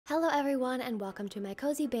Hello everyone and welcome to my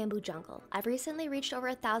cozy bamboo jungle. I've recently reached over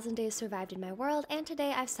 1,000 days survived in my world, and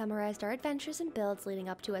today I've summarized our adventures and builds leading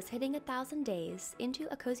up to us hitting 1,000 days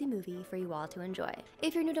into a cozy movie for you all to enjoy.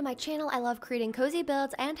 If you're new to my channel, I love creating cozy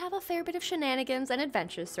builds and have a fair bit of shenanigans and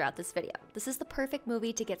adventures throughout this video. This is the perfect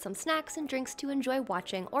movie to get some snacks and drinks to enjoy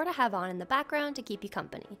watching or to have on in the background to keep you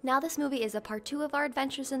company. Now this movie is a part 2 of our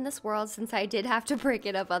adventures in this world, since I did have to break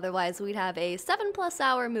it up, otherwise we'd have a 7+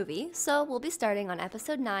 hour movie, so we'll be starting on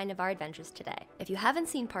episode 9 of our adventures today. If you haven't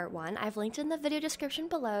seen part 1, I've linked in the video description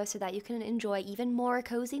below so that you can enjoy even more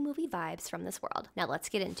cozy movie vibes from this world. Now let's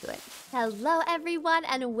get into it. Hello everyone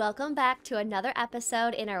and welcome back to another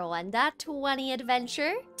episode in our 1.20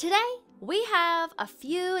 adventure. Today, we have a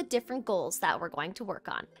few different goals that we're going to work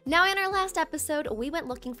on. Now in our last episode, we went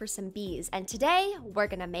looking for some bees, and today we're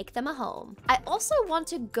gonna make them a home. I also want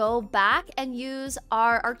to go back and use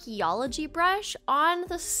our archaeology brush on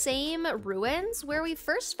the same ruins where we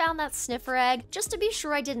first found that sniffer egg, just to be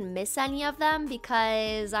sure I didn't miss any of them,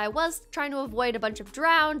 because I was trying to avoid a bunch of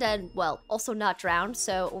drowned and, well, also not drowned,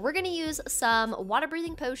 so we're gonna use some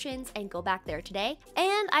water-breathing potions and go back there today.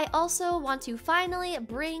 And I also want to finally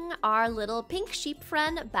bring our little pink sheep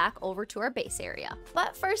friend back over to our base area.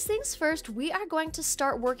 But first things first, we are going to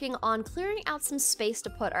start working on clearing out some space to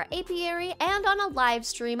put our apiary, and on a live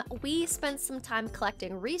stream, we spent some time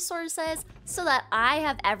collecting resources so that I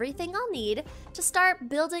have everything I'll need to start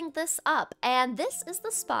building this up. And this is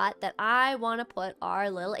the spot that I want to put our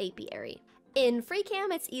little apiary. In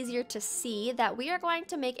FreeCam, it's easier to see that we are going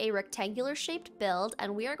to make a rectangular shaped build,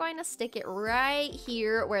 and we are going to stick it right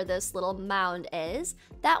here where this little mound is.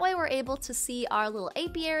 That way we're able to see our little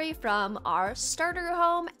apiary from our starter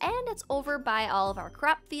home, and it's over by all of our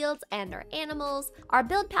crop fields and our animals. Our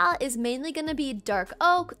build palette is mainly going to be dark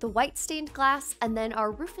oak, the white stained glass, and then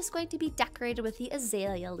our roof is going to be decorated with the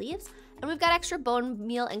azalea leaves. And we've got extra bone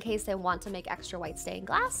meal in case they want to make extra white stained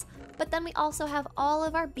glass. But then we also have all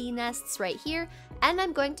of our bee nests right here, and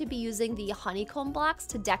I'm going to be using the honeycomb blocks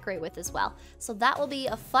to decorate with as well. So that will be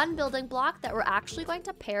a fun building block that we're actually going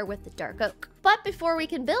to pair with the dark oak. But before we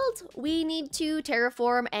can build, we need to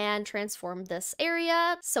terraform and transform this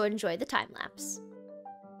area, so enjoy the time lapse.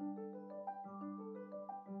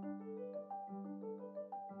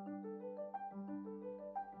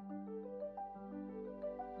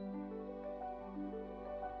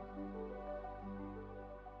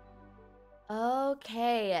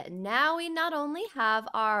 Okay, now we not only have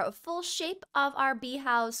our full shape of our bee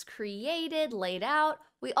house created, laid out,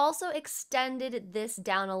 we also extended this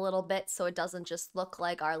down a little bit so it doesn't just look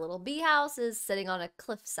like our little bee house is sitting on a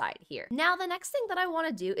cliffside here. Now the next thing that I want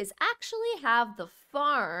to do is actually have the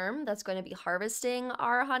farm that's going to be harvesting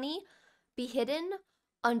our honey be hidden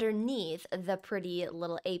underneath the pretty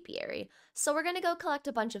little apiary. So we're gonna go collect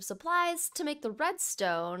a bunch of supplies to make the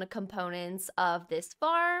redstone components of this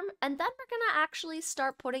farm, and then we're gonna actually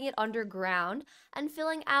start putting it underground and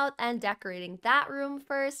filling out and decorating that room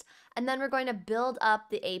first, and then we're going to build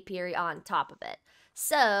up the apiary on top of it.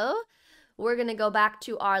 So we're gonna go back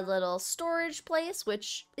to our little storage place,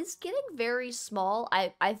 which is getting very small.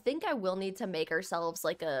 I think I will need to make ourselves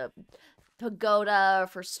like a pagoda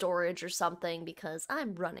for storage or something, because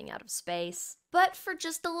I'm running out of space. But for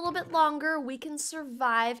just a little bit longer, we can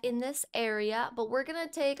survive in this area, but we're gonna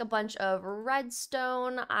take a bunch of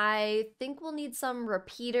redstone. I think we'll need some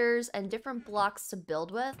repeaters and different blocks to build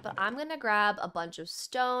with, but I'm gonna grab a bunch of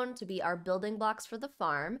stone to be our building blocks for the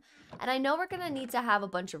farm. And I know we're gonna need to have a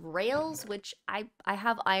bunch of rails, which I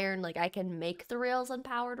have iron, like I can make the rails and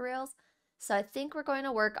powered rails. So I think we're going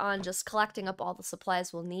to work on just collecting up all the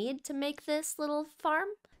supplies we'll need to make this little farm.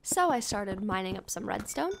 So I started mining up some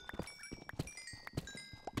redstone,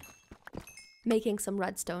 making some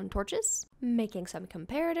redstone torches, making some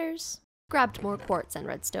comparators, grabbed more quartz and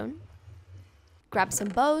redstone, grabbed some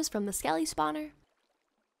bows from the skelly spawner,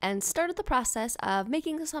 and started the process of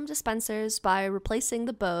making some dispensers by replacing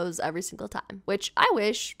the bows every single time, which I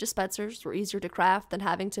wish dispensers were easier to craft than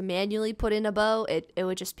having to manually put in a bow. It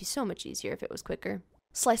would just be so much easier if it was quicker.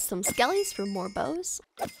 Sliced some skellies for more bows,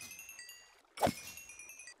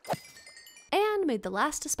 and made the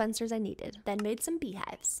last dispensers I needed, then made some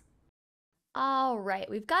beehives. Alright,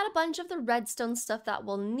 we've got a bunch of the redstone stuff that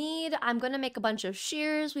we'll need. I'm going to make a bunch of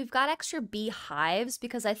shears. We've got extra beehives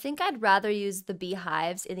because I think I'd rather use the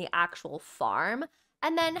beehives in the actual farm,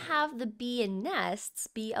 and then have the bee nests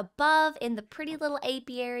be above in the pretty little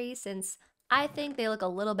apiary, since I think they look a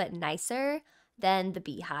little bit nicer than the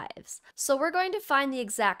beehives. So we're going to find the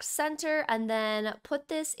exact center and then put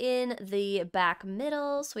this in the back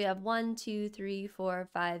middle. So we have 1, 2, 3, 4,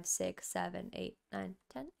 5, 6, 7, 8, 9,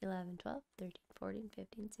 10, 11, 12, 13, 14,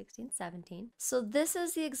 15, 16, 17. So this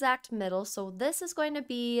is the exact middle. So this is going to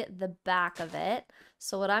be the back of it.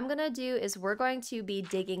 So what I'm going to do is we're going to be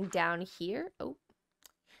digging down here. Oh,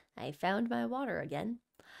 I found my water again.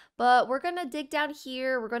 But we're going to dig down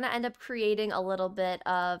here. We're going to end up creating a little bit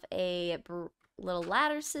of a little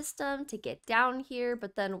ladder system to get down here.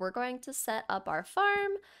 But then we're going to set up our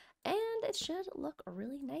farm. And it should look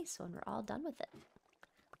really nice when we're all done with it.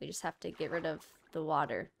 We just have to get rid of the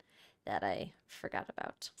water that I forgot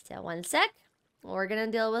about. So one sec. We're going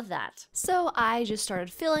to deal with that. So I just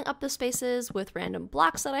started filling up the spaces with random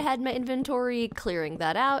blocks that I had in my inventory, clearing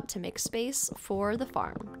that out to make space for the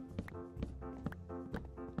farm.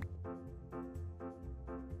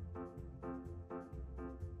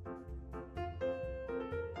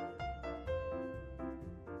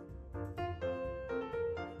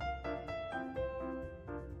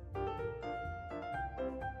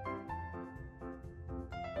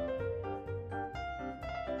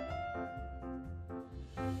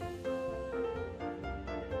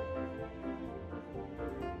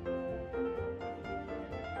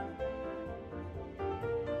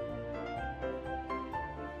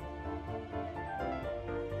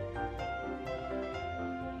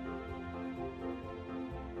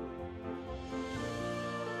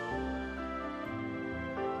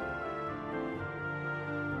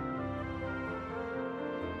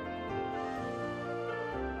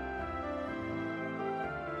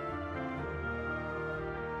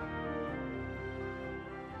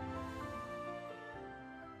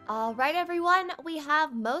 All right, everyone, we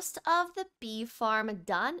have most of the bee farm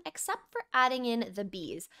done except for adding in the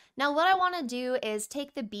bees. Now, what I want to do is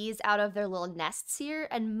take the bees out of their little nests here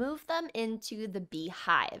and move them into the bee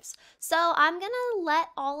hives. So I'm going to let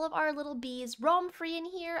all of our little bees roam free in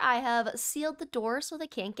here. I have sealed the door so they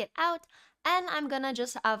can't get out. And I'm going to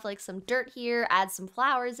just have like some dirt here, add some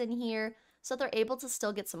flowers in here, so they're able to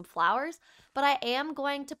still get some flowers. But I am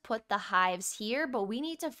going to put the hives here, but we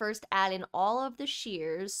need to first add in all of the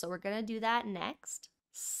shears, so we're gonna do that next.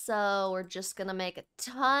 So we're just gonna make a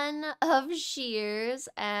ton of shears,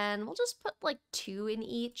 and we'll just put like 2 in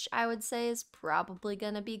each, I would say is probably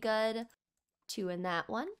gonna be good. 2 in that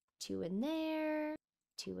one, 2 in there,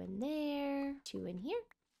 2 in there, 2 in here,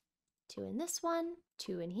 2 in this one,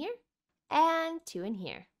 2 in here, and 2 in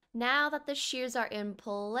here. Now that the shears are in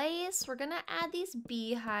place, we're gonna add these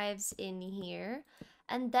beehives in here.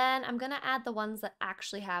 And then I'm gonna add the ones that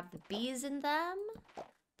actually have the bees in them.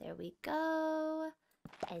 There we go.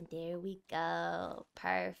 And there we go.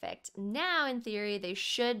 Perfect. Now, in theory, they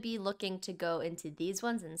should be looking to go into these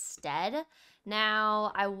ones instead.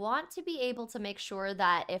 Now, I want to be able to make sure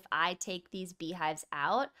that if I take these beehives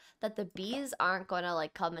out, that the bees aren't going to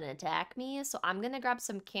like come and attack me. So I'm going to grab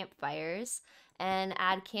some campfires and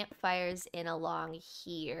add campfires in along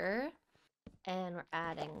here. And we're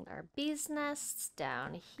adding our bees nests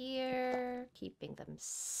down here, keeping them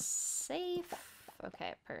safe.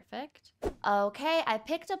 Okay, perfect. Okay, I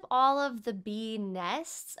picked up all of the bee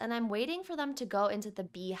nests and I'm waiting for them to go into the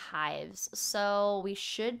bee hives. So we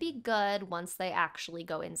should be good once they actually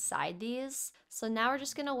go inside these. So now we're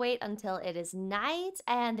just gonna wait until it is night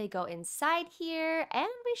and they go inside here and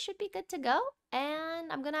we should be good to go.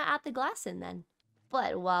 And I'm gonna add the glass in then.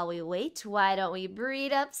 But while we wait, why don't we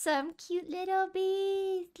breed up some cute little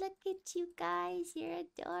bees? Look at you guys, you're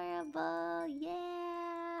adorable,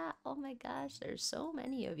 yeah! Oh my gosh, there's so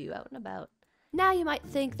many of you out and about. Now you might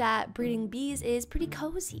think that breeding bees is pretty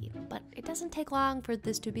cozy, but it doesn't take long for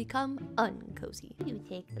this to become uncozy. You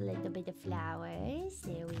take a little bit of flowers,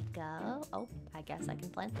 there we go. Oh, I guess I can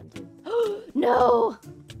plant them too. No!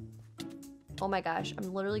 Oh my gosh,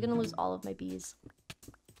 I'm literally gonna lose all of my bees.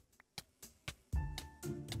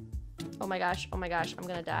 Oh my gosh, I'm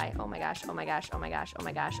gonna die. Oh my gosh, oh my gosh, oh my gosh, oh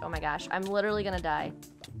my gosh, oh my gosh. I'm literally gonna die.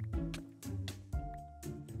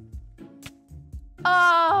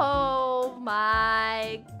 Oh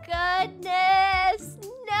my goodness,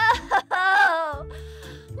 no!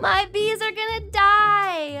 My bees are gonna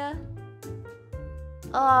die.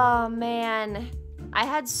 Oh man, I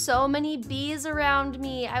had so many bees around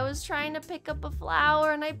me. I was trying to pick up a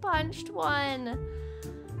flower and I punched one.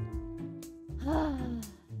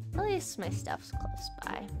 At least my stuff's close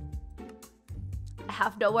by. I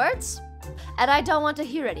have no words, and I don't want to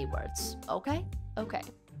hear any words, okay? Okay.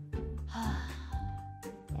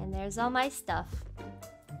 And there's all my stuff.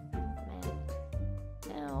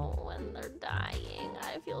 Man. Oh, when they're dying,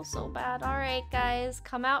 I feel so bad. All right, guys,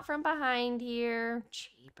 come out from behind here.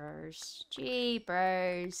 Jeepers,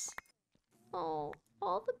 jeepers. Oh,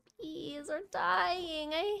 all the bees are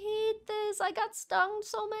dying. I hate this. I got stung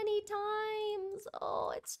so many times.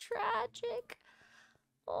 Oh, it's tragic.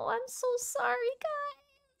 Oh, I'm so sorry,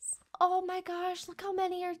 guys. Oh my gosh, look how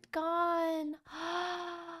many are gone.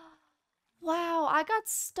 Wow, I got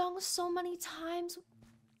stung so many times.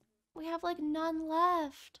 We have like none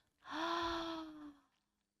left.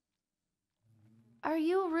 Are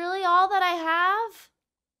you really all that I have?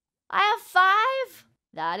 I have 5?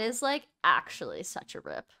 That is like actually such a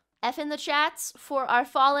rip. F in the chats for our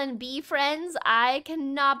fallen bee friends. I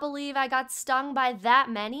cannot believe I got stung by that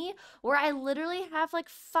many, where I literally have like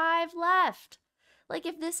 5 left. Like,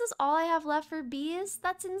 if this is all I have left for bees,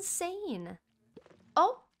 that's insane.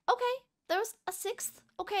 Oh, okay. There's a 6th.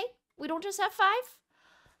 Okay, we don't just have 5.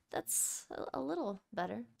 That's a little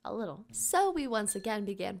better, a little. So we once again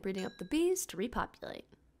began breeding up the bees to repopulate.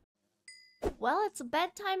 Well, it's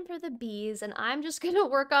bedtime for the bees, and I'm just gonna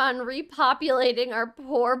work on repopulating our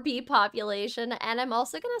poor bee population, and I'm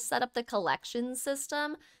also gonna set up the collection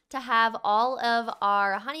system to have all of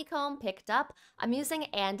our honeycomb picked up. I'm using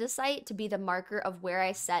andesite to be the marker of where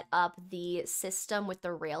I set up the system with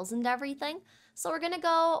the rails and everything. So we're gonna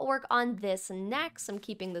go work on this next. I'm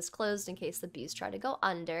keeping this closed in case the bees try to go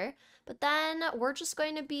under. But then we're just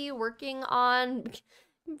going to be working on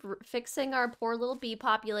fixing our poor little bee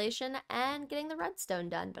population and getting the redstone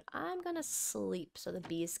done. But I'm gonna sleep so the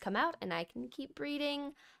bees come out and I can keep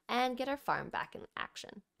breeding and get our farm back in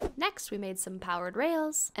action. Next, we made some powered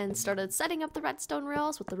rails and started setting up the redstone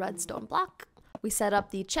rails with the redstone block. We set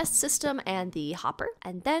up the chest system and the hopper,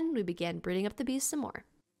 and then we began breeding up the bees some more.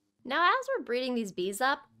 Now, as we're breeding these bees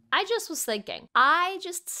up, I just was thinking, I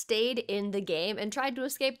just stayed in the game and tried to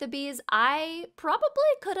escape the bees. I probably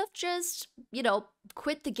could have just,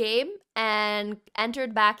 quit the game and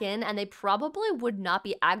entered back in, and they probably would not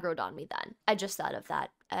be aggroed on me then. I just thought of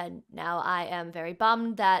that, and now I am very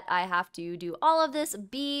bummed that I have to do all of this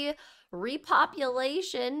bee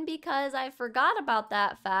repopulation because I forgot about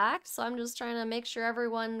that fact. So I'm just trying to make sure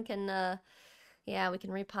everyone can, we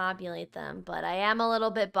can repopulate them, but I am a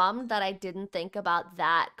little bit bummed that I didn't think about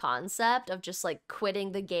that concept of just like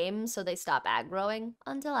quitting the game so they stop aggroing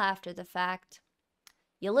until after the fact.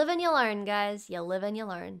 You live and you learn, guys. You live and you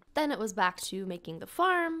learn. Then it was back to making the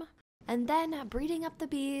farm, and then breeding up the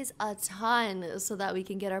bees a ton so that we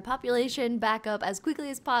can get our population back up as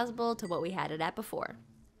quickly as possible to what we had it at before.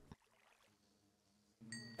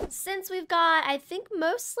 Since we've got, I think,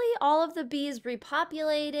 mostly all of the bees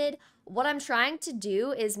repopulated, what I'm trying to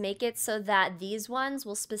do is make it so that these ones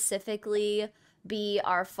will specifically be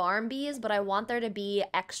our farm bees, but I want there to be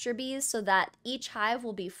extra bees so that each hive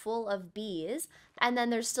will be full of bees. And then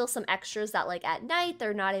there's still some extras that, like, at night,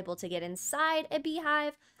 they're not able to get inside a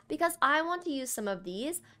beehive, because I want to use some of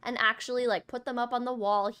these and actually like put them up on the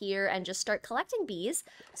wall here and just start collecting bees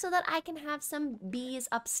so that I can have some bees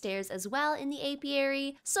upstairs as well in the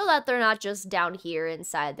apiary so that they're not just down here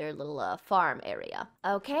inside their little farm area.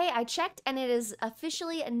 Okay, I checked and it is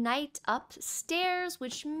officially night upstairs,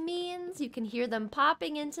 which means you can hear them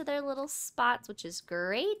popping into their little spots, which is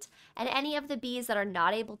great. And any of the bees that are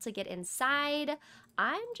not able to get inside,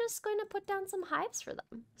 I'm just going to put down some hives for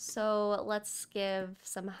them. So let's give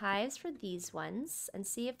some hives for these ones and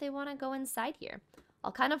see if they want to go inside here.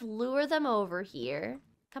 I'll kind of lure them over here.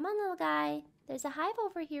 Come on, little guy. There's a hive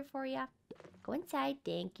over here for you. Go inside.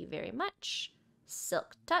 Thank you very much.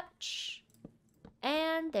 Silk touch.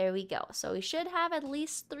 And there we go. So we should have at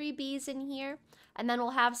least 3 bees in here. And then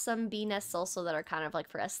we'll have some bee nests also that are kind of like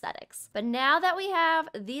for aesthetics. But now that we have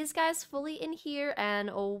these guys fully in here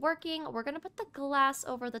and working, we're going to put the glass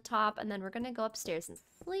over the top and then we're going to go upstairs and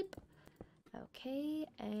sleep. Okay,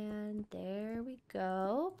 and there we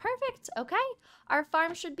go. Perfect. Okay, our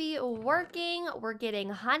farm should be working. We're getting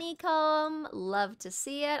honeycomb. Love to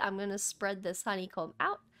see it. I'm going to spread this honeycomb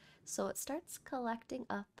out so it starts collecting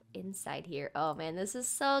up inside here. Oh man, this is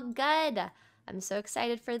so good. I'm so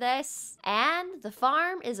excited for this. And the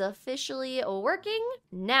farm is officially working.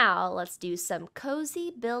 Now let's do some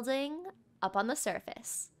cozy building up on the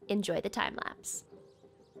surface. Enjoy the time lapse.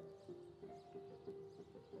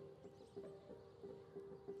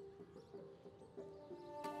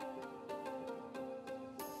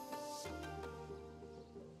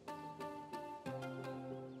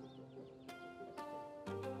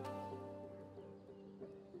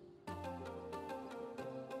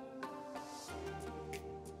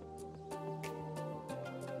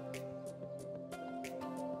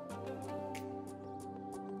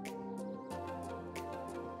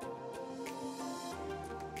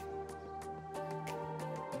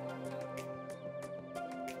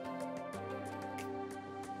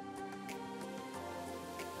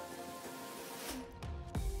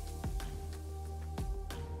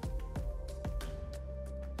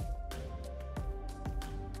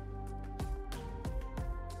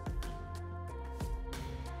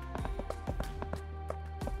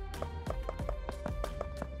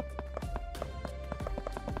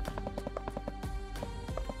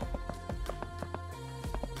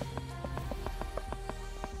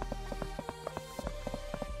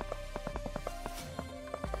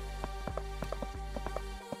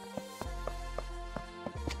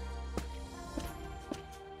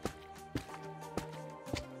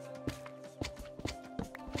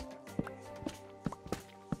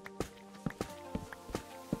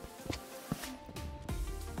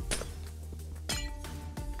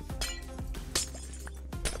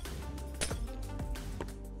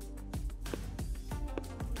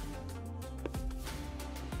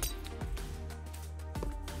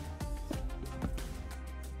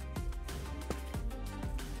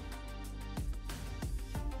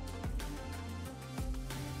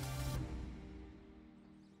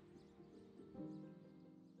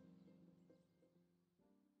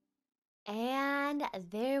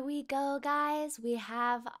 there we go, guys. We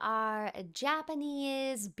have our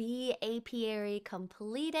Japanese bee apiary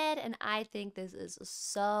completed, and I think this is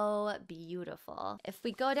so beautiful. If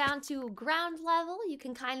we go down to ground level, you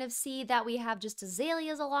can kind of see that we have just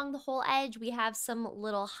azaleas along the whole edge. We have some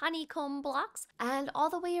little honeycomb blocks, and all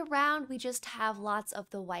the way around, we just have lots of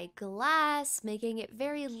the white glass, making it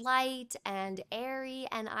very light and airy,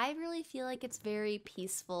 and I really feel like it's very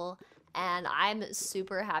peaceful. And I'm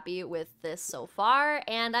super happy with this so far,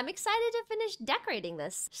 and I'm excited to finish decorating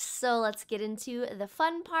this. So let's get into the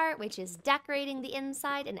fun part, which is decorating the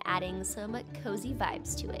inside and adding some cozy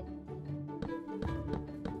vibes to it.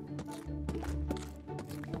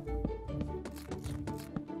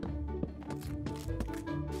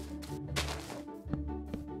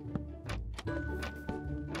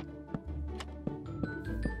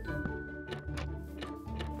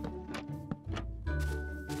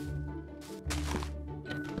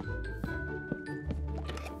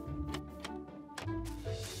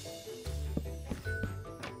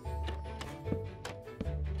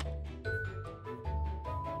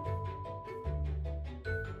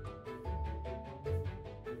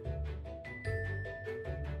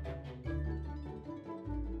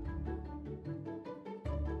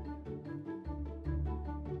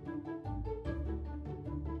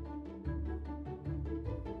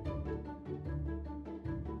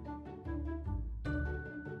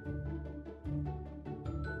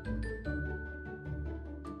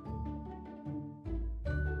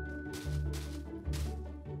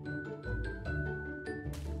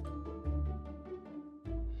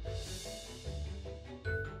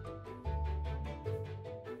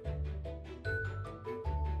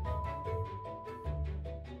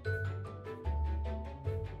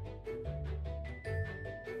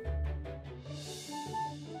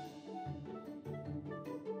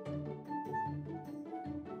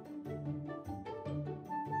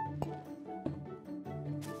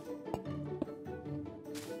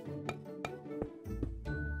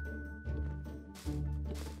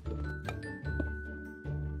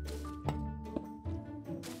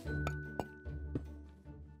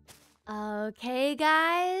 Okay,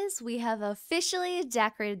 guys, we have officially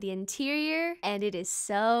decorated the interior, and it is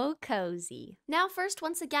so cozy. Now, first,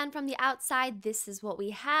 once again, from the outside, this is what we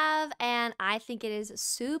have, and I think it is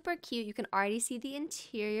super cute. You can already see the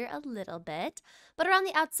interior a little bit, but around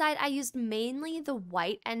the outside, I used mainly the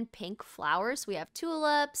white and pink flowers. We have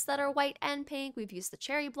tulips that are white and pink. We've used the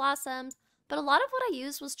cherry blossoms, but a lot of what I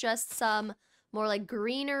used was just some more like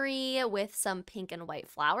greenery with some pink and white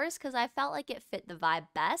flowers because I felt like it fit the vibe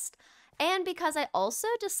best. And because I also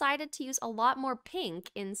decided to use a lot more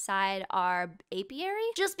pink inside our apiary,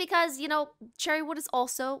 just because, you know, cherry wood is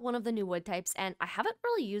also one of the new wood types, and I haven't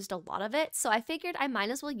really used a lot of it, so I figured I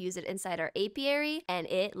might as well use it inside our apiary, and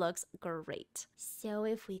it looks great. So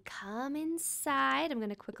if we come inside, I'm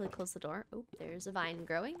gonna quickly close the door. Oh, there's a vine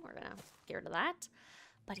growing. We're gonna get rid of that.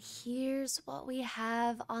 But here's what we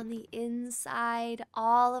have on the inside.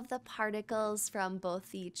 All of the particles from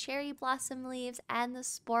both the cherry blossom leaves and the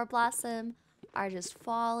spore blossom are just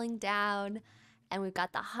falling down. And we've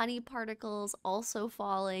got the honey particles also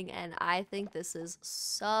falling. And I think this is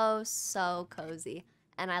so, so cozy.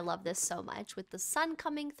 And I love this so much. With the sun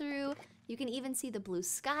coming through, you can even see the blue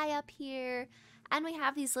sky up here. And we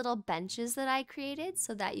have these little benches that I created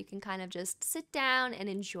so that you can kind of just sit down and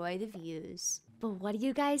enjoy the views. But what do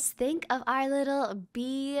you guys think of our little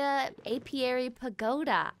bee apiary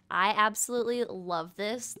pagoda? I absolutely love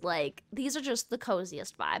this. Like, these are just the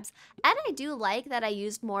coziest vibes. And I do like that I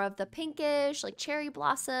used more of the pinkish, like cherry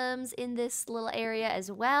blossoms in this little area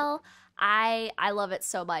as well. I love it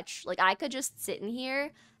so much. Like, I could just sit in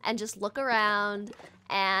here and just look around,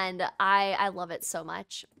 and I love it so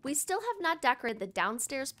much. We still have not decorated the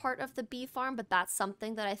downstairs part of the bee farm, but that's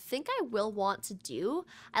something that I think I will want to do.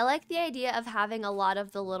 I like the idea of having a lot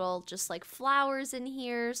of the little just like flowers in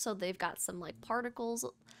here, so they've got some like particles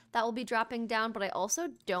that will be dropping down, but I also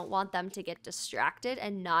don't want them to get distracted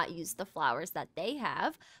and not use the flowers that they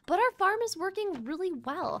have. But our farm is working really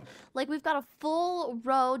well. Like, we've got a full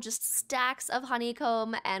row, just stacks of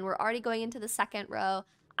honeycomb, and we're already going into the second row.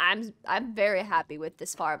 I'm very happy with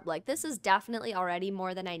this farm. Like, this is definitely already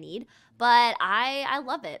more than I need, but I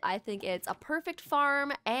love it. I think it's a perfect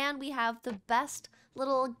farm, and we have the best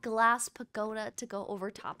little glass pagoda to go over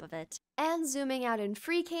top of it. And zooming out in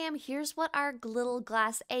free cam, here's what our little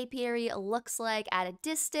glass apiary looks like at a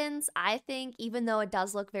distance. I think even though it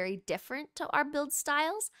does look very different to our build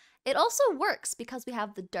styles, it also works because we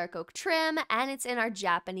have the dark oak trim and it's in our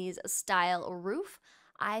Japanese style roof.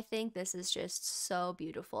 I think this is just so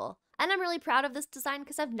beautiful. And I'm really proud of this design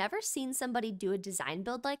because I've never seen somebody do a design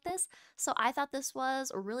build like this, so I thought this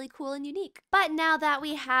was really cool and unique. But now that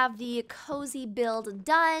we have the cozy build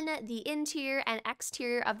done, the interior and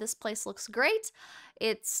exterior of this place looks great,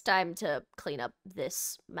 it's time to clean up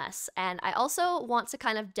this mess. And I also want to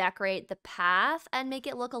kind of decorate the path and make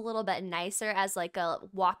it look a little bit nicer as like a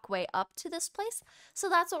walkway up to this place. So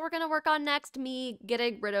that's what we're gonna work on next, me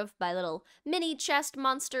getting rid of my little mini chest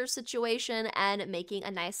monster situation and making a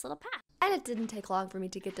nice little path. And it didn't take long for me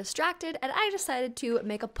to get distracted, and I decided to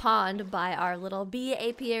make a pond by our little bee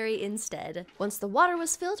apiary instead. Once the water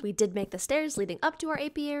was filled, we did make the stairs leading up to our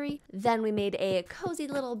apiary. Then we made a cozy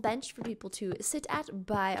little bench for people to sit at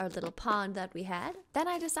by our little pond that we had. Then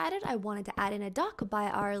I decided I wanted to add in a dock by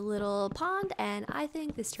our little pond, and I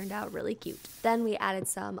think this turned out really cute. Then we added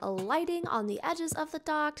some lighting on the edges of the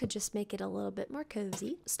dock to just make it a little bit more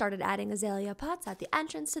cozy. Started adding azalea pots at the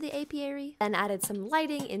entrance to the apiary. Then added some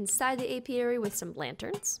lighting inside the apiary with some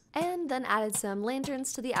lanterns, and then added some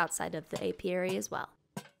lanterns to the outside of the apiary as well.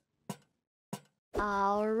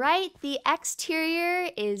 Alright, the exterior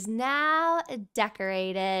is now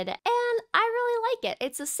decorated, and I really like it.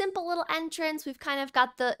 It's a simple little entrance. We've kind of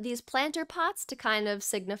got these planter pots to kind of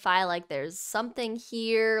signify like there's something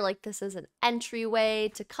here, like this is an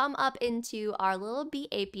entryway to come up into our little bee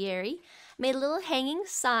apiary. Made a little hanging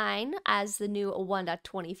sign as the new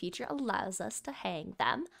 1.20 feature allows us to hang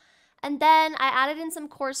them. And then I added in some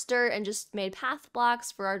coarse dirt and just made path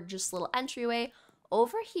blocks for our just little entryway.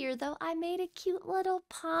 Over here, though, I made a cute little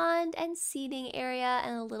pond and seating area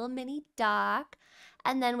and a little mini dock.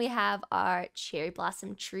 And then we have our cherry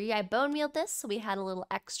blossom tree. I bone mealed this, so we had a little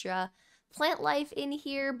extra plant life in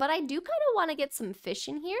here, but I do kind of want to get some fish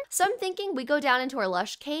in here. So I'm thinking we go down into our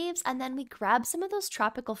lush caves and then we grab some of those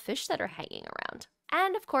tropical fish that are hanging around.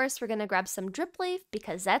 And of course, we're gonna grab some drip leaf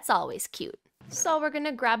because that's always cute. So we're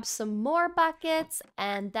gonna grab some more buckets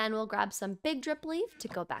and then we'll grab some big drip leaf to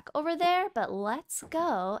go back over there, but let's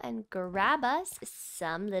go and grab us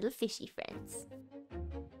some little fishy friends.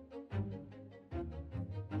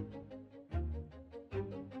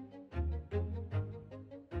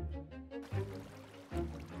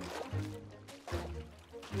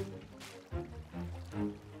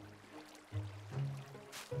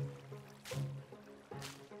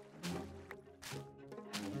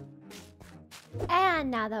 And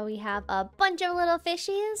now that we have a bunch of little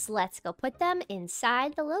fishies, let's go put them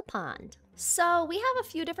inside the little pond. So we have a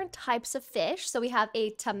few different types of fish. So we have a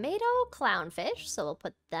tomato clownfish, so we'll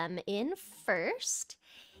put them in first.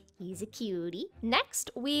 He's a cutie. Next,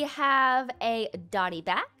 we have a dotty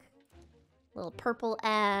back, little purple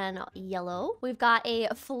and yellow. We've got a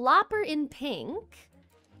flopper in pink.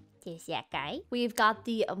 There's that guy. We've got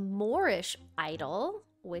the Moorish idol,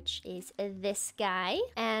 which is this guy.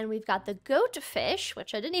 And we've got the goat fish,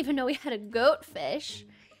 which I didn't even know we had a goat fish.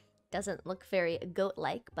 Doesn't look very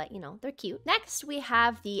goat-like, but you know, they're cute. Next, we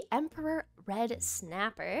have the Emperor Red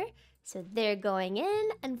Snapper. So they're going in.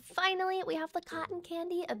 And finally, we have the cotton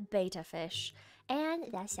candy beta fish. And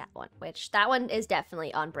that's that one, which that one is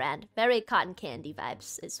definitely on brand. Very cotton candy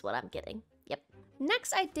vibes is what I'm getting. Yep.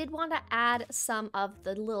 Next, I did want to add some of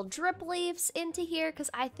the little drip leaves into here because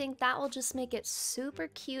I think that will just make it super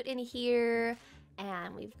cute in here.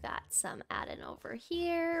 And we've got some added over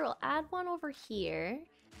here. We'll add one over here.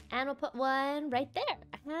 And we'll put one right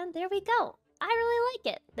there. And there we go. I really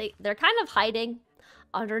like it. They're kind of hiding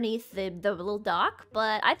underneath the little dock,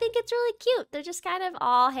 but I think it's really cute. They're just kind of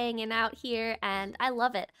all hanging out here, and I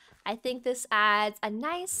love it. I think this adds a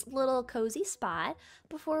nice little cozy spot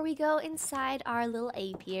before we go inside our little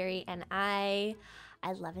apiary, and I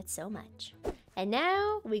love it so much. And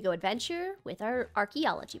now we go adventure with our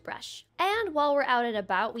archaeology brush. And while we're out and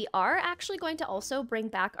about, we are actually going to also bring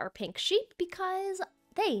back our pink sheep because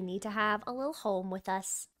they need to have a little home with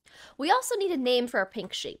us. We also need a name for our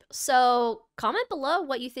pink sheep, so comment below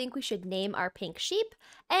what you think we should name our pink sheep,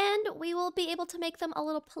 and we will be able to make them a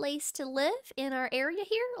little place to live in our area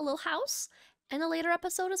here, a little house, in a later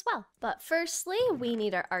episode as well. But firstly, we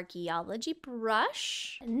need our archaeology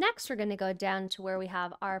brush. Next, we're going to go down to where we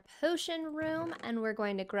have our potion room, and we're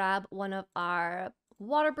going to grab one of our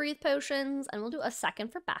water breathe potions, and we'll do a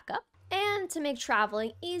second for backup. And to make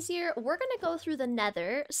traveling easier, we're going to go through the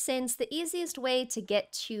Nether, since the easiest way to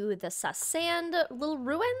get to the sand little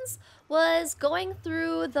ruins was going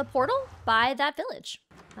through the portal by that village.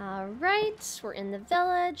 All right, we're in the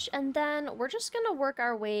village, and then we're just going to work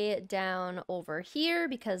our way down over here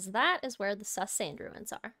because that is where the sand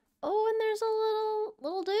ruins are. Oh, and there's a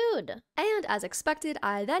little dude. And as expected,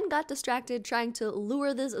 I then got distracted trying to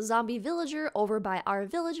lure this zombie villager over by our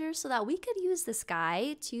villagers so that we could use this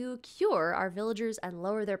guy to cure our villagers and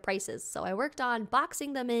lower their prices. So I worked on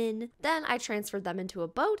boxing them in, then I transferred them into a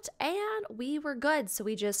boat, and we were good. So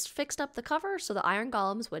we just fixed up the cover so the iron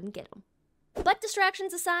golems wouldn't get them. But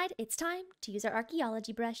distractions aside, it's time to use our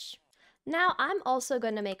archaeology brush. Now I'm also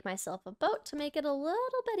going to make myself a boat to make it a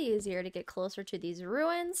little bit easier to get closer to these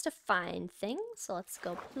ruins to find things. So let's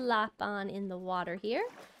go plop on in the water here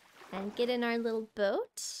and get in our little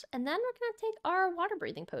boat. And then we're going to take our water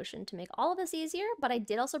breathing potion to make all of this easier. But I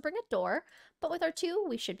did also bring a door, but with our 2,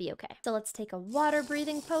 we should be okay. So let's take a water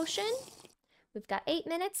breathing potion. We've got 8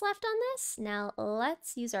 minutes left on this. Now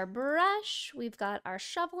let's use our brush. We've got our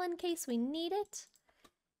shovel in case we need it.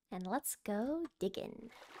 And let's go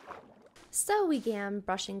digging. So we began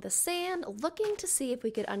brushing the sand, looking to see if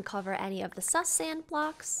we could uncover any of the sus sand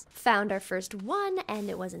blocks. Found our first one, and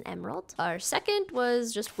it was an emerald. Our second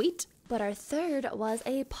was just wheat. But our third was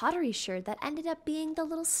a pottery sherd that ended up being the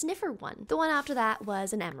little sniffer one. The one after that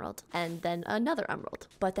was an emerald, and then another emerald.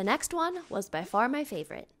 But the next one was by far my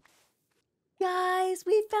favorite. Guys,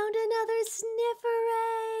 we found another sniffer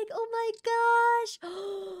egg! Oh my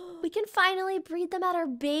gosh! We can finally breed them at our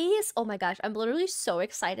base. Oh my gosh, I'm literally so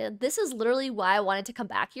excited. This is literally why I wanted to come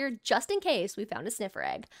back here, just in case we found a sniffer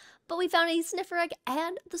egg. But we found a sniffer egg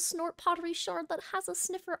and the snort pottery shard that has a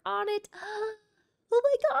sniffer on it. Oh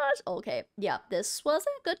my gosh! Okay, yeah, this was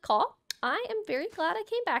a good call. I am very glad I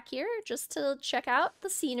came back here just to check out the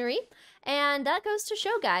scenery. And that goes to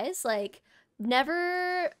show, guys, like,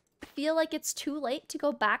 never feel like it's too late to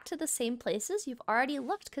go back to the same places you've already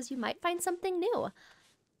looked, because you might find something new.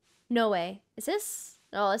 No way. Is this?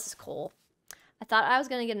 Oh, this is cool. I thought I was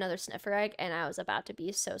going to get another sniffer egg, and I was about to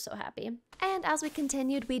be so happy. And as we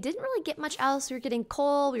continued, we didn't really get much else. We were getting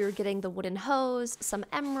coal, we were getting the wooden hose, some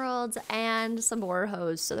emeralds, and some more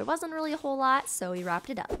hose. So there wasn't really a whole lot, so we wrapped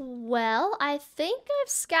it up. Well, I think I've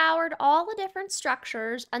scoured all the different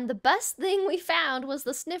structures, and the best thing we found was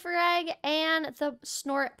the sniffer egg and the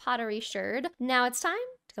snort pottery sherd. Now it's time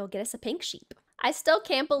to go get us a pink sheep. I still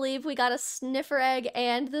can't believe we got a sniffer egg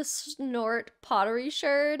and the snort pottery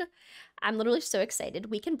sherd. I'm literally so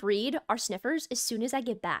excited. We can breed our sniffers as soon as I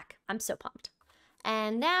get back. I'm so pumped.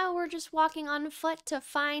 And now we're just walking on foot to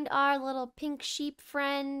find our little pink sheep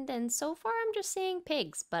friend. And so far I'm just seeing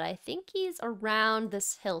pigs, but I think he's around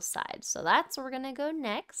this hillside. So that's where we're gonna go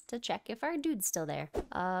next to check if our dude's still there.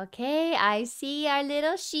 Okay, I see our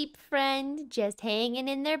little sheep friend just hanging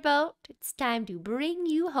in their boat. It's time to bring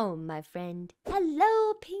you home, my friend.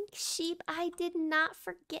 Hello, pink sheep. I did not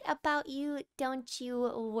forget about you. Don't you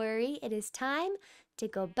worry. It is time to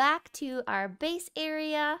go back to our base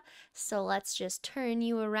area. So let's just turn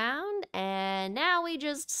you around, and now we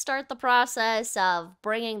just start the process of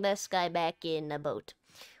bringing this guy back in the boat,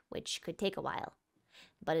 which could take a while.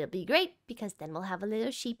 But it'll be great because then we'll have a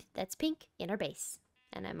little sheep that's pink in our base.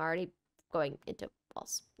 And I'm already going into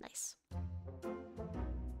walls. Nice.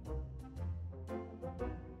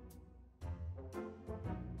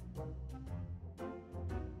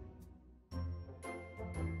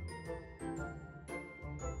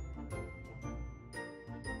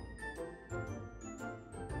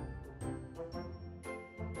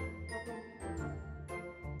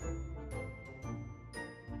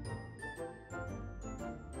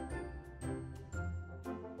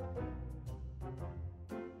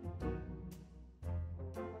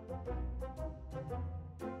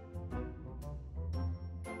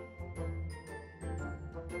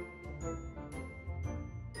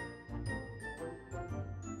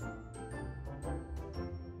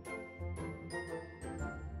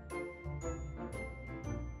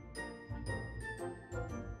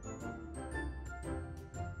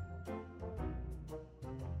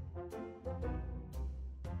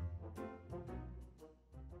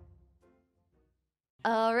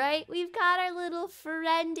 All right, we've got our little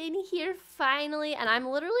friend in here finally, and I'm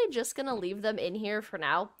literally just gonna leave them in here for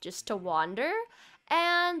now, just to wander,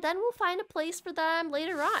 and then we'll find a place for them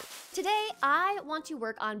later on. Today, I want to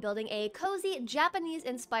work on building a cozy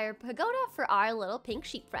Japanese-inspired pagoda for our little pink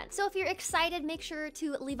sheep friend. So if you're excited, make sure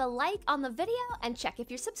to leave a like on the video and check if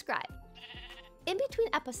you're subscribed. In between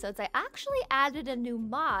episodes, I actually added a new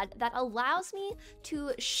mod that allows me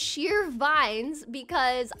to shear vines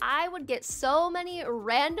because I would get so many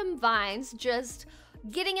random vines just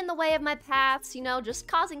getting in the way of my paths, you know, just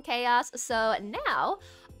causing chaos. So now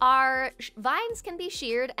Our vines can be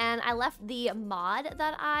sheared, and I left the mod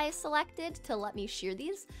that I selected to let me shear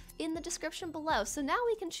these in the description below. So now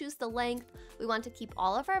we can choose the length we want to keep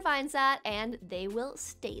all of our vines at, and they will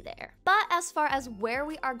stay there. But as far as where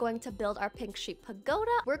we are going to build our pink sheep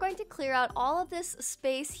pagoda, we're going to clear out all of this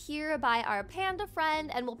space here by our panda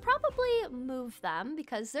friend, and we'll probably move them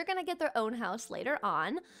because they're gonna get their own house later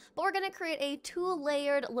on. But we're gonna create a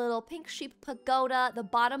 2-layered little pink sheep pagoda. The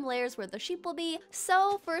bottom layer is where the sheep will be.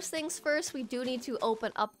 So first things first, we do need to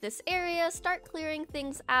open up this area, start clearing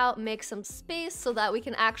things out, make some space so that we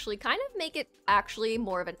can actually kind of make it actually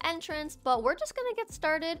more of an entrance. But we're just gonna get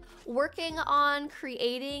started working on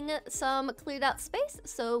creating some cleared out space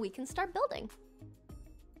so we can start building.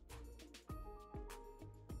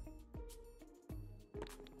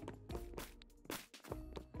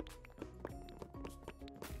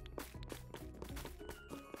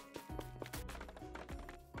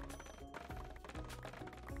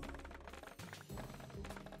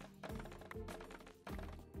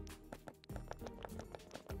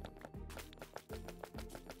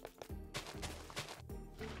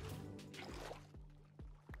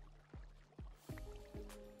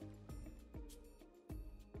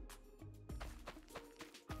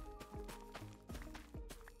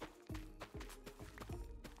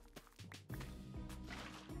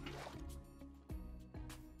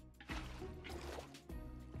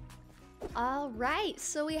 All right,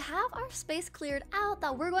 so we have our space cleared out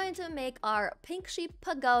that we're going to make our pink sheep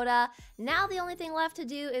pagoda. Now the only thing left to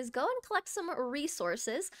do is go and collect some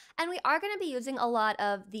resources, and we are going to be using a lot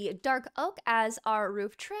of the dark oak as our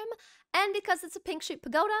roof trim. And because it's a pink sheep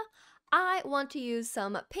pagoda, I want to use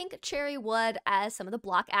some pink cherry wood as some of the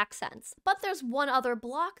block accents. But there's one other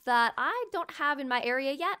block that I don't have in my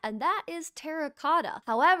area yet, and that is terracotta.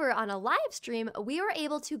 However, on a live stream, we were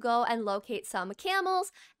able to go and locate some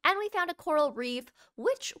camels, and we found a coral reef,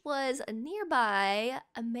 which was nearby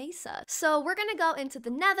a mesa. So we're gonna go into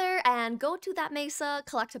the nether and go to that mesa,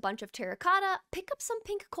 collect a bunch of terracotta, pick up some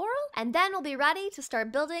pink coral, and then we'll be ready to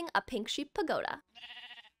start building a pink sheep pagoda.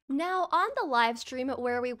 Now, on the live stream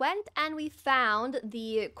where we went and we found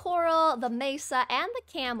the coral, the mesa, and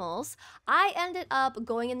the camels, I ended up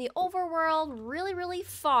going in the overworld really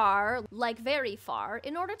far, like very far,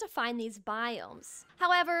 in order to find these biomes.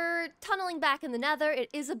 However, tunneling back in the nether, it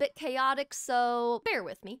is a bit chaotic, so bear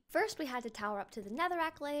with me. First, we had to tower up to the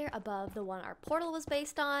netherrack layer above the one our portal was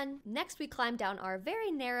based on. Next, we climbed down our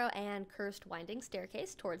very narrow and cursed winding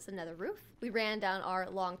staircase towards the nether roof. We ran down our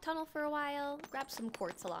long tunnel for a while, grabbed some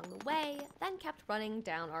quartz along the way, then kept running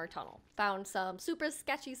down our tunnel. Found some super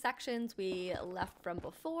sketchy sections we left from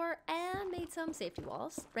before, and made some safety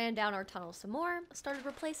walls. Ran down our tunnel some more, started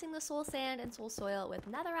replacing the soul sand and soul soil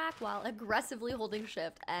with netherrack while aggressively holding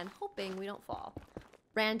shift and hoping we don't fall.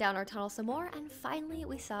 Ran down our tunnel some more, and finally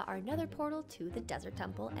we saw our nether portal to the desert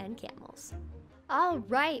temple and camels. All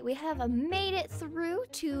right, we have made it through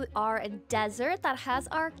to our desert that has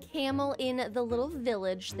our camel in the little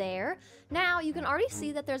village there. Now, you can already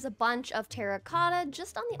see that there's a bunch of terracotta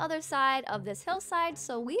just on the other side of this hillside,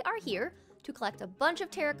 so we are here to collect a bunch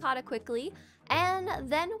of terracotta quickly, and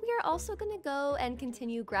then we are also gonna go and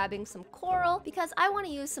continue grabbing some coral because I want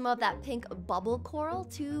to use some of that pink bubble coral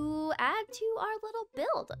to add to our little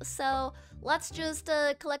build. So let's just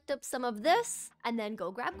collect up some of this and then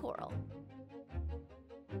go grab coral.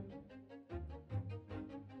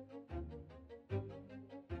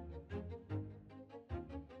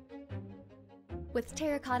 With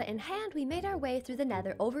terracotta in hand, we made our way through the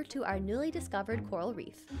nether over to our newly discovered coral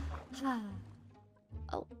reef.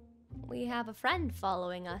 Oh, we have a friend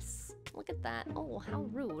following us. Look at that. Oh, how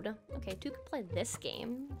rude. Okay, two can play this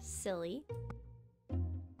game. Silly.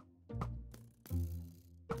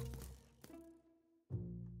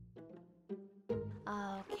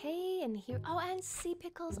 Okay, and here, oh, and sea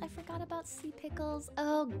pickles. I forgot about sea pickles.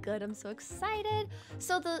 Oh, good, I'm so excited.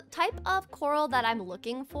 So the type of coral that I'm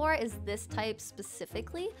looking for is this type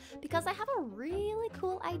specifically because I have a really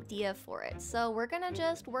cool idea for it. So we're gonna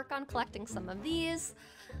just work on collecting some of these.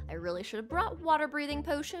 I really should have brought water-breathing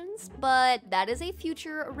potions, but that is a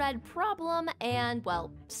future red problem and,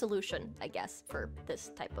 well, solution, I guess, for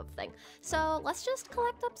this type of thing. So let's just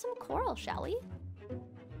collect up some coral, shall we?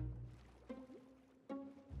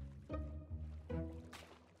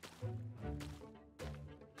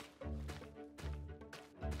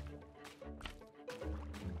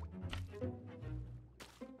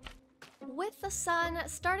 with the sun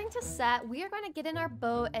starting to set, we are going to get in our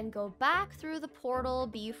boat and go back through the portal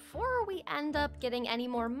before we end up getting any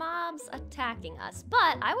more mobs attacking us.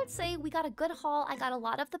 But I would say we got a good haul. I got a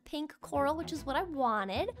lot of the pink coral, which is what I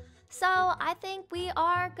wanted. So I think we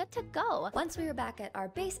are good to go. Once we were back at our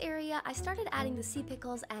base area, I started adding the sea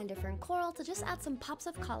pickles and different coral to just add some pops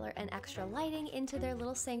of color and extra lighting into their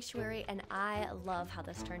little sanctuary, and I love how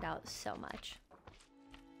this turned out so much.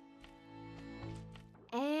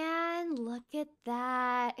 And look at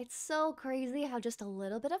that. It's so crazy how just a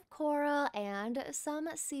little bit of coral and some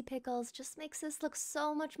sea pickles just makes this look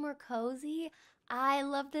so much more cozy. I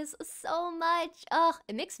love this so much. Oh,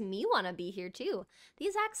 it makes me want to be here too.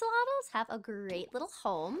 These axolotls have a great little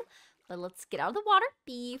home, but let's get out of the water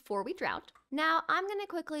before we drown. Now, I'm gonna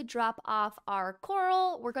quickly drop off our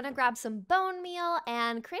coral. We're gonna grab some bone meal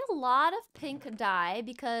and create a lot of pink dye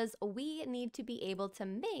because we need to be able to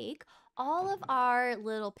make all of our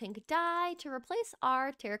little pink dye to replace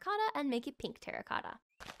our terracotta and make it pink terracotta.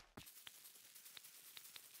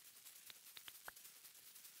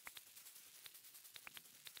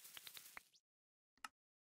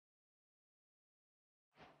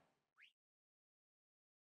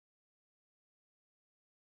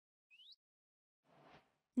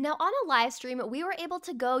 Now on a live stream, we were able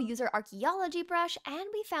to go use our archaeology brush and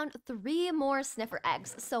we found 3 more sniffer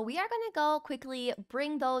eggs. So we are going to go quickly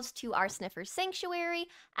bring those to our sniffer sanctuary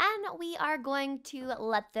and we are going to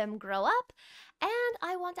let them grow up. And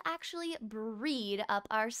I want to actually breed up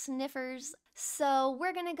our sniffers. So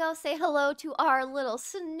we're gonna go say hello to our little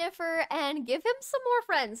sniffer and give him some more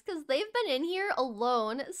friends because they've been in here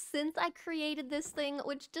alone since I created this thing,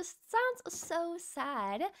 which just sounds so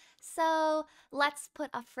sad. So let's put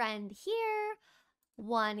a friend here,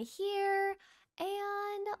 one here,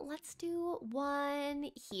 and let's do one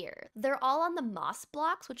here. They're all on the moss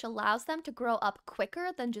blocks, which allows them to grow up quicker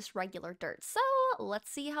than just regular dirt. So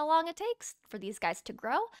let's see how long it takes for these guys to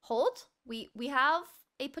grow. Hold, we have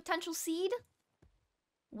a potential seed.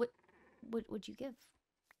 What would you give?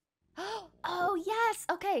 Oh, yes.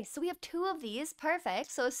 Okay, so we have 2 of these.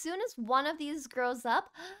 Perfect. So as soon as one of these grows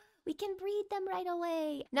up, we can breed them right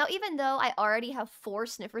away. Now, even though I already have 4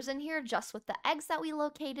 sniffers in here just with the eggs that we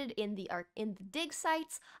located in the dig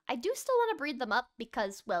sites, I do still want to breed them up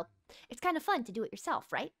because, well, it's kind of fun to do it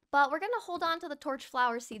yourself, right? But we're going to hold on to the torch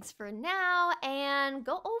flower seeds for now and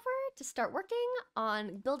go over to start working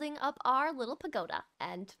on building up our little pagoda.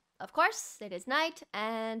 And of course, it is night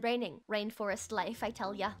and raining. Rainforest life, I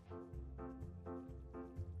tell ya.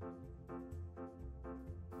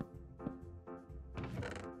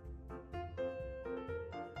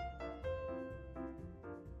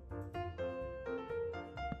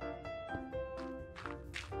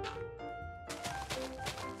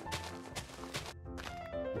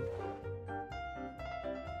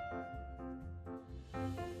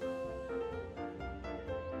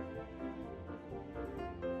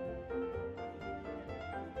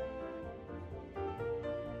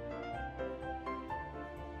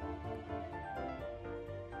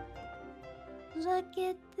 Look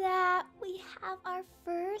at that. We have our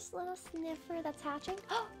first little sniffer that's hatching.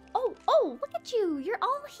 Oh, look at you. You're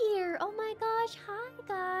all here. Oh my gosh. Hi,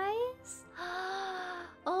 guys.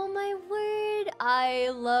 Oh my word. I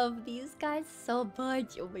love these guys so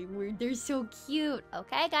much. Oh my word. They're so cute.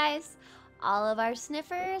 Okay, guys. All of our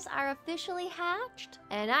sniffers are officially hatched,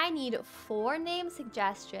 and I need 4 name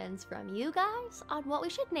suggestions from you guys on what we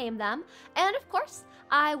should name them. And of course,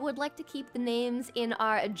 I would like to keep the names in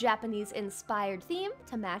our Japanese-inspired theme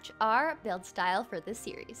to match our build style for this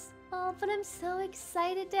series. Oh, but I'm so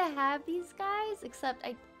excited to have these guys, except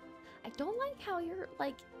I don't like how you're,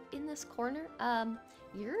 like, in this corner.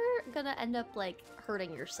 You're gonna end up, like,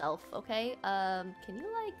 hurting yourself, okay? Can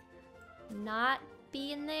you, like, not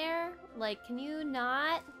be in there? Like, can you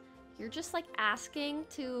not? You're just like asking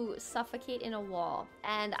to suffocate in a wall,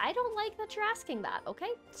 and I don't like that you're asking that,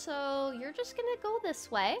 okay? So you're just gonna go this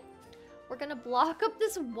way. We're gonna block up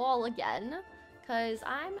this wall again because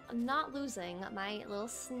I'm not losing my little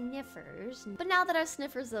sniffers. But now that our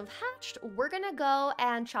sniffers have hatched, we're gonna go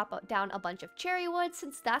and chop down a bunch of cherry wood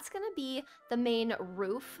since that's gonna be the main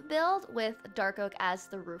roof build with dark oak as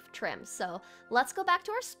the roof trim. So let's go back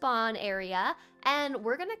to our spawn area and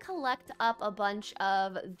we're gonna collect up a bunch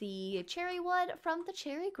of the cherry wood from the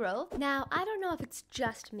cherry grove. Now, I don't know if it's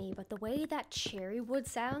just me, but the way that cherry wood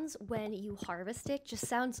sounds when you harvest it just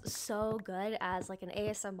sounds so good as like an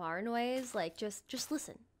ASMR noise. Like, just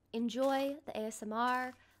listen. Enjoy the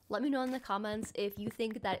ASMR. Let me know in the comments if you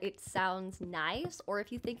think that it sounds nice or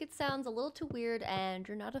if you think it sounds a little too weird and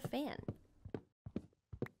you're not a fan.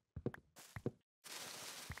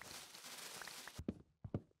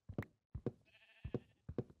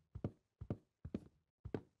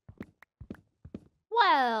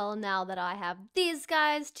 Well, now that I have these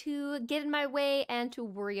guys to get in my way and to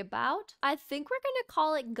worry about, I think we're gonna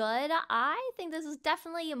call it good. I think this is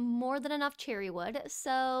definitely more than enough cherry wood,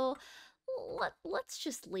 so let's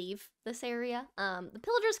just leave this area. The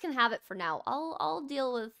pillagers can have it for now. I'll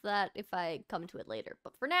deal with that if I come to it later.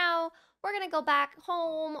 But for now, we're gonna go back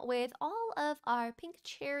home with all of our pink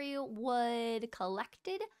cherry wood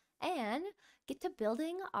collected and get to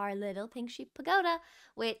building our little pink sheep pagoda,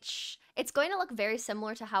 which it's going to look very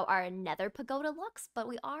similar to how our nether pagoda looks, but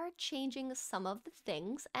we are changing some of the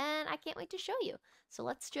things and I can't wait to show you. So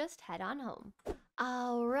let's just head on home.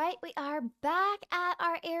 All right, we are back at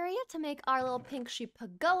our area to make our little pink sheep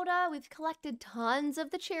pagoda. We've collected tons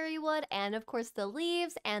of the cherry wood and of course the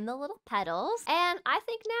leaves and the little petals. And I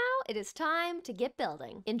think now it is time to get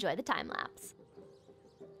building. Enjoy the time lapse.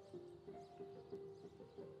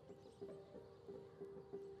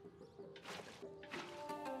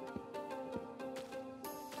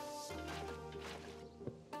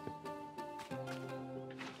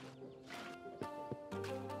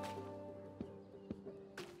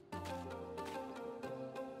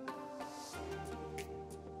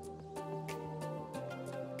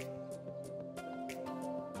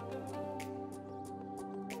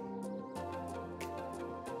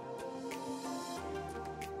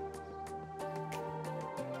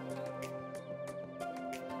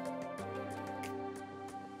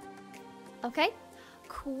 Okay,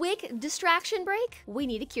 quick distraction break. We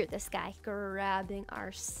need to cure this guy. Grabbing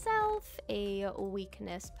ourselves a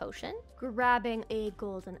weakness potion, grabbing a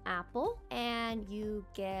golden apple, and you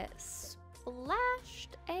get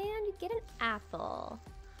splashed and you get an apple.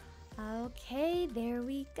 Okay, there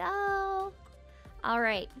we go. All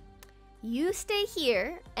right, you stay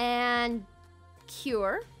here and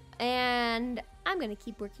cure, and I'm gonna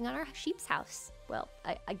keep working on our sheep's house. Well,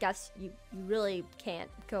 I guess you really can't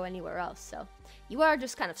go anywhere else, so you are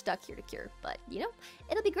just kind of stuck here to cure, but you know,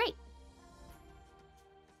 it'll be great.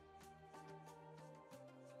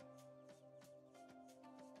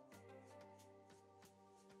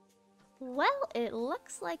 Well, it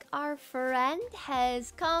looks like our friend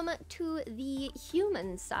has come to the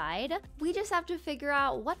human side. We just have to figure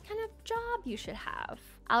out what kind of job you should have.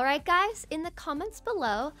 All right, guys, in the comments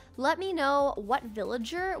below, let me know what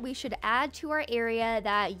villager we should add to our area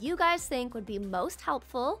that you guys think would be most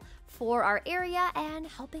helpful for our area and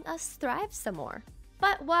helping us thrive some more.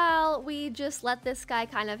 But while we just let this guy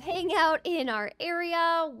kind of hang out in our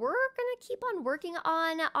area, we're gonna keep on working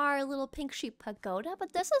on our little pink sheep pagoda,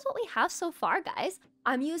 but this is what we have so far, guys.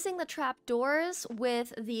 I'm using the trapdoors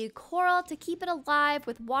with the coral to keep it alive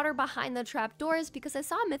with water behind the trapdoors because I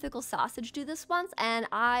saw Mythical Sausage do this once and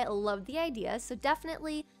I loved the idea, so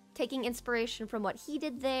definitely taking inspiration from what he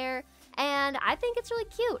did there, and I think it's really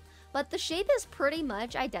cute. But the shape is pretty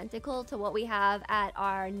much identical to what we have at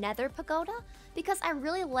our nether pagoda because I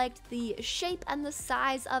really liked the shape and the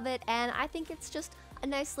size of it, and I think it's just a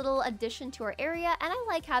nice little addition to our area, and I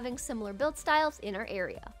like having similar build styles in our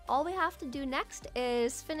area. All we have to do next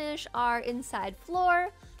is finish our inside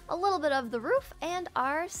floor, a little bit of the roof, and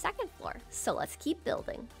our second floor. So let's keep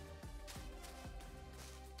building.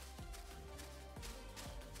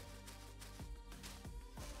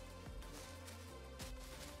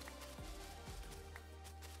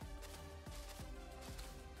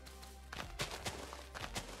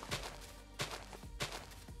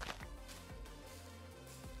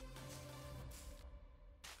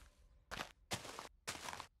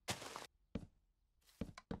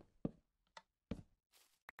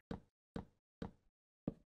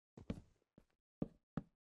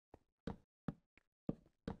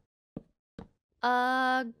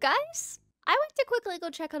 Guys, I went to quickly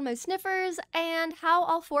go check on my sniffers and how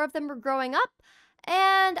all 4 of them were growing up,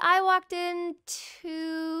 and I walked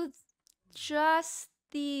into just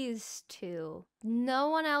these 2. No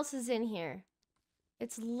one else is in here.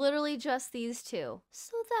 It's literally just these 2.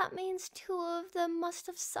 So that means 2 of them must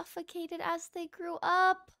have suffocated as they grew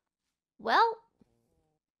up. Well,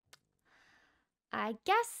 I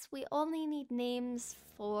guess we only need names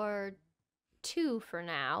for 2 for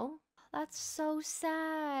now. That's so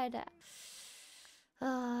sad.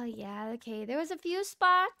 Yeah, okay. There was a few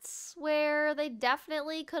spots where they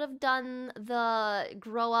definitely could have done the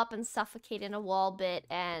grow up and suffocate in a wall bit,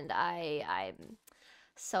 and I'm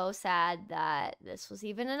so sad that this was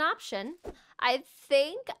even an option. I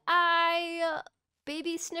think I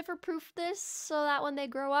baby sniffer proof this so that when they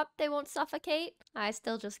grow up, they won't suffocate. I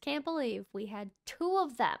still just can't believe we had 2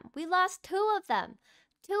 of them. We lost 2 of them.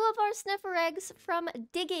 2 of our sniffer eggs from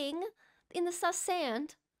digging in the sus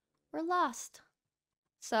sand were lost.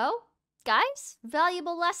 So, guys,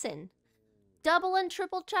 valuable lesson. double and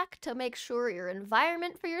triple check to make sure your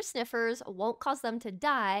environment for your sniffers won't cause them to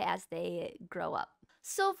die as they grow up.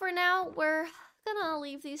 So for now, we're gonna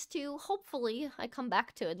leave these two. Hopefully, I come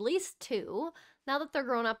back to at least two. Now that they're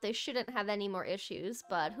grown up, they shouldn't have any more issues,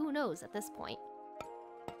 but who knows at this point.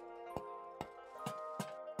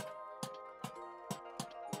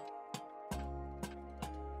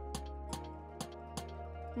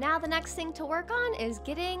 Now the next thing to work on is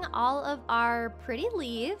getting all of our pretty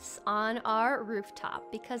leaves on our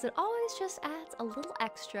rooftop because it always just adds a little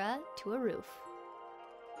extra to a roof.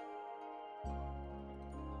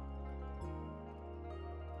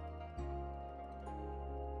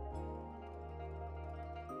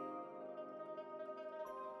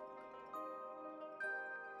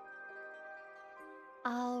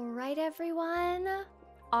 All right, everyone.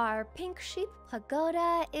 Our pink sheep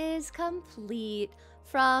pagoda is complete.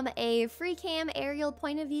 From a free cam aerial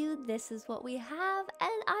point of view, this is what we have,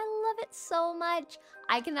 and I love it so much.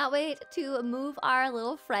 I cannot wait to move our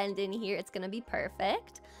little friend in here. It's gonna be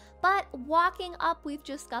perfect. But walking up, we've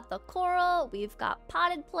just got the coral, we've got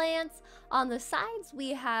potted plants. On the sides,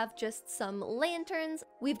 we have just some lanterns.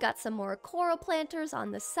 We've got some more coral planters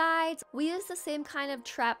on the sides. We use the same kind of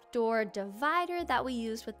trapdoor divider that we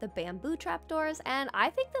used with the bamboo trapdoors, and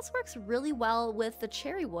I think this works really well with the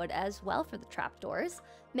cherry wood as well for the trapdoors,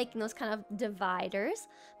 making those kind of dividers.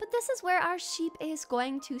 But this is where our sheep is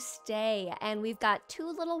going to stay, and we've got two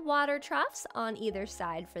little water troughs on either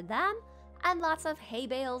side for them, and lots of hay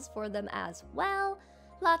bales for them as well.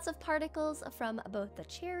 Lots of particles from both the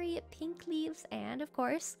cherry, pink leaves, and of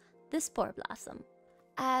course, the spore blossom.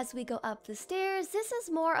 As we go up the stairs, this is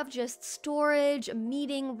more of just storage,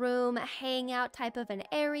 meeting room, hangout type of an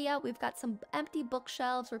area. We've got some empty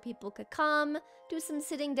bookshelves where people could come, do some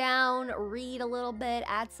sitting down, read a little bit,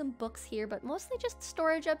 add some books here, but mostly just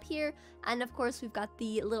storage up here. And of course, we've got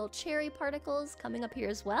the little cherry particles coming up here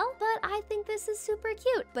as well. But I think this is super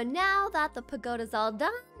cute. But now that the pagoda's all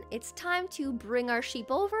done, it's time to bring our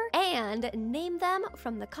sheep over and name them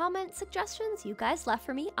from the comment suggestions you guys left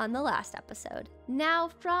for me on the last episode. Now,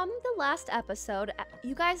 from the last episode,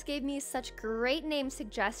 you guys gave me such great name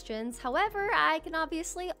suggestions. However, I can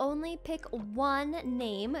obviously only pick one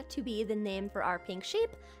name to be the name for our pink sheep,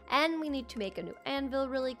 and we need to make a new anvil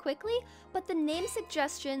really quickly. But the name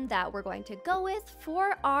suggestion that we're going to go with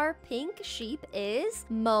for our pink sheep is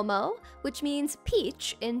Momo, which means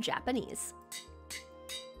peach in Japanese.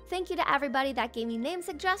 Thank you to everybody that gave me name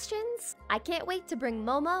suggestions. I can't wait to bring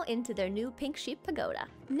Momo into their new pink sheep pagoda.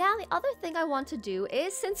 Now, the other thing I want to do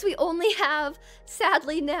is, since we only have,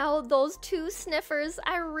 sadly now, those two sniffers,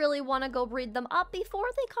 I really want to go breed them up before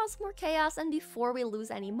they cause more chaos and before we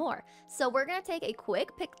lose any more. So we're going to take a quick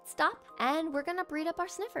pit stop and we're going to breed up our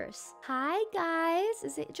sniffers. Hi, guys.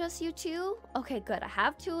 Is it just you two? Okay, good. I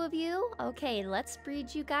have two of you. Okay, let's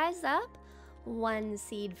breed you guys up. One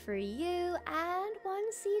seed for you and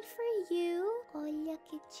one seed for you. Oh, look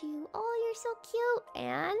at you. Oh, you're so cute.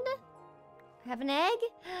 And have an egg?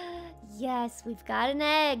 Yes, we've got an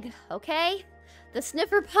egg. Okay. The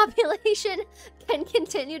sniffer population can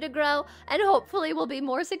continue to grow and hopefully we'll be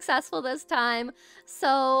more successful this time.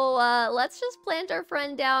 So let's just plant our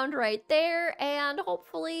friend down right there, and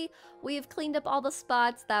hopefully we've cleaned up all the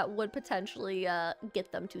spots that would potentially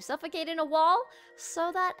get them to suffocate in a wall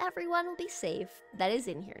so that everyone will be safe that is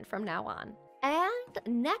in here from now on.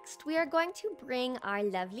 And next, we are going to bring our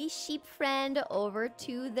lovely sheep friend over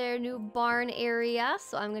to their new barn area.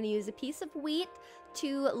 So I'm going to use a piece of wheat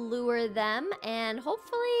to lure them, and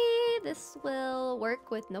hopefully this will work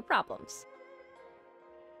with no problems.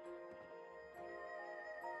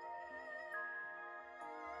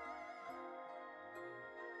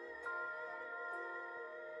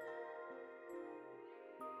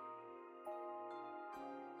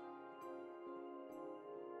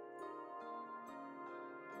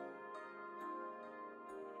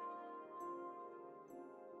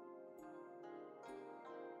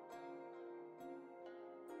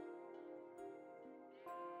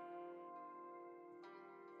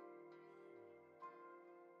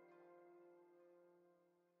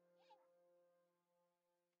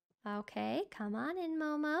 Okay, come on in,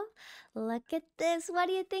 Momo. Look at this. What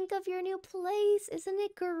do you think of your new place? Isn't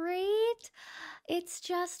it great? It's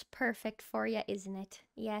just perfect for you, isn't it?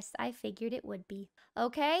 Yes, I figured it would be.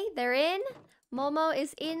 Okay, they're in. Momo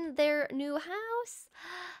is in their new house.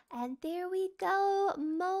 And there we go.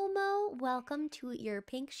 Momo, welcome to your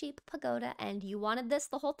pink sheep pagoda. And you wanted this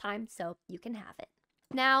the whole time, so you can have it.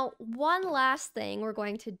 Now, one last thing we're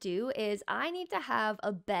going to do is I need to have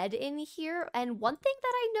a bed in here. And one thing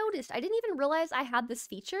that I noticed, I didn't even realize I had this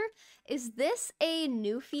feature. Is this a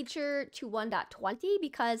new feature to 1.20?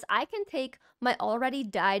 Because I can take my already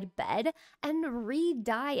dyed bed and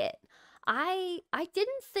re-dye it. I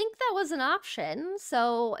didn't think that was an option,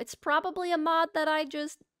 so it's probably a mod that I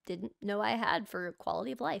just didn't know I had for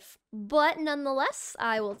quality of life. But nonetheless,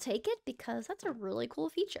 I will take it because that's a really cool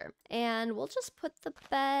feature. And we'll just put the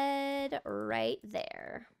bed right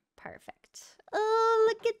there. Perfect. Oh,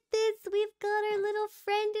 look at this. We've got our little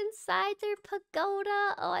friend inside their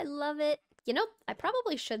pagoda. Oh, I love it. You know, I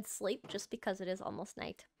probably should sleep just because it is almost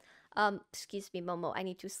night. Excuse me, Momo. I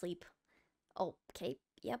need to sleep. Oh, okay.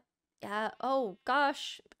 Yep. Yeah. Oh,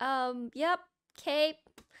 gosh. Yep. Okay.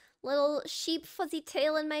 Little sheep fuzzy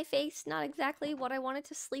tail in my face. Not exactly what I wanted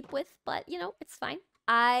to sleep with, but you know, it's fine.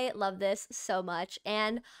 I love this so much,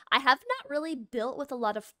 and I have not really built with a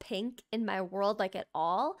lot of pink in my world like at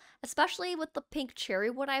all, especially with the pink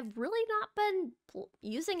cherry wood. I've really not been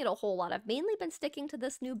using it a whole lot. I've mainly been sticking to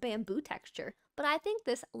this new bamboo texture, but I think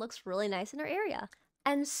this looks really nice in our area.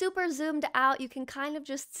 And super zoomed out, you can kind of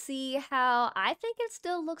just see how I think it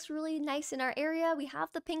still looks really nice in our area. We have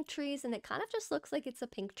the pink trees and it kind of just looks like it's a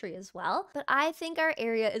pink tree as well. But I think our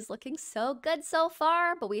area is looking so good so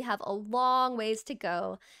far, but we have a long ways to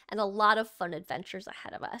go and a lot of fun adventures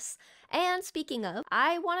ahead of us. And speaking of,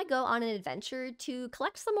 I want to go on an adventure to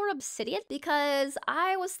collect some more obsidian because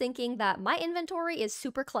I was thinking that my inventory is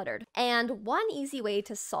super cluttered. And one easy way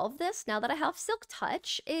to solve this now that I have Silk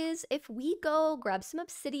Touch is if we go grab some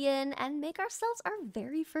obsidian and make ourselves our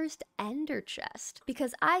very first ender chest.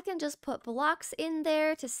 Because I can just put blocks in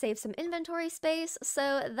there to save some inventory space,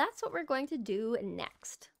 so that's what we're going to do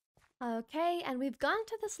next. Okay, and we've gone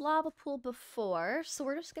to this lava pool before, so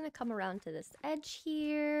we're just gonna come around to this edge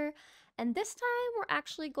here. And this time we're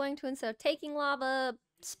actually going to, instead of taking lava,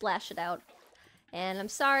 splash it out. And I'm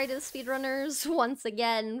sorry to the speedrunners once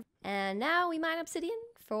again. And now we mine obsidian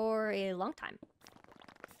for a long time.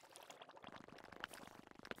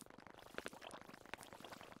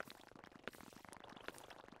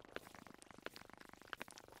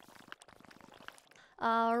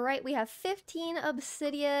 All right, we have 15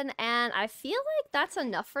 obsidian, and I feel like that's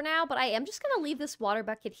enough for now, but I am just gonna leave this water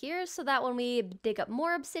bucket here so that when we dig up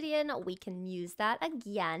more obsidian, we can use that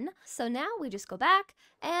again. So now we just go back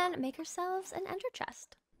and make ourselves an ender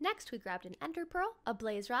chest. Next, we grabbed an ender pearl, a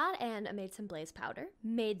blaze rod, and made some blaze powder,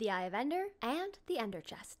 made the eye of ender, and the ender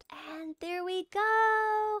chest. And there we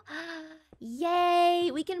go! Yay!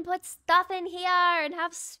 We can put stuff in here and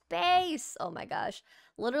have space! Oh my gosh.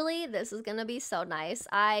 Literally, this is gonna be so nice.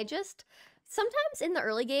 Sometimes in the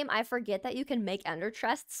early game, I forget that you can make ender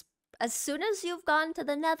chests as soon as you've gone to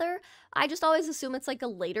the nether. I just always assume it's like a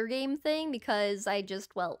later game thing because I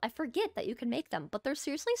forget that you can make them, but they're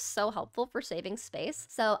seriously so helpful for saving space.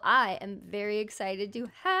 So I am very excited to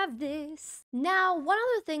have this. Now, one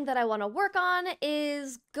other thing that I want to work on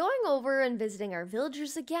is going over and visiting our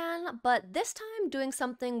villagers again, but this time doing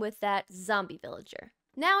something with that zombie villager.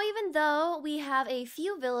 Now, even though we have a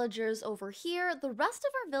few villagers over here, the rest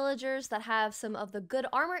of our villagers that have some of the good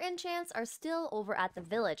armor enchants are still over at the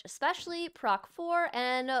village, especially Proc 4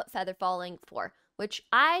 and Feather Falling 4, which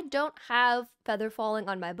I don't have Feather Falling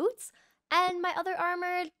on my boots, and my other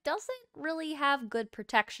armor doesn't really have good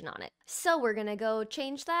protection on it. So we're gonna go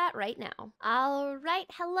change that right now. All right,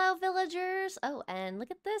 hello villagers. Oh, and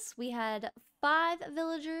look at this. We had 5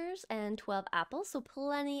 villagers and 12 apples, so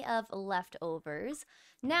plenty of leftovers.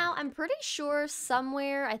 Now, I'm pretty sure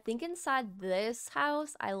somewhere, I think inside this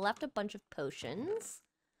house, I left a bunch of potions.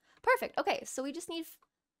 Perfect. Okay, so we just need,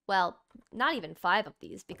 well, not even 5 of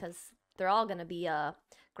these because they're all gonna be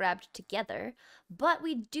grabbed together. But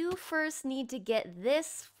we do first need to get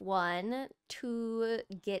this one to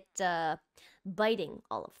get biting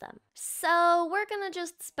all of them. So we're gonna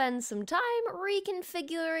just spend some time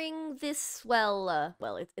reconfiguring this,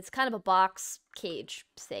 it's kind of a box cage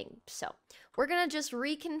thing. So we're gonna just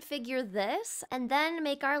reconfigure this and then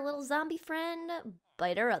make our little zombie friend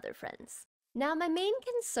bite our other friends. Now, my main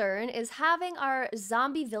concern is having our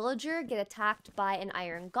zombie villager get attacked by an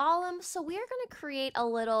iron golem, so we're going to create a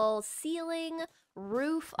little ceiling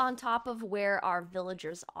roof on top of where our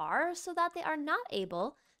villagers are so that they are not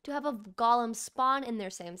able to have a golem spawn in their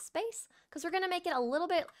same space, because we're going to make it a little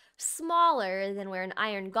bit smaller than where an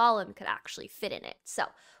iron golem could actually fit in it. So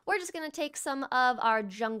we're just going to take some of our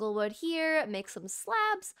jungle wood here, make some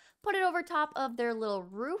slabs, put it over top of their little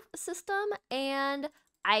roof system, and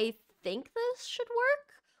I think this should work.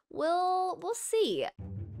 We'll see.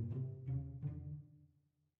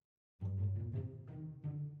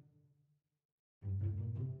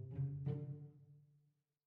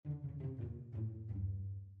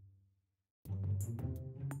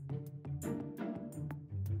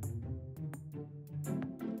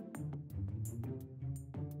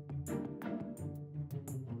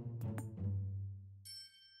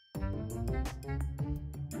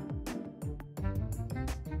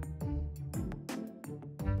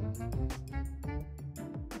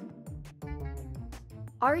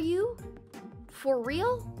 Are you? For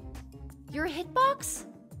real? Your hitbox?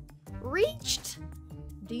 Reached?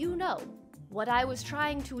 Do you know what I was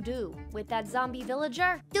trying to do with that zombie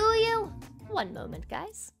villager? Do you? One moment,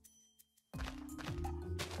 guys.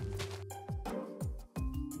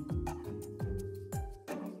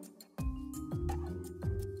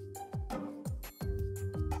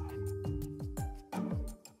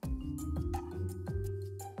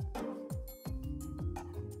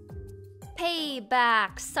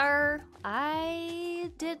 Payback, sir.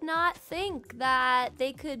 I did not think that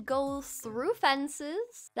they could go through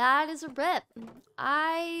fences. That is a rip.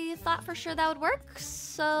 I thought for sure that would work,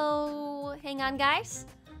 so hang on, guys.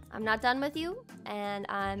 I'm not done with you, and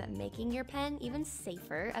I'm making your pen even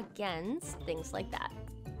safer against things like that.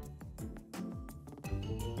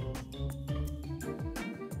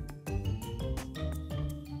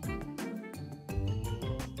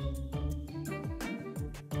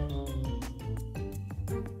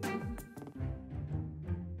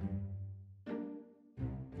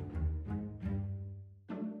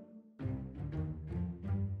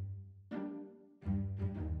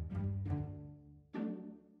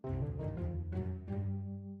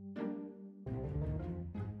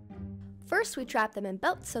 First, we trapped them in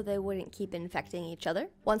boats so they wouldn't keep infecting each other.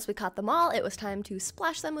 Once we caught them all, it was time to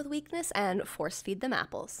splash them with weakness and force feed them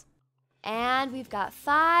apples. And we've got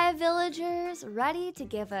 5 villagers ready to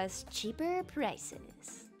give us cheaper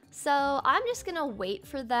prices. So I'm just gonna wait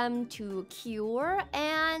for them to cure,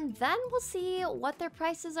 and then we'll see what their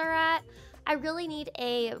prices are at. I really need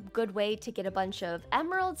a good way to get a bunch of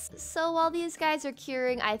emeralds, so while these guys are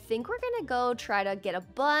curing, I think we're gonna go try to get a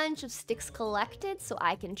bunch of sticks collected so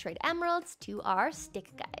I can trade emeralds to our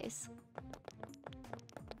stick guys.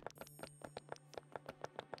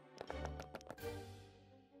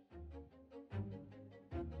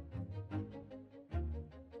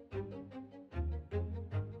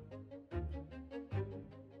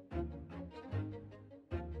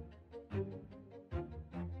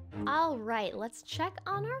 All right, let's check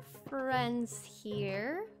on our friends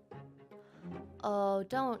here. Oh,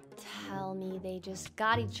 don't tell me they just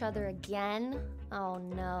got each other again. Oh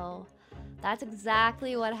no, that's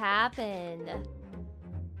exactly what happened.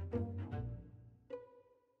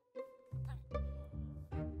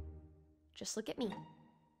 Just look at me.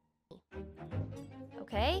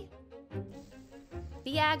 Okay?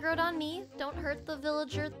 Be aggroed on me, don't hurt the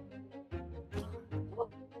villager.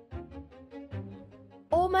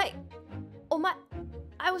 Oh my,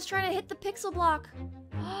 I was trying to hit the pixel block.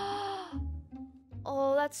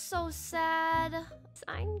 Oh, that's so sad.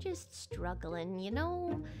 I'm just struggling, you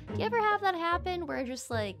know? Do you ever have that happen where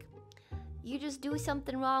just like, you just do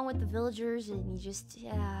something wrong with the villagers and you just,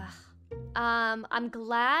 yeah. I'm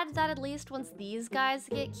glad that at least once these guys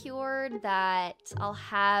get cured that I'll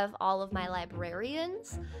have all of my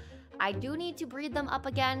librarians. I do need to breed them up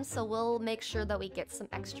again, so we'll make sure that we get some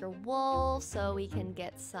extra wool so we can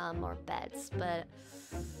get some more beds, but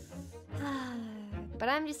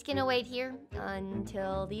I'm just gonna wait here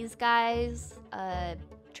until these guys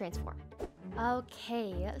transform.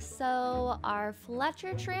 Okay, so our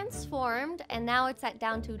Fletcher transformed, and now it's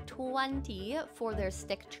down to 20 for their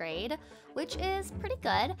stick trade, which is pretty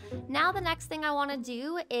good. Now the next thing I want to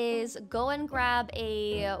do is go and grab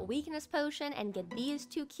a weakness potion and get these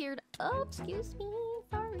 2 cured. Oh, excuse me,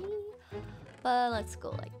 sorry. But let's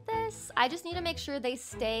go like this. I just need to make sure they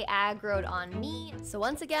stay aggroed on me. So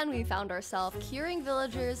once again, we found ourselves curing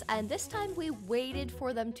villagers, and this time we waited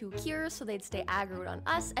for them to cure so they'd stay aggroed on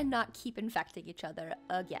us and not keep infecting each other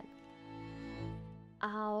again.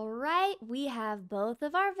 All right, we have both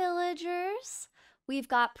of our villagers. We've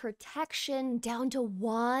got protection down to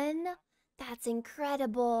 1. That's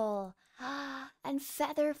incredible. And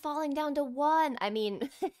feather falling down to 1. I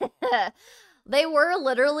mean, they were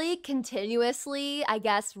literally continuously, I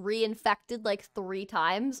guess, reinfected like 3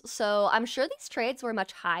 times. So I'm sure these trades were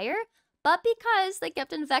much higher, but because they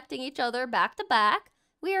kept infecting each other back to back,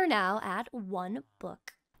 we are now at 1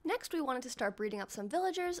 book. Next, we wanted to start breeding up some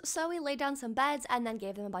villagers, so we laid down some beds and then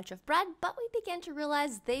gave them a bunch of bread, but we began to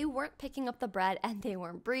realize they weren't picking up the bread and they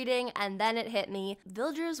weren't breeding, and then it hit me.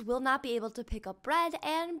 Villagers will not be able to pick up bread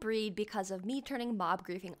and breed because of me turning mob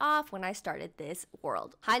griefing off when I started this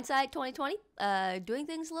world. Hindsight 2020, doing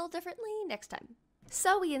things a little differently next time.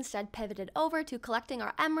 So we instead pivoted over to collecting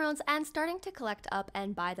our emeralds and starting to collect up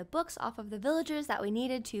and buy the books off of the villagers that we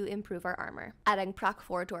needed to improve our armor. Adding Proc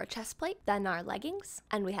 4 to our chestplate, then our leggings,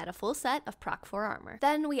 and we had a full set of Proc 4 armor.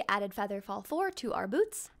 Then we added Featherfall 4 to our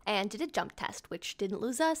boots and did a jump test, which didn't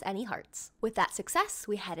lose us any hearts. With that success,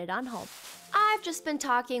 we headed on home. I've just been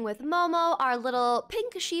talking with Momo, our little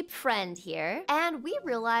pink sheep friend here, and we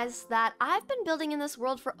realized that I've been building in this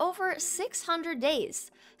world for over 600 days.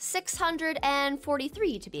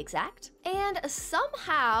 643 to be exact. And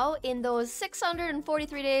somehow in those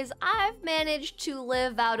 643 days, I've managed to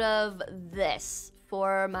live out of this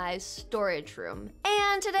for my storage room.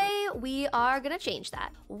 And today we are gonna change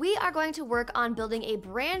that. We are going to work on building a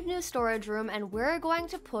brand new storage room, and we're going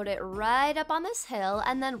to put it right up on this hill,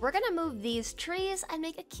 and then we're gonna move these trees and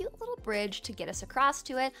make a cute little bridge to get us across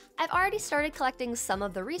to it. I've already started collecting some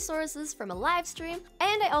of the resources from a live stream,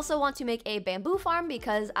 and I also want to make a bamboo farm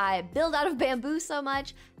because I build out of bamboo so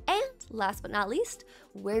much. And last but not least,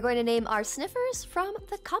 we're going to name our sniffers from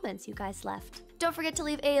the comments you guys left. Don't forget to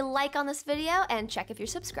leave a like on this video and check if you're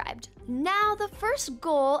subscribed. Now, the first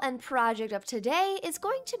goal and project of today is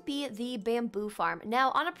going to be the bamboo farm. Now,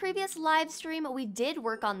 on a previous live stream, we did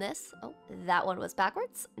work on this. Oh, that one was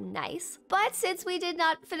backwards. Nice. But since we did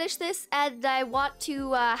not finish this and I want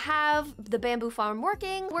to have the bamboo farm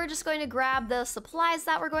working, we're just going to grab the supplies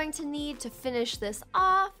that we're going to need to finish this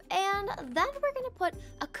off, and then we're going to put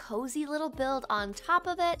a cozy little build on top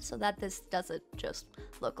of it so that this doesn't just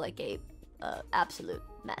look like a absolute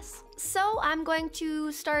mess. So I'm going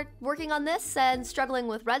to start working on this and struggling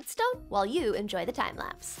with redstone while you enjoy the time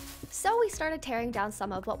lapse. So we started tearing down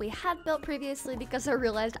some of what we had built previously because I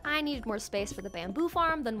realized I needed more space for the bamboo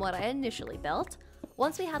farm than what I initially built.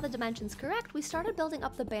 Once we had the dimensions correct, we started building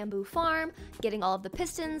up the bamboo farm, getting all of the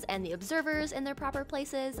pistons and the observers in their proper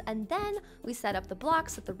places, and then we set up the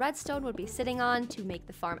blocks that the redstone would be sitting on to make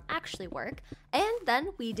the farm actually work. And then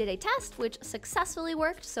we did a test which successfully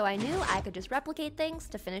worked, so I knew I could just replicate things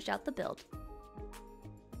to finish out the build.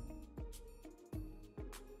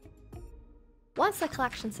 Once the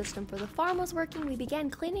collection system for the farm was working, we began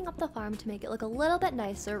cleaning up the farm to make it look a little bit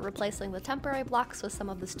nicer, replacing the temporary blocks with some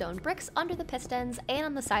of the stone bricks under the pistons and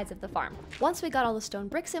on the sides of the farm. Once we got all the stone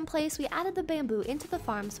bricks in place, we added the bamboo into the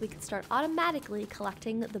farm so we could start automatically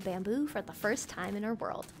collecting the bamboo for the first time in our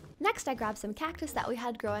world. Next, I grabbed some cactus that we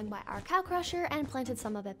had growing by our cow crusher and planted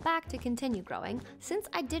some of it back to continue growing, since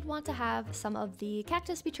I did want to have some of the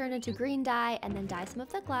cactus be turned into green dye and then dye some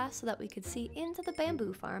of the glass so that we could see into the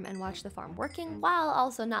bamboo farm and watch the farm working while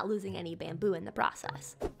also not losing any bamboo in the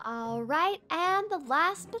process. Alright, and the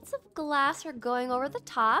last bits of glass are going over the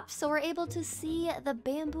top, so we're able to see the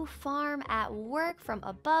bamboo farm at work from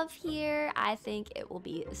above here. I think it will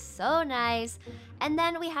be so nice. And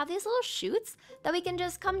then we have these little chutes that we can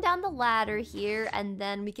just come down the ladder here, and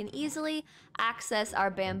then we can easily access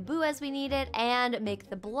our bamboo as we need it and make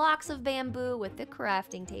the blocks of bamboo with the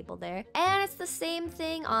crafting table there. And it's the same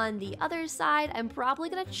thing on the other side. I'm probably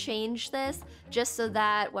gonna change this just so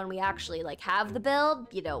that when we actually have the build,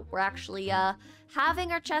 you know, we're actually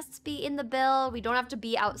having our chests be in the build. We don't have to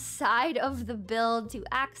be outside of the build to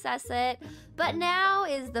access it. But now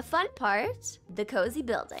is the fun part, the cozy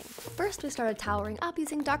building. First, we started towering up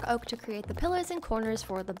using dark oak to create the pillars and corners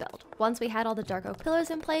for the build. Once we had all the dark oak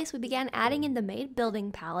pillars in place, we began adding in the made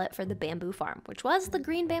building palette for the bamboo farm, which was the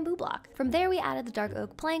green bamboo block. From there, we added the dark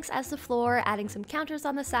oak planks as the floor, adding some counters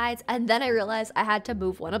on the sides, and then I realized I had to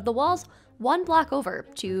move one of the walls one block over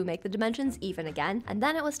to make the dimensions even again, and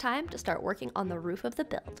then it was time to start working on the roof of the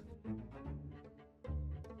build.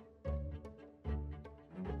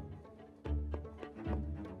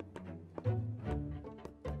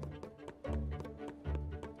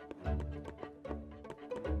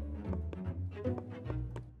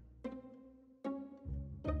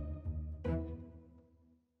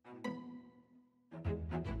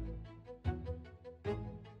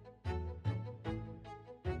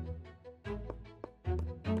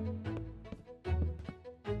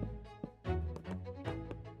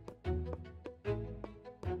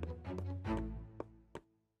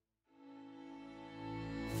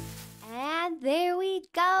 There we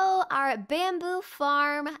go. Our bamboo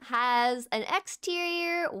farm has an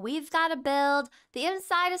exterior. We've got a build. The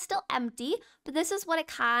inside is still empty, but this is what it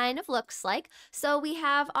kind of looks like. So we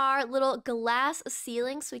have our little glass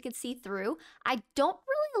ceiling so we can see through. I don't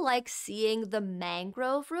really like seeing the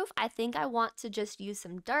mangrove roof. I think I want to just use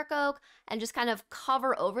some dark oak and just kind of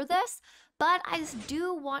cover over this. but I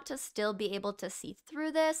do want to still be able to see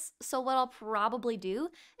through this. So what I'll probably do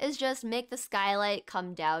is just make the skylight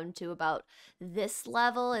come down to about this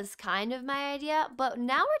level is kind of my idea. But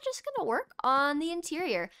now we're just gonna work on the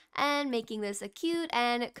interior and making this a cute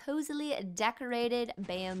and cozily decorated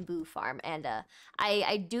bamboo farm. And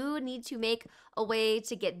I do need to make a way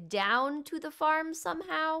to get down to the farm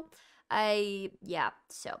somehow.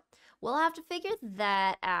 So we'll have to figure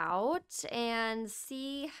that out and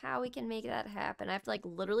see how we can make that happen. I have to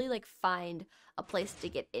literally find a place to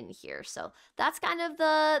get in here. So that's kind of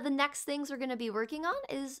the next things we're gonna be working on,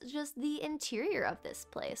 is just the interior of this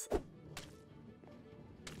place.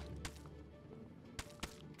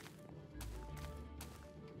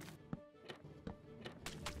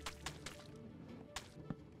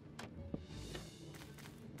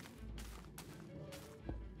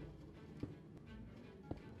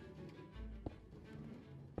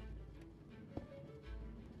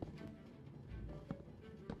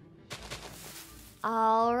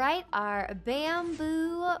 All right, our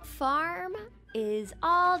bamboo farm is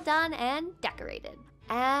all done and decorated.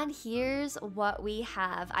 And here's what we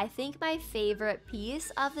have. I think my favorite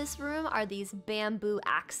piece of this room are these bamboo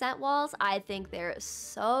accent walls. I think they're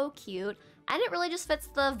so cute. And it really just fits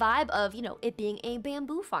the vibe of, it being a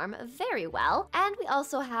bamboo farm very well. And we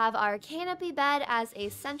also have our canopy bed as a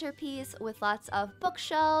centerpiece with lots of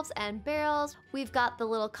bookshelves and barrels. We've got the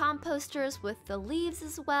little composters with the leaves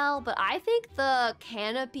as well. But I think the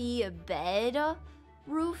canopy bed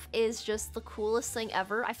roof is just the coolest thing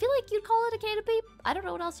ever. I feel like you'd call it a canopy. I don't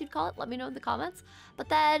know what else you'd call it. Let me know in the comments. But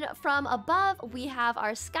then from above, we have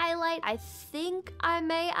our skylight. I think I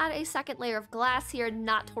may add a second layer of glass here.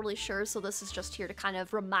 Not totally sure. So this is just here to kind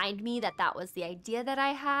of remind me that that was the idea that I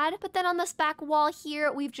had. But then on this back wall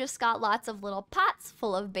here, we've just got lots of little pots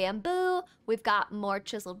full of bamboo. We've got more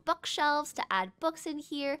chiseled bookshelves to add books in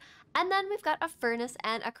here. And then we've got a furnace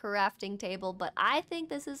and a crafting table, but I think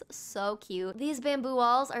this is so cute. These bamboo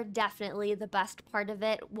walls are definitely the best part of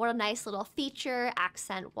it. What a nice little feature,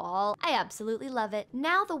 accent wall. I absolutely love it.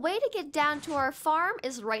 Now, the way to get down to our farm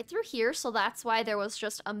is right through here, so that's why there was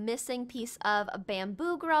just a missing piece of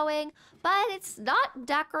bamboo growing, but it's not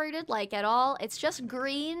decorated at all. It's just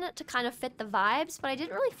green to kind of fit the vibes, but I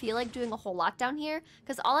didn't really feel like doing a whole lot down here,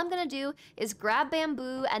 because all I'm gonna do is grab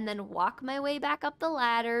bamboo and then walk my way back up the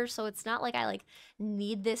ladder, so it's not like I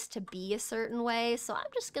need this to be a certain way, so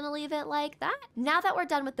I'm just gonna leave it like that. Now that we're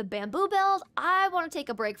done with the bamboo build, I want to take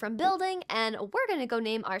a break from building, and we're gonna go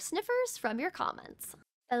name our sniffers from your comments.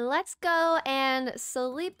 Let's go and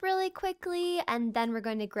sleep really quickly, and then we're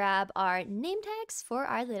going to grab our name tags for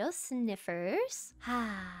our little sniffers.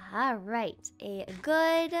 All right, a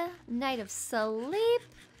good night of sleep,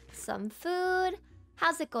 some food.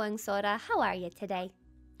 How's it going, Soda? How are you today?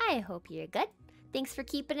 I hope you're good. Thanks for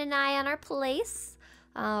keeping an eye on our place.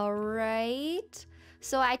 All right.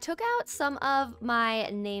 So I took out some of my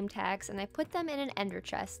name tags and I put them in an ender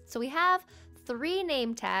chest. So we have 3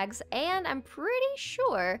 name tags, and I'm pretty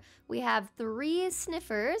sure we have 3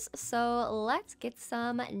 sniffers, so let's get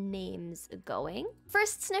some names going.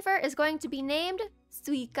 First sniffer is going to be named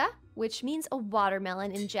Suika, which means a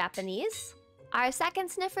watermelon in Japanese. Our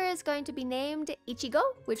second sniffer is going to be named Ichigo,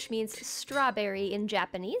 which means strawberry in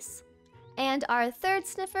Japanese. And our third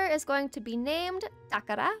sniffer is going to be named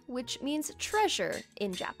Takara, which means treasure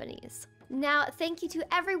in Japanese. Now, thank you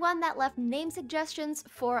to everyone that left name suggestions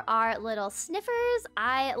for our little sniffers.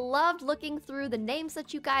 I loved looking through the names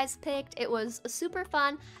that you guys picked. It was super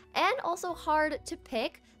fun and also hard to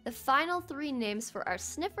pick the final 3 names for our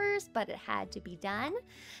sniffers, but it had to be done.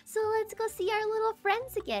 So let's go see our little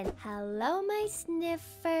friends again. Hello, my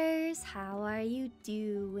sniffers. How are you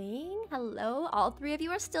doing? Hello, all 3 of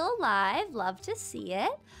you are still alive. Love to see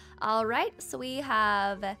it. All right, so we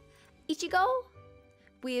have Ichigo,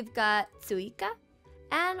 we've got Tsuika,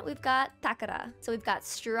 and we've got Takara. So we've got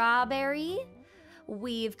strawberry,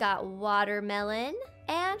 we've got watermelon,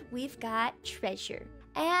 and we've got treasure.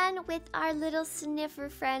 And with our little sniffer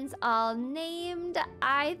friends all named,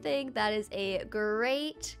 I think that is a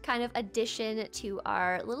great kind of addition to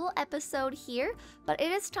our little episode here. But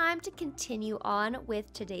it is time to continue on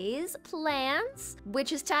with today's plans,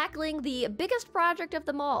 which is tackling the biggest project of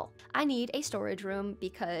them all. I need a storage room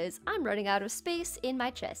because I'm running out of space in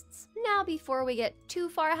my chests. Now, before we get too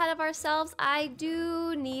far ahead of ourselves, I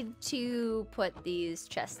do need to put these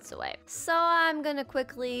chests away. So I'm gonna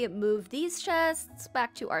quickly move these chests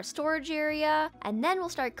back to our storage area, and then we'll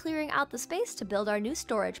start clearing out the space to build our new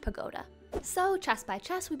storage pagoda. So, chest by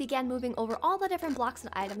chest, we began moving over all the different blocks and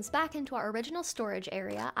items back into our original storage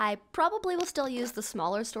area. I probably will still use the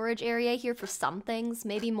smaller storage area here for some things,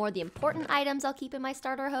 maybe more the important items I'll keep in my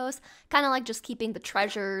starter house, kind of like just keeping the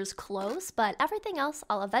treasures close, but everything else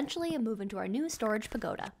I'll eventually move into our new storage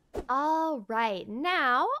pagoda. All right,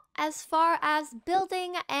 now as far as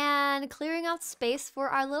building and clearing out space for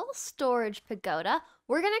our little storage pagoda,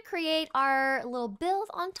 we're gonna create our little build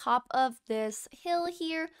on top of this hill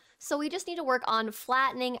here. So we just need to work on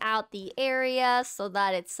flattening out the area so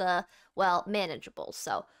that it's, well, manageable.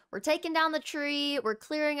 So we're taking down the tree, we're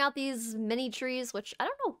clearing out these mini trees, which I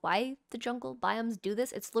don't know why the jungle biomes do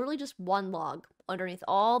this. It's literally just one log underneath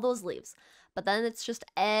all those leaves, but then it's just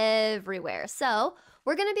everywhere. So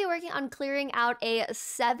we're gonna be working on clearing out a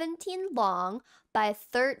 17 long by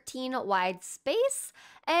 13 wide space,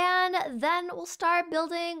 and then we'll start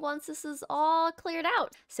building once this is all cleared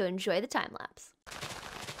out. So enjoy the time lapse.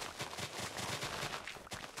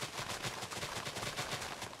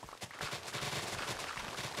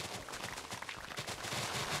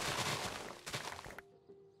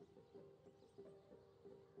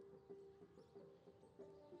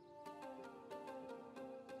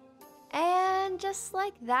 And just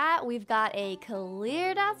like that, we've got a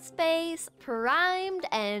cleared out space, primed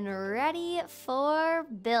and ready for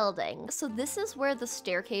building. So this is where the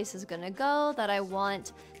staircase is gonna go that I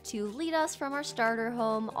want to lead us from our starter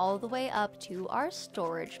home all the way up to our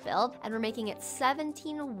storage build. And we're making it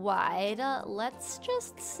 17 wide. Let's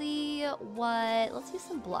just see let's use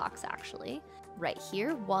some blocks actually. Right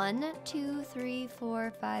here, 1, 2, 3,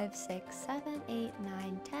 4, 5, 6, 7, 8,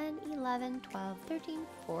 9, 10, 11, 12, 13,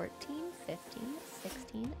 14, 15,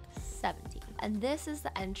 16, 17. And this is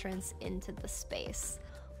the entrance into the space.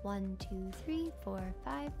 1, 2, 3, 4,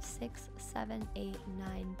 5, 6, 7, 8,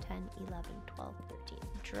 9, 10, 11, 12, 13.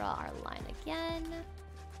 Draw our line again.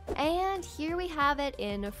 And here we have it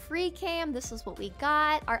in free cam. This is what we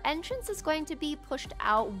got. Our entrance is going to be pushed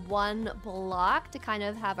out 1 block to kind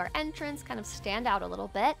of have our entrance kind of stand out a little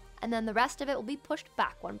bit. And then the rest of it will be pushed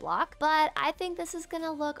back 1 block. But I think this is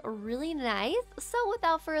gonna look really nice. So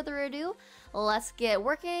without further ado, let's get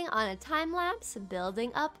working on a time lapse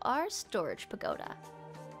building up our storage pagoda.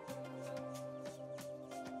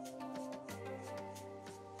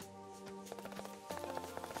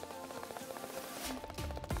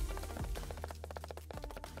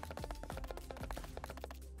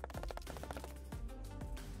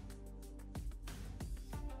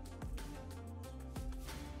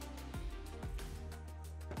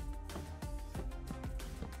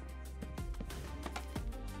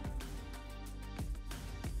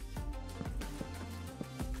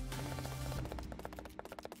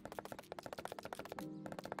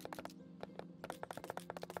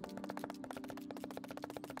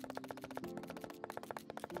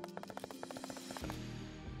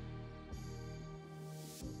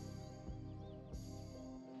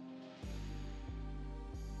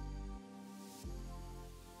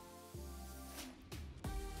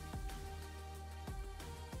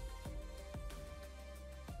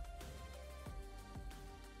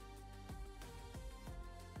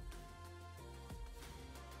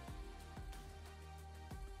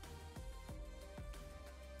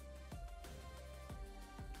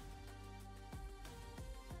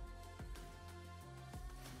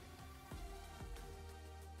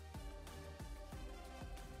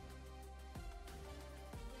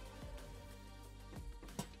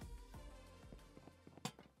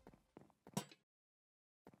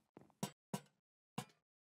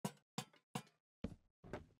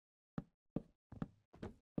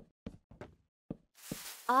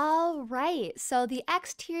 All right, so the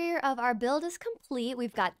exterior of our build is complete.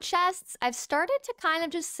 We've got chests. I've started to kind of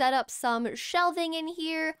just set up some shelving in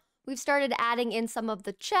here. We've started adding in some of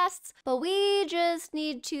the chests, but we just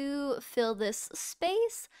need to fill this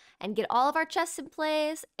space and get all of our chests in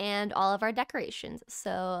place and all of our decorations.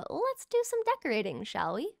 So let's do some decorating,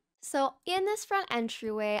 shall we? So in this front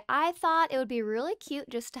entryway, I thought it would be really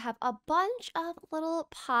cute just to have a bunch of little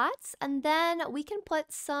pots, and then we can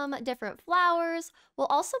put some different flowers. We'll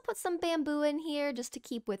also put some bamboo in here just to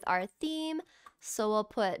keep with our theme. So we'll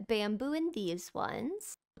put bamboo in these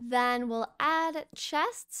ones. Then we'll add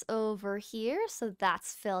chests over here, so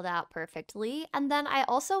that's filled out perfectly. And then I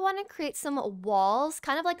also want to create some walls,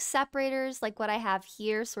 kind of like separators like what I have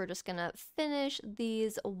here. So we're just gonna finish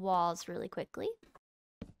these walls really quickly.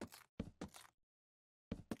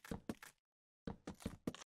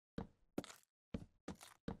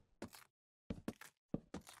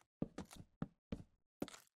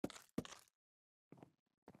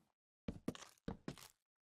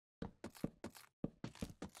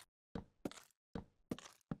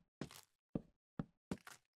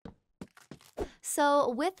 So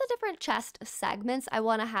with the different chest segments, I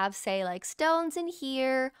want to have, say, like stones in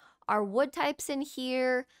here, our wood types in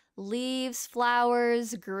here, leaves,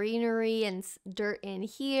 flowers, greenery, and dirt in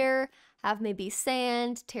here. Have maybe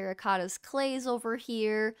sand, terracottas, clays over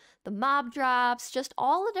here, the mob drops, just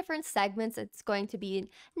all the different segments. It's going to be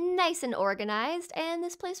nice and organized, and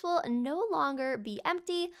this place will no longer be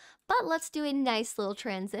empty. But let's do a nice little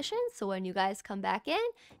transition so when you guys come back in,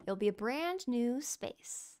 it'll be a brand new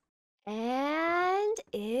space. And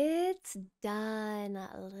it's done.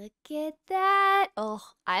 Look at that. Oh,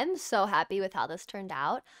 I'm so happy with how this turned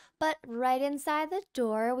out. But right inside the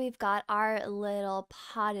door, we've got our little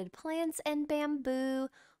potted plants and bamboo.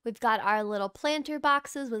 We've got our little planter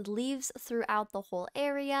boxes with leaves throughout the whole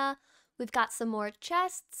area. We've got some more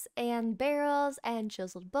chests and barrels and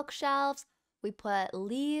chiseled bookshelves. We put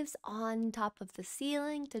leaves on top of the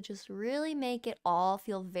ceiling to just really make it all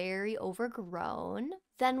feel very overgrown.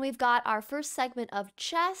 Then we've got our first segment of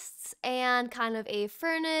chests and kind of a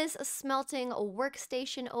furnace, a smelting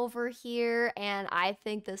workstation over here, and I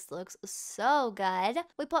think this looks so good.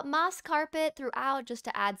 We put moss carpet throughout just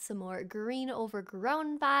to add some more green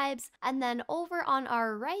overgrown vibes, and then over on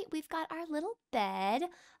our right, we've got our little bed,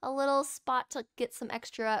 a little spot to get some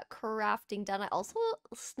extra crafting done. I also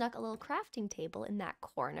snuck a little crafting table in that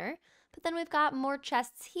corner. But then we've got more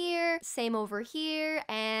chests here, same over here,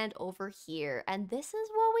 and over here. And this is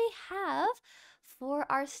what we have for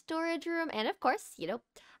our storage room. And of course,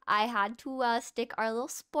 I had to stick our little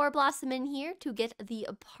spore blossom in here to get the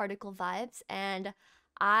particle vibes. And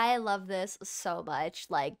I love this so much.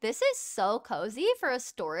 Like, this is so cozy for a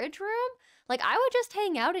storage room. Like, I would just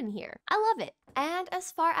hang out in here. I love it. And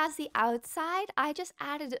as far as the outside, I just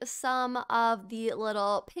added some of the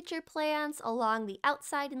little pitcher plants along the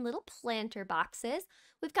outside in little planter boxes.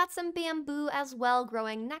 We've got some bamboo as well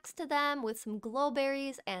growing next to them with some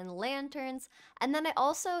glowberries and lanterns. And then I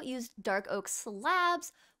also used dark oak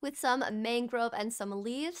slabs with some mangrove and some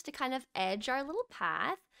leaves to kind of edge our little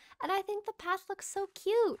path. And I think the path looks so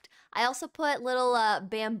cute. I also put little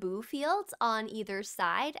bamboo fields on either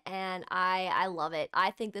side, and I love it.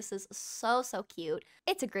 I think this is so cute.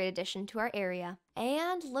 It's a great addition to our area.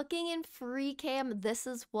 And looking in free cam, this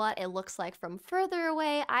is what it looks like from further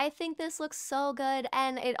away. I think this looks so good,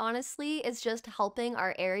 and it honestly is just helping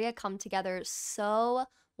our area come together so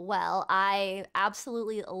well. I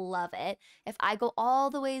absolutely love it. If I go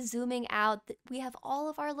all the way zooming out, we have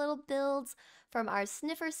all of our little builds from our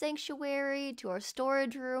sniffer sanctuary to our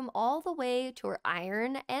storage room all the way to our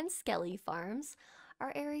iron and skelly farms.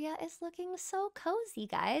 Our area is looking so cozy,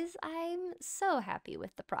 guys. I'm so happy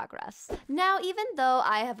with the progress. Now, even though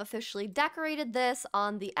I have officially decorated this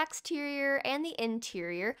on the exterior and the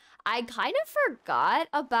interior, I kind of forgot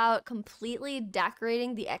about completely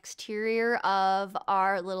decorating the exterior of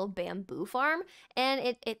our little bamboo farm, and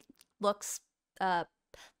it looks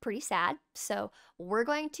pretty sad. So we're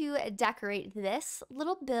going to decorate this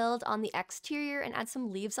little build on the exterior and add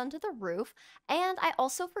some leaves onto the roof. And I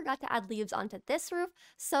also forgot to add leaves onto this roof.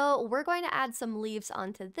 So we're going to add some leaves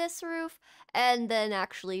onto this roof and then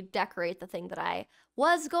actually decorate the thing that I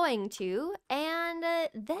was going to. And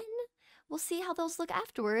then we'll see how those look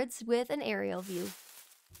afterwards with an aerial view.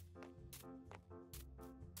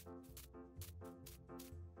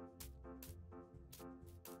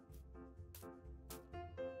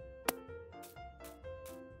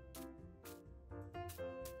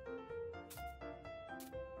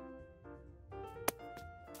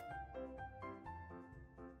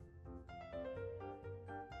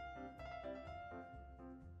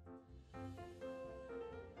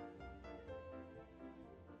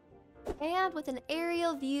 And with an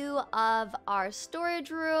aerial view of our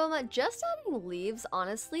storage room, just adding leaves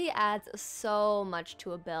honestly adds so much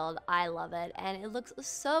to a build. I love it, and it looks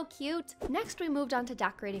so cute. Next, we moved on to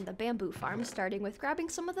decorating the bamboo farm, starting with grabbing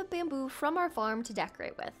some of the bamboo from our farm to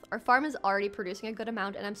decorate with. Our farm is already producing a good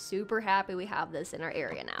amount, and I'm super happy we have this in our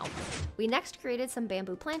area now. We next created some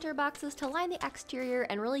bamboo planter boxes to line the exterior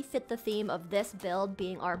and really fit the theme of this build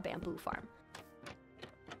being our bamboo farm.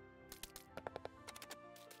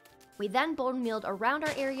 We then bone mealed around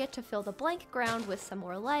our area to fill the blank ground with some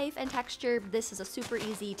more life and texture. This is a super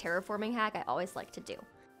easy terraforming hack I always like to do.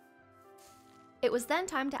 It was then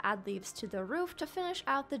time to add leaves to the roof to finish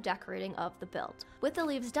out the decorating of the build. With the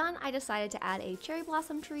leaves done, I decided to add a cherry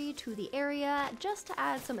blossom tree to the area just to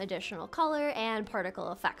add some additional color and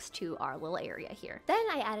particle effects to our little area here. Then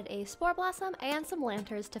I added a spore blossom and some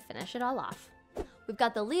lanterns to finish it all off. We've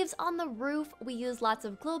got the leaves on the roof. We used lots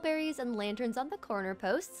of glowberries and lanterns on the corner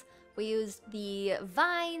posts. We used the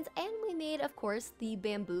vines, and we made, of course, the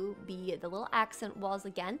bamboo be the little accent walls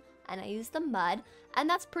again. And I used the mud, and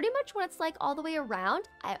that's pretty much what it's like all the way around.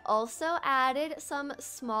 I also added some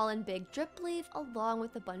small and big drip leaf along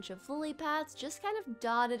with a bunch of lily pads, just kind of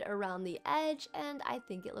dotted around the edge, and I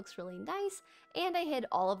think it looks really nice. And I hid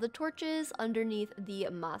all of the torches underneath the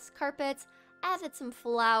moss carpets, added some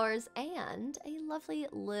flowers, and a lovely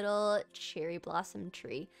little cherry blossom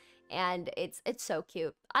tree. And it's so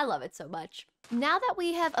cute. I love it so much. Now that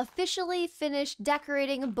we have officially finished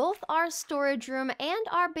decorating both our storage room and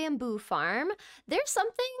our bamboo farm, there's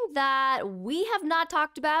something that we have not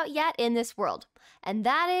talked about yet in this world. And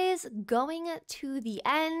that is going to the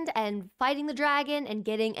end and fighting the dragon and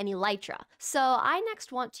getting an elytra. So I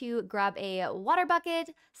next want to grab a water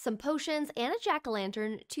bucket, some potions, and a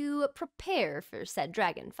jack-o'-lantern to prepare for said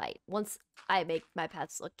dragon fight. Once I make my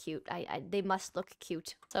pets look cute, they must look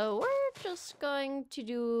cute. So we're just going to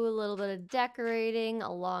do a little bit of decorating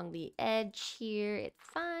along the edge here. It's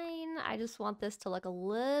fine. I just want this to look a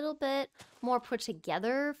little bit more put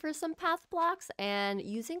together for some path blocks, and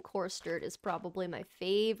using coarse dirt is probably my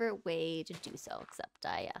favorite way to do so, except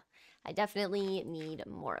I definitely need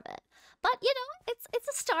more of it. But, you know, it's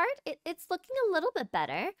a start. It's looking a little bit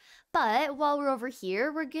better. But while we're over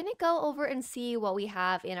here, we're going to go over and see what we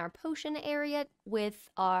have in our potion area with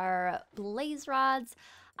our blaze rods.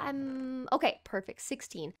 Okay, perfect,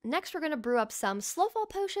 16. Next, we're gonna brew up some slow fall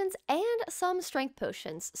potions and some strength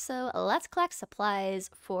potions. So let's collect supplies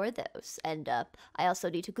for those. And I also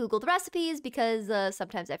need to Google the recipes because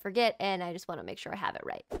sometimes I forget and I just wanna make sure I have it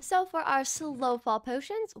right. So for our slow fall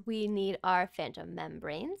potions, we need our phantom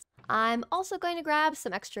membranes. I'm also going to grab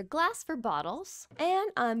some extra glass for bottles,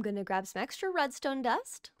 and I'm gonna grab some extra redstone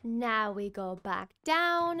dust. Now we go back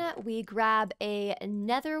down, we grab a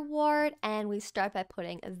nether wart, and we start by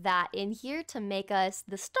putting that in here to make us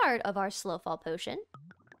the start of our slow fall potion.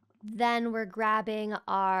 Then we're grabbing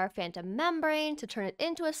our phantom membrane to turn it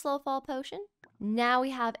into a slow fall potion. Now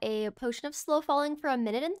we have a potion of slow falling for 1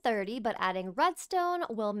 minute and 30, but adding redstone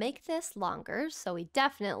will make this longer, so we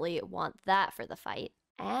definitely want that for the fight.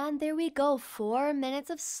 And there we go, 4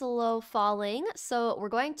 minutes of slow falling. So we're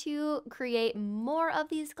going to create more of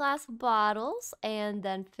these glass bottles and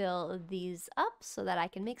then fill these up so that I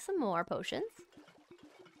can make some more potions.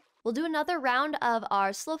 We'll do another round of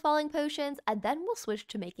our slow falling potions, and then we'll switch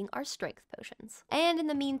to making our strength potions. And in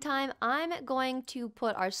the meantime, I'm going to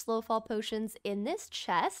put our slow fall potions in this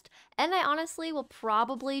chest, and I honestly will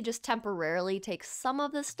probably just temporarily take some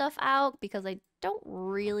of this stuff out because I don't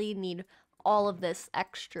really need all of this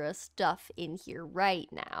extra stuff in here right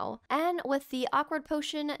now. And with the awkward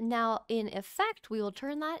potion now in effect, we will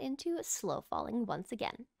turn that into slow falling once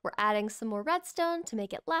again. We're adding some more redstone to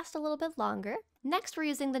make it last a little bit longer. Next, we're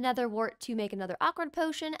using the nether wart to make another awkward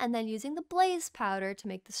potion, and then using the blaze powder to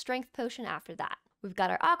make the strength potion after that. We've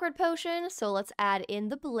got our awkward potion, so let's add in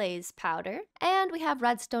the blaze powder. And we have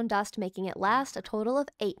redstone dust, making it last a total of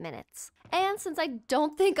 8 minutes. And since I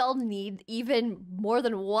don't think I'll need even more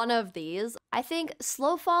than one of these, I think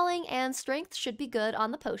slow falling and strength should be good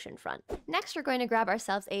on the potion front. Next, we're going to grab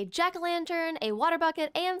ourselves a jack-o'-lantern, a water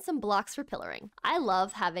bucket, and some blocks for pillaring. I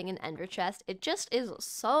love having an ender chest. It just is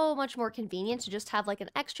so much more convenient to just have like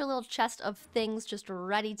an extra little chest of things just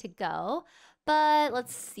ready to go. But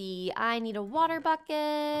let's see, I need a water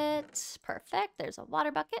bucket. Perfect, there's a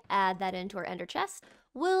water bucket. Add that into our ender chest.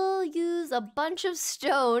 We'll use a bunch of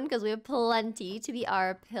stone because we have plenty to be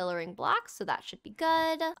our pillaring blocks, so that should be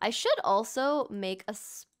good. I should also make a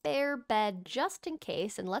spare bed just in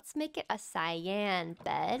case, and let's make it a cyan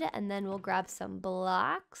bed, and then we'll grab some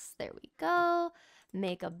blocks. There we go.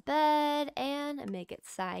 Make a bed and make it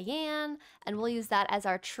cyan, and we'll use that as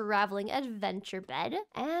our traveling adventure bed.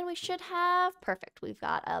 And we should have, perfect, we've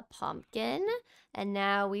got a pumpkin, and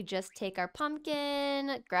now we just take our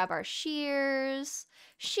pumpkin, grab our shears,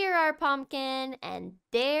 shear our pumpkin, and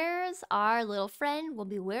there's our little friend we'll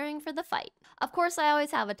be wearing for the fight. Of course, I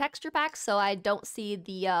always have a texture pack so I don't see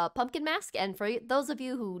the pumpkin mask, and for those of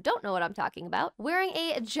you who don't know what I'm talking about, wearing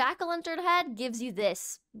a jack-o'-lantern head gives you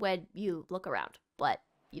this when you look around. But,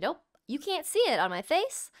 you know, you can't see it on my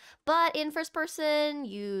face, but in first person,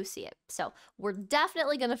 you see it. So we're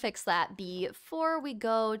definitely gonna fix that before we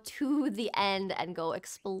go to the end and go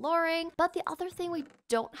exploring. But the other thing we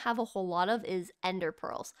don't have a whole lot of is ender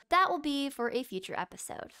pearls. That will be for a future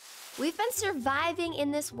episode. We've been surviving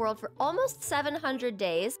in this world for almost 700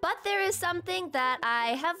 days, but there is something that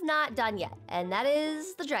I have not done yet, and that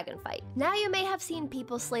is the dragon fight. Now you may have seen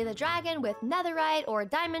people slay the dragon with netherite or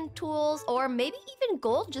diamond tools, or maybe even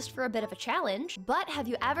gold just for a bit bit of a challenge, but have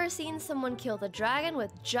you ever seen someone kill the dragon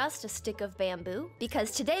with just a stick of bamboo? Because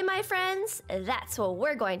today, my friends, that's what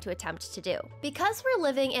we're going to attempt to do. Because we're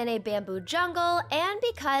living in a bamboo jungle, and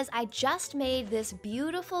because I just made this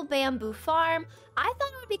beautiful bamboo farm, I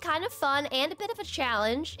thought it would be kind of fun and a bit of a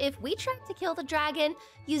challenge if we tried to kill the dragon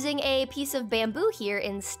using a piece of bamboo here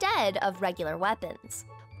instead of regular weapons.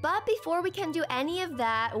 But before we can do any of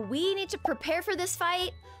that, we need to prepare for this fight,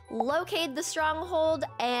 locate the stronghold,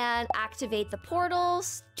 and activate the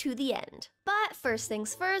portals to the end. But first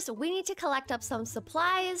things first, we need to collect up some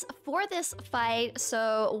supplies for this fight,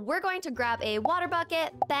 so we're going to grab a water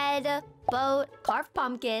bucket, bed, boat, carved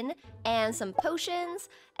pumpkin, and some potions,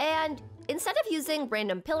 and instead of using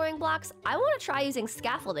random pillaring blocks, I want to try using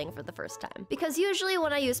scaffolding for the first time. Because usually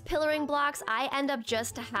when I use pillaring blocks, I end up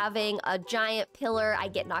just having a giant pillar, I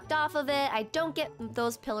get knocked off of it, I don't get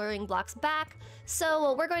those pillaring blocks back. So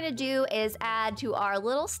what we're going to do is add to our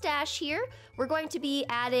little stash here, we're going to be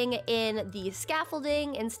adding in the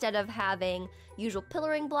scaffolding instead of having usual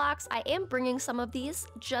pillaring blocks. I am bringing some of these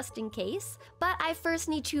just in case, but I first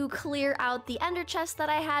need to clear out the ender chest that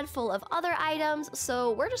I had full of other items,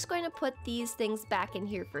 so we're just going to put these things back in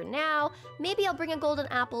here for now. Maybe I'll bring a golden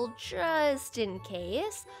apple just in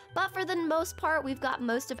case, but for the most part, we've got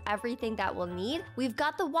most of everything that we'll need. We've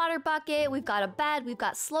got the water bucket, we've got a bed, we've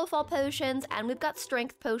got slow fall potions, and we've got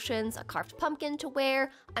strength potions, a carved pumpkin to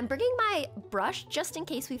wear. I'm bringing my brush just in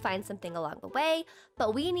case we find something along the way,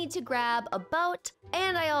 but we need to grab a boat,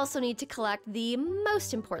 and I also need to collect the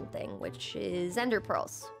most important thing, which is ender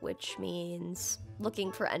pearls, which means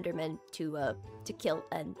looking for endermen to kill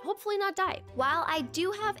and hopefully not die. While I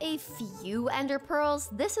do have a few ender pearls,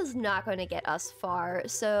 this is not going to get us far,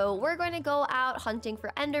 so we're going to go out hunting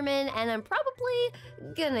for endermen, and I'm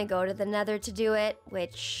probably gonna go to the nether to do it,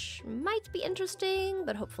 which might be interesting,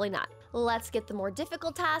 but hopefully not. Let's get the more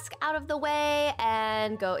difficult task out of the way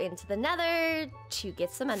and go into the nether to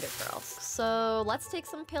get some ender pearls. So let's take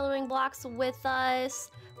some pillaring blocks with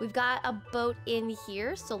us. We've got a boat in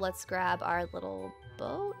here, so let's grab our little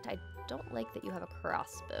boat. I don't like that you have a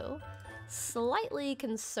crossbow. Slightly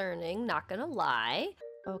concerning, not gonna lie.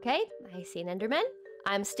 Okay, I see an enderman.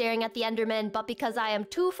 I'm staring at the enderman, but because I am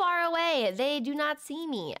too far away, they do not see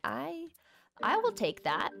me. I will take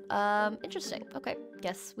that. Interesting. Okay,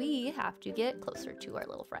 guess we have to get closer to our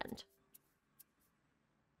little friend.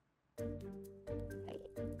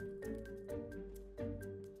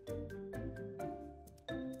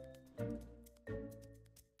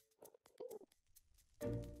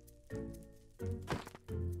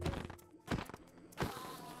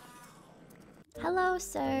 Hello,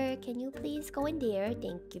 sir. Can you please go in there?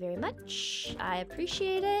 Thank you very much. I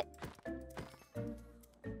appreciate it.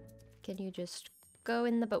 Can you just go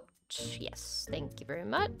in the boat? Yes, thank you very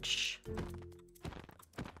much.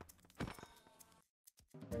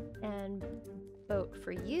 And boat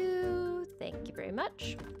for you. Thank you very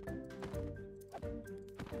much.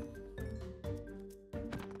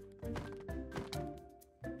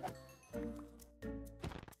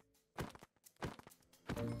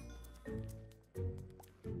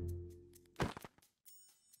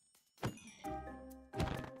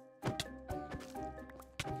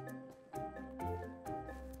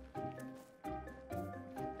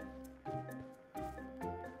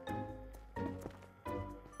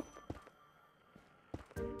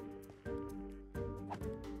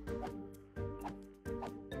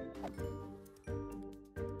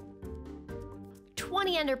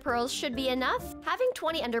 Ender pearls should be enough. Having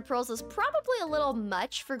 20 ender pearls is probably a little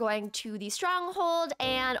much for going to the stronghold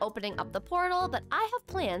and opening up the portal, but I have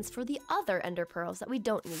plans for the other ender pearls that we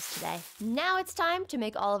don't use today. Now it's time to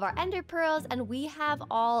make all of our ender pearls, and we have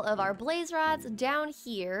all of our blaze rods down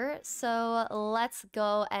here, so let's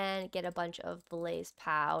go and get a bunch of blaze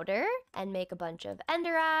powder and make a bunch of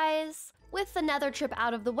ender eyes. With the nether trip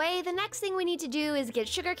out of the way, the next thing we need to do is get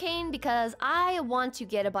sugarcane, because I want to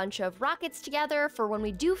get a bunch of rockets together for when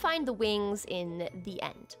we do find the wings in the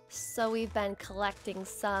end. So we've been collecting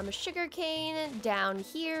some sugarcane down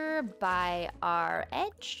here by our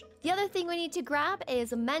edge. The other thing we need to grab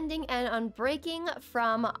is mending and unbreaking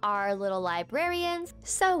from our little librarians.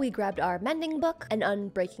 So we grabbed our mending book, an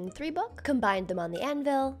unbreaking 3 book, combined them on the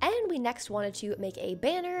anvil, and we next wanted to make a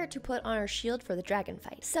banner to put on our shield for the dragon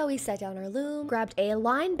fight. So we set down our loom, grabbed a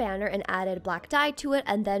line banner and added black dye to it,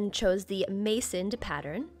 and then chose the masoned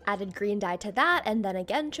pattern. Added green dye to that, and then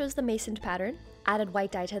again chose the masoned pattern. Added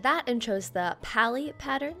white dye to that and chose the pally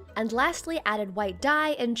pattern. And lastly, added white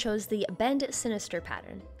dye and chose the bend sinister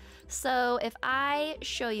pattern. So if I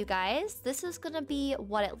show you guys, this is gonna be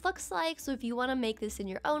what it looks like. So if you wanna make this in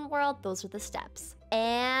your own world, those are the steps.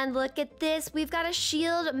 And look at this, we've got a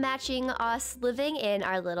shield matching us living in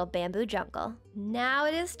our little bamboo jungle. Now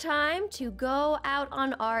it is time to go out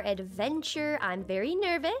on our adventure. I'm very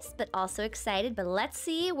nervous, but also excited, but let's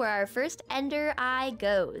see where our first ender eye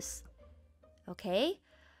goes. Okay,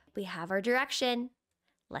 we have our direction.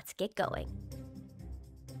 Let's get going.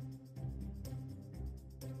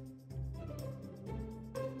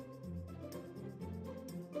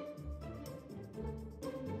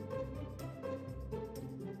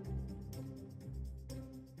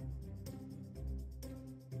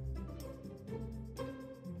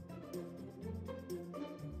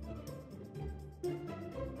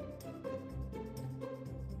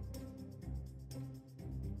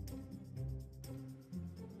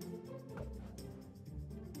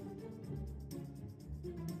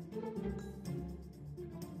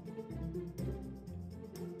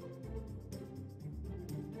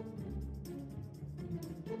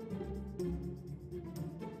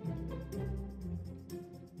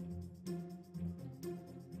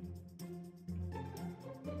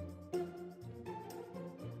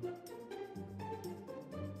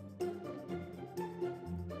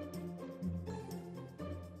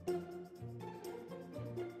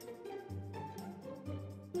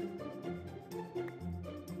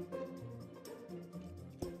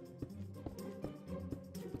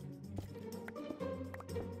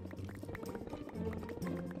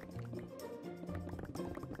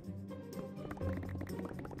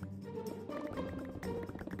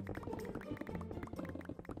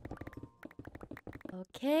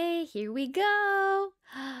 Okay, here we go.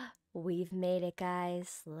 We've made it,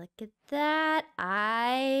 guys. Look at that.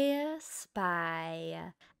 I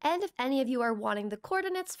spy. And if any of you are wanting the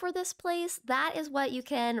coordinates for this place, that is what you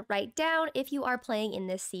can write down if you are playing in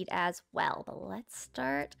this seed as well. But let's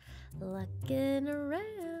start looking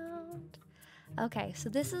around. Okay, so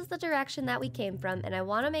this is the direction that we came from, and I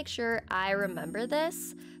want to make sure I remember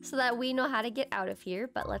this so that we know how to get out of here,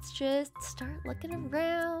 but let's just start looking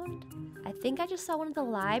around. I think I just saw one of the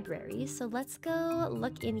libraries, so let's go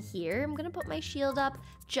look in here. I'm gonna put my shield up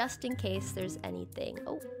just in case there's anything.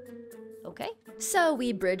 Oh, okay. So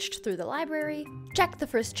we bridged through the library, checked the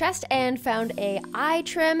first chest, and found a eye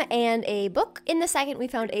trim and a book. In the second, we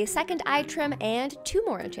found a second eye trim and 2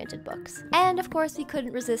 more enchanted books. And of course, we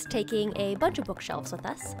couldn't resist taking a bunch of bookshelves with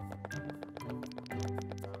us.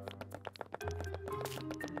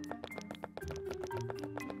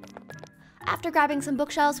 After grabbing some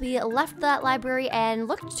bookshelves, we left that library and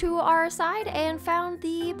looked to our side and found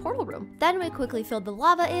the portal room. Then we quickly filled the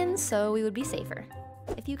lava in so we would be safer.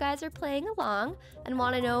 If you guys are playing along and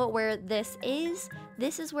want to know where this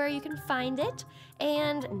is where you can find it.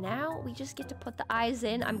 And now we just get to put the eyes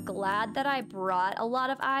in. I'm glad that I brought a lot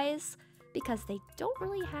of eyes because they don't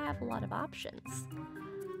really have a lot of options.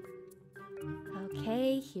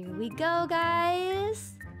 Okay, here we go,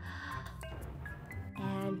 guys.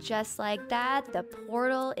 And just like that, the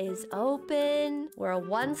portal is open. We're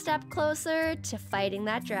one step closer to fighting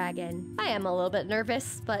that dragon. I am a little bit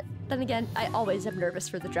nervous, but then again, I always am nervous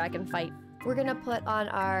for the dragon fight. We're gonna put on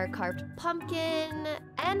our carved pumpkin,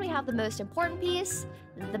 and we have the most important piece,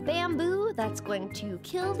 the bamboo that's going to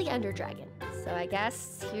kill the ender dragon. So I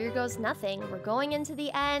guess here goes nothing. We're going into the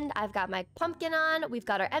end. I've got my pumpkin on, we've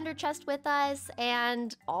got our ender chest with us,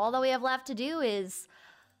 and all that we have left to do is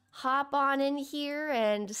hop on in here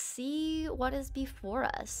and see what is before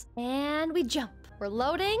us. And we jump. We're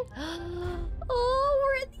loading. Oh,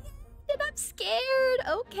 we're in the end and I'm scared.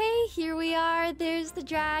 Okay, here we are. There's the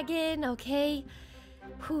dragon. Okay.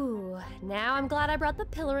 Whew. Now I'm glad I brought the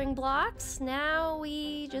pillaring blocks. Now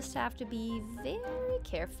we just have to be very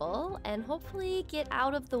careful and hopefully get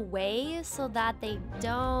out of the way so that they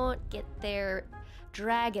don't get their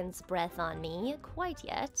dragon's breath on me quite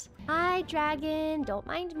yet. Hi, dragon. Don't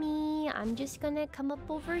mind me. I'm just gonna come up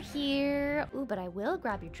over here. Ooh, but I will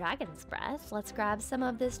grab your dragon's breath. Let's grab some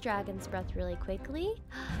of this dragon's breath really quickly.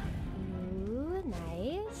 Ooh,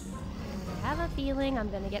 nice. I have a feeling I'm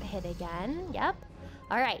gonna get hit again. Yep.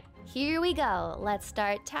 All right, here we go. Let's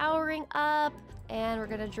start towering up, and we're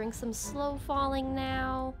gonna drink some slow falling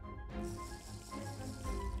now.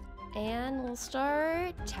 And we'll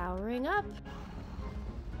start towering up.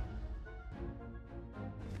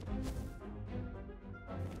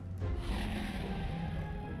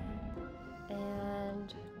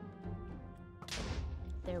 And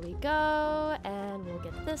there we go, and we'll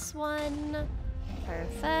get this one.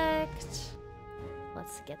 Perfect.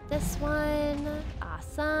 Let's get this one.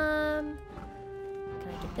 Awesome. Can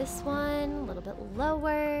I get this one a little bit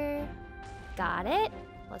lower? Got it.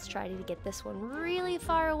 Let's try to get this one really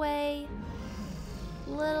far away. A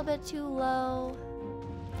little bit too low.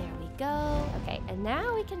 There we go. Okay, and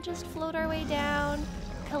now we can just float our way down,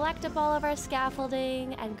 collect up all of our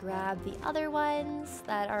scaffolding, and grab the other ones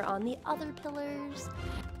that are on the other pillars.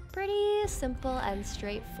 Pretty simple and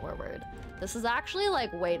straightforward. This is actually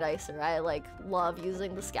like way nicer. I like love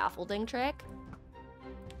using the scaffolding trick.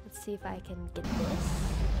 Let's see if I can get this.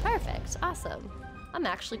 Perfect, awesome. I'm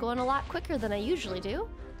actually going a lot quicker than I usually do.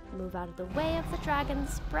 Move out of the way of the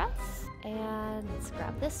dragon's breath. And let's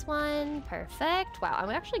grab this one. Perfect. Wow, I'm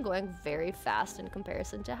actually going very fast in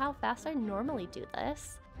comparison to how fast I normally do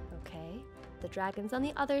this. Okay, the dragon's on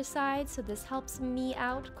the other side, so this helps me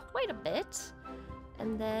out quite a bit.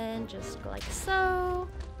 And then just go like so.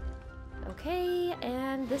 Okay,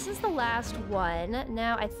 and this is the last one.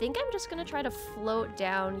 Now, I think I'm just gonna try to float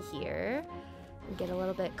down here and get a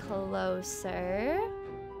little bit closer.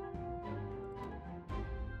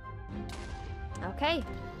 Okay,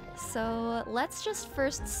 so let's just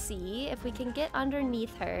first see if we can get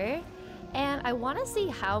underneath her. And I want to see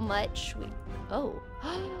how much we... Oh,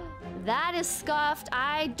 that is scuffed.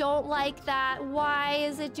 I don't like that. Why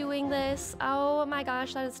is it doing this? Oh my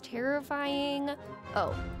gosh, that is terrifying.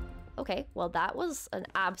 Oh, okay. Well, that was an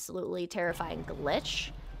absolutely terrifying glitch.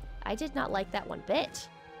 I did not like that one bit.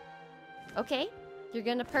 Okay, you're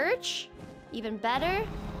gonna perch. Even better.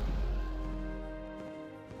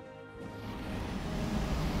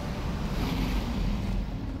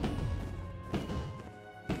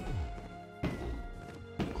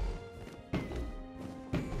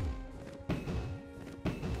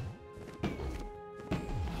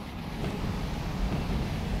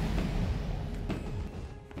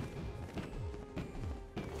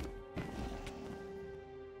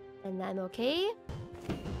 And I'm okay.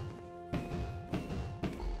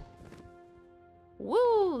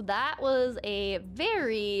 Woo, that was a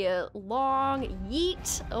very long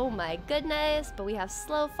yeet. Oh my goodness, but we have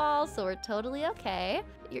slow fall, so we're totally okay.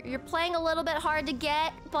 You're playing a little bit hard to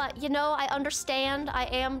get, but you know, I understand. I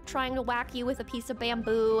am trying to whack you with a piece of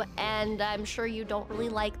bamboo, and I'm sure you don't really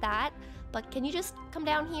like that. But can you just come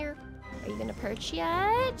down here? Are you gonna perch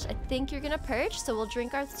yet? I think you're gonna perch, so we'll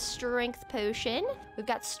drink our strength potion. We've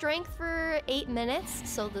got strength for 8 minutes,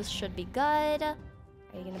 so this should be good. Are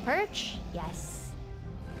you gonna perch? Yes.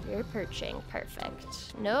 You're perching.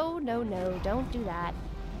 Perfect. No, no, no, don't do that.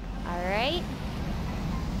 All right.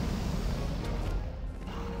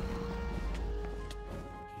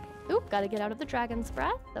 Oop, gotta get out of the dragon's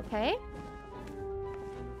breath. Okay.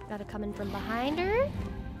 Gotta come in from behind her.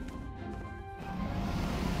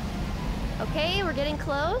 Okay, we're getting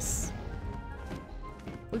close.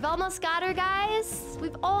 We've almost got her, guys.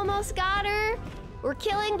 We've almost got her. We're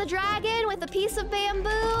killing the dragon with a piece of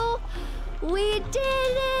bamboo. We did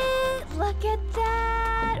it! Look at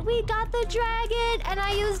that! We got the dragon, and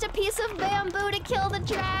I used a piece of bamboo to kill the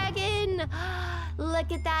dragon.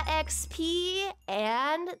 Look at that XP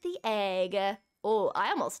and the egg. Oh, I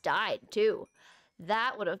almost died, too.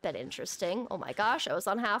 That would have been interesting. Oh my gosh, I was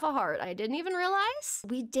on half a heart. I didn't even realize.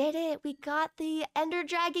 We did it. We got the Ender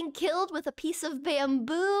Dragon killed with a piece of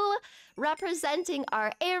bamboo, representing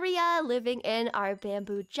our area, living in our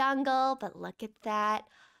bamboo jungle. But look at that.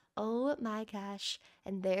 Oh my gosh.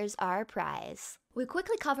 And there's our prize. We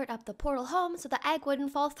quickly covered up the portal home so the egg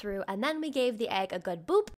wouldn't fall through, and then we gave the egg a good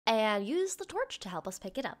boop and used the torch to help us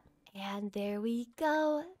pick it up. And there we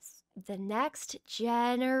go. The next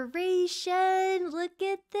generation. Look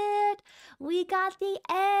at that. We got the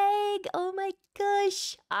egg. Oh my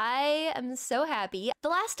gosh. I am so happy. The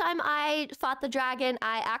last time I fought the dragon,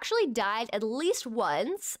 I actually died at least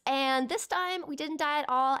once. And this time we didn't die at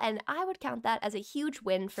all. And I would count that as a huge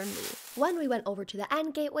win for me. When we went over to the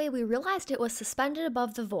end gateway, we realized it was suspended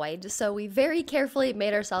above the void. So we very carefully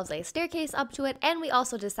made ourselves a staircase up to it. And we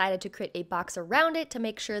also decided to create a box around it to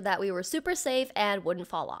make sure that we were super safe and wouldn't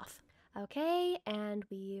fall off. Okay, and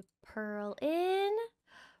we pearl in,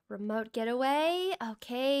 remote getaway,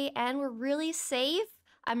 okay, and we're really safe.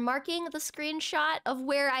 I'm marking the screenshot of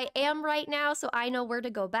where I am right now so I know where to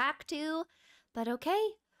go back to. But okay,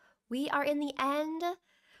 we are in the end.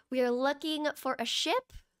 We are looking for a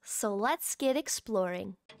ship, so let's get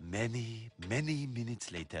exploring. Many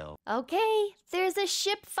minutes later. Okay, there's a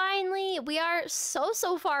ship finally. We are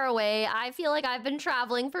so far away. I feel like I've been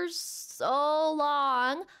traveling for so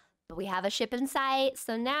long. But we have a ship in sight,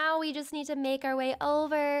 so now we just need to make our way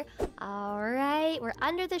over. All right, we're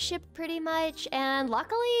under the ship pretty much, and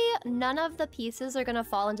luckily none of the pieces are gonna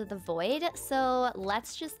fall into the void, so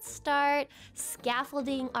let's just start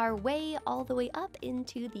scaffolding our way all the way up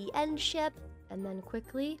into the end ship, and then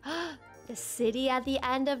quickly... The city at the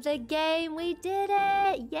end of the game. We did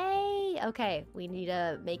it. Yay. Okay, we need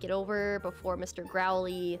to make it over before Mr.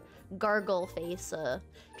 Growly Gargle Face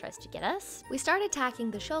tries to get us. We started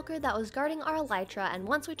attacking the shulker that was guarding our elytra, and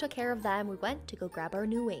once we took care of them, we went to go grab our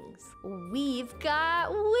new wings. We've got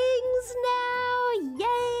wings now.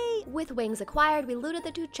 Yay. With wings acquired, we looted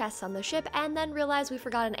the 2 chests on the ship and then realized we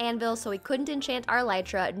forgot an anvil, so we couldn't enchant our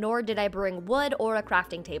elytra, nor did I bring wood or a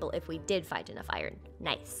crafting table if we did find enough iron.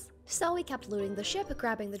 Nice. So we kept looting the ship,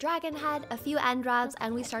 grabbing the dragon head, a few end rods,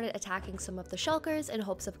 and we started attacking some of the shulkers in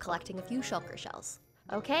hopes of collecting a few shulker shells.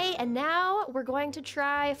 Okay, and now we're going to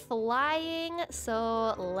try flying,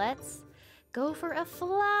 so let's go for a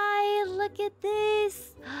fly. Look at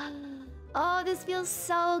this. Oh, this feels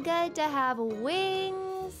so good to have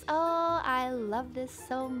wings. Oh, I love this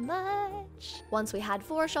so much. Once we had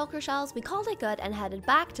 4 shulker shells, we called it good and headed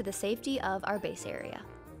back to the safety of our base area.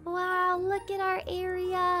 Wow, look at our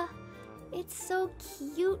area. It's so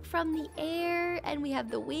cute from the air, and we have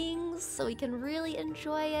the wings so we can really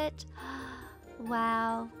enjoy it.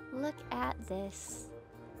 Wow, look at this.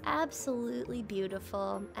 Absolutely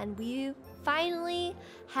beautiful. And we finally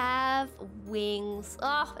have wings.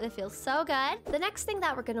 Oh, it feels so good. The next thing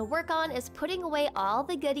that we're gonna work on is putting away all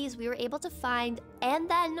the goodies we were able to find, and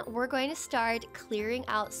then we're going to start clearing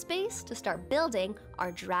out space to start building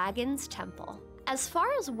our dragon's temple. As far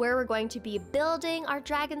as where we're going to be building our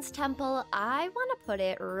dragon's temple, I want to put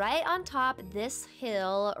it right on top this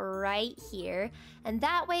hill right here. And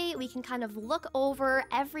that way we can kind of look over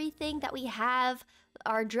everything that we have.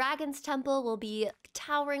 Our dragon's temple will be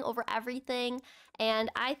towering over everything, and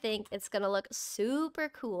I think it's going to look super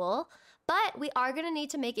cool. But we are going to need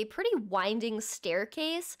to make a pretty winding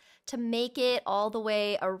staircase to make it all the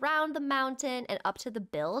way around the mountain and up to the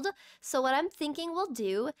build. So what I'm thinking we'll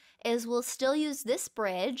do is we'll still use this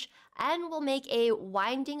bridge, and we'll make a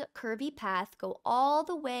winding curvy path go all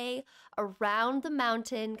the way around the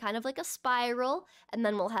mountain, kind of like a spiral, and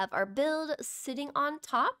then we'll have our build sitting on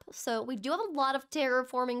top. So we do have a lot of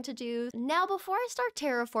terraforming to do. Now, before I start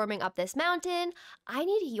terraforming up this mountain, I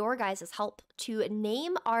need your guys' help to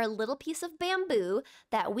name our little piece of bamboo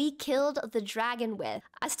that we killed the dragon with.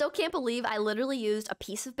 I still can't believe I literally used a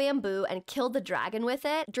piece of bamboo and killed the dragon with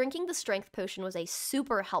it. Drinking the strength potion was a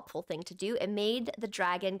super helpful thing to do. It made the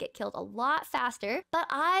dragon get killed a lot faster, but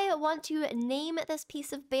I want to name this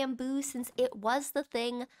piece of bamboo since it was the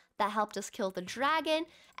thing that helped us kill the dragon,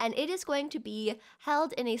 and it is going to be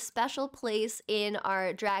held in a special place in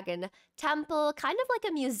our dragon temple, kind of like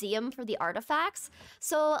a museum for the artifacts.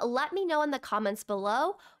 So let me know in the comments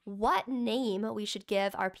below what name we should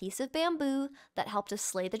give our piece of bamboo that helped us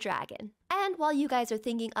slay the dragon. And while you guys are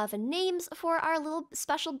thinking of names for our little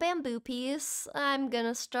special bamboo piece, I'm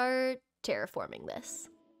gonna start terraforming this.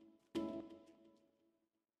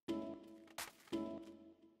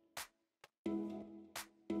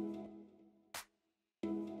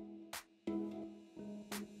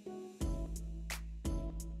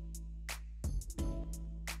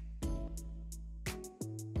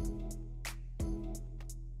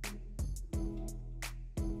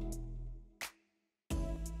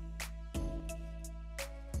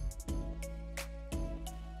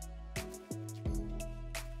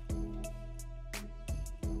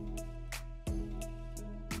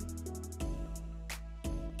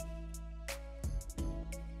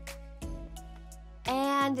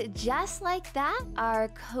 And just like that, our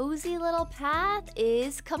cozy little path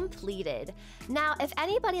is completed. Now, if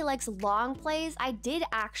anybody likes long plays, I did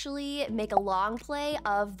actually make a long play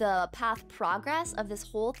of the path progress of this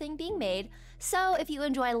whole thing being made. So if you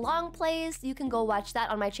enjoy long plays, you can go watch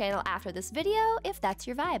that on my channel after this video if that's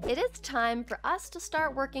your vibe. It is time for us to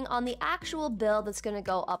start working on the actual build that's gonna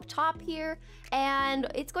go up top here. And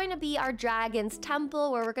it's going to be our dragon's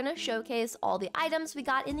temple, where we're gonna showcase all the items we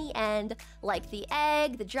got in the end, like the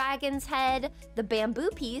egg, the dragon's head, the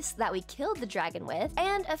bamboo piece that we killed the dragon with,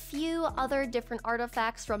 and a few other different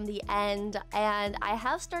artifacts from the end. And I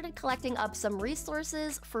have started collecting up some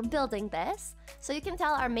resources for building this. So you can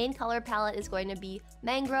tell our main color palette is going to be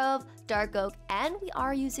mangrove, dark oak, and we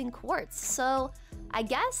are using quartz. So I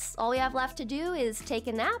guess all we have left to do is take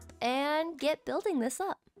a nap and get building this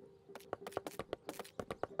up.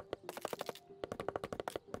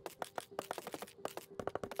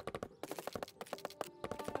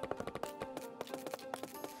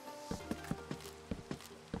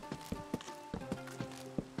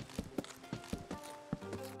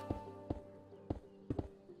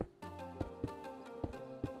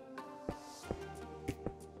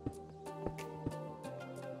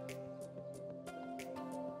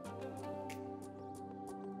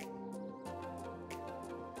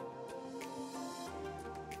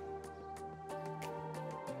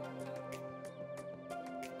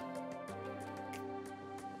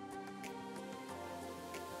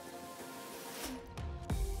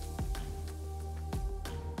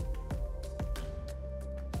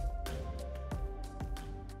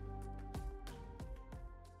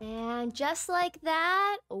 And just like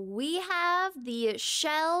that, we have the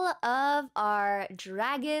shell of our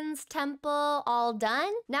dragon's temple all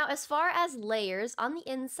done. Now, as far as layers on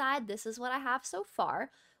the inside, this is what I have so far.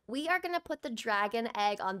 We are gonna put the dragon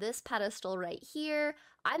egg on this pedestal right here.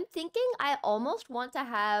 I'm thinking I almost want to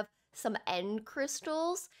have some end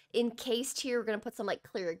crystals encased here. We're gonna put some like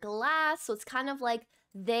clear glass, so it's kind of like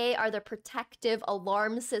they are the protective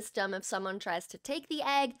alarm system if someone tries to take the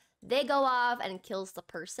egg. They go off and kills the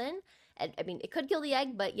person. And I mean, it could kill the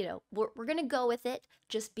egg, but you know, we're gonna go with it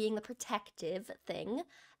just being the protective thing.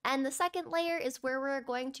 And the second layer is where we're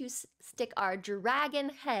going to stick our dragon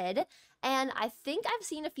head. And I think I've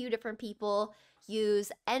seen a few different people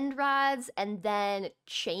use end rods and then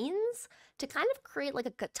chains to kind of create like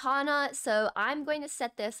a katana. So I'm going to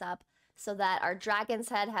set this up so that our dragon's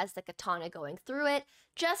head has the katana going through it,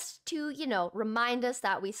 just to, you know, remind us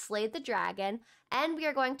that we slayed the dragon. And we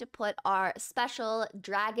are going to put our special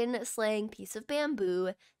dragon slaying piece of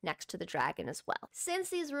bamboo next to the dragon as well. Since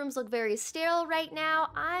these rooms look very sterile right now,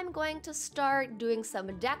 I'm going to start doing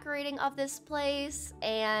some decorating of this place,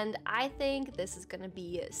 and I think this is gonna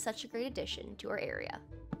be such a great addition to our area.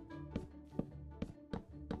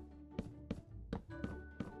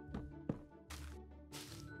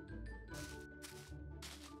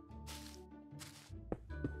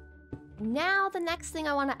 Now, the next thing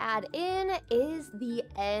I want to add in is the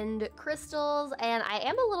end crystals, and I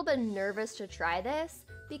am a little bit nervous to try this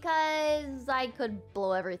because I could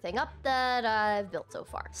blow everything up that I've built so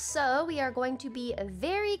far. So we are going to be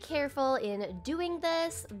very careful in doing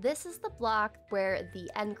this. This is the block where the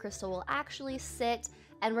end crystal will actually sit,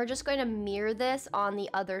 and we're just going to mirror this on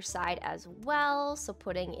the other side as well. So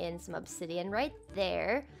putting in some obsidian right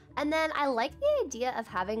there. And then I like the idea of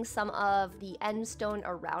having some of the end stone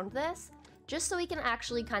around this, just so we can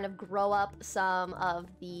actually kind of grow up some of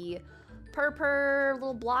the purple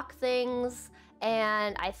little block things,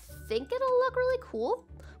 and I think it'll look really cool.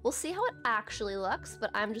 We'll see how it actually looks, but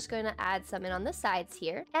I'm just going to add some in on the sides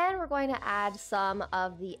here. And we're going to add some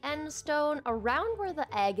of the end stone around where the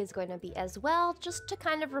egg is going to be as well, just to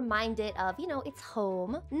kind of remind it of, you know, its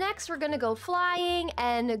home. Next, we're going to go flying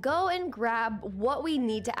and go and grab what we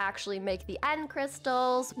need to actually make the end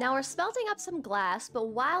crystals. Now we're smelting up some glass, but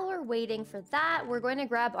while we're waiting for that, we're going to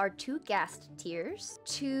grab our 2 ghast tears,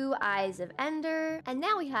 2 eyes of ender, and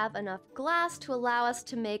now we have enough glass to allow us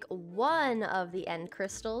to make 1 of the end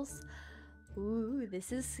crystals. Ooh,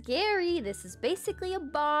 this is scary. This is basically a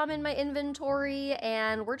bomb in my inventory,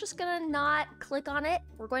 and we're just gonna not click on it.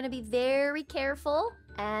 We're going to be very careful.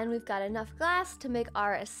 And we've got enough glass to make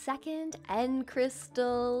our second end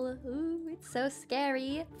crystal. Ooh, it's so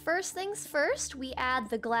scary. First things first, we add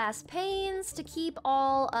the glass panes to keep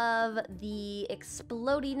all of the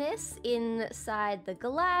explodiness inside the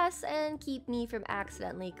glass and keep me from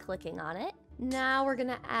accidentally clicking on it. Now we're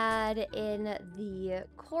gonna add in the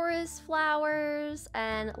chorus flowers,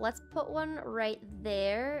 and let's put one right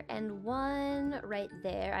there and one right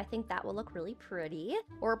there. I think that will look really pretty.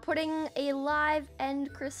 We're putting a live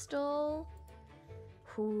end crystal.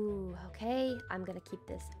 Ooh, okay, I'm gonna keep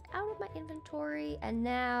this out of my inventory, and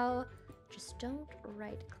now just don't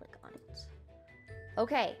right click on it.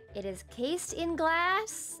 Okay, it is cased in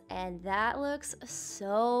glass, and that looks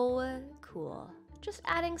so cool. Just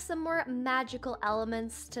adding some more magical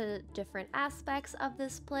elements to different aspects of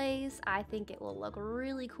this place. I think it will look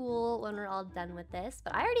really cool when we're all done with this,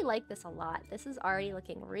 but I already like this a lot. This is already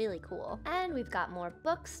looking really cool. And we've got more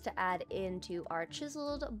books to add into our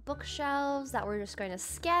chiseled bookshelves that we're just going to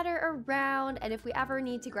scatter around, and if we ever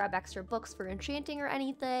need to grab extra books for enchanting or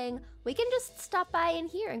anything, we can just stop by in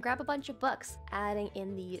here and grab a bunch of books. Adding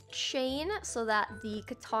in the chain so that the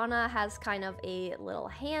katana has kind of a little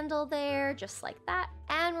handle there, just like that.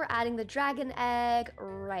 And we're adding the dragon egg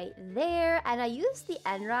right there. And I used the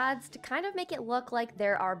end rods to kind of make it look like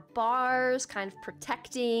there are bars kind of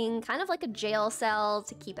protecting, kind of like a jail cell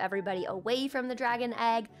to keep everybody away from the dragon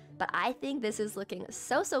egg. But I think this is looking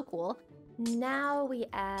so, so cool. Now we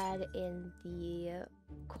add in the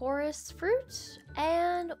chorus fruit,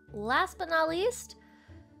 and last but not least,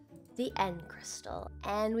 the end crystal.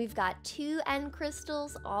 And we've got 2 end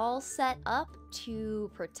crystals all set up to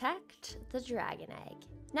protect the dragon egg.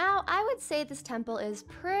 Now, I would say this temple is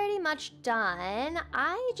pretty much done.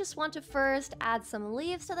 I just want to first add some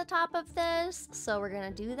leaves to the top of this, so we're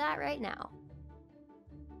gonna do that right now.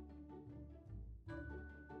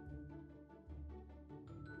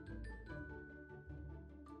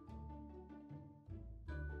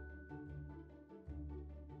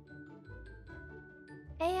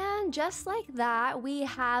 And just like that, we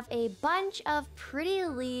have a bunch of pretty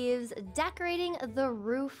leaves decorating the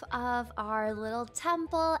roof of our little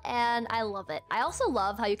temple, and I love it. I also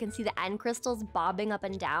love how you can see the end crystals bobbing up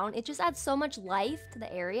and down. It just adds so much life to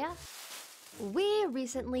the area. We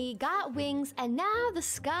recently got wings, and now the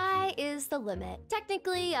sky is the limit.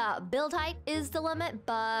 Technically, build height is the limit,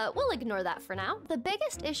 but we'll ignore that for now. The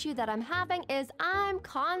biggest issue that I'm having is I'm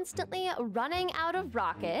constantly running out of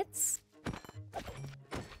rockets.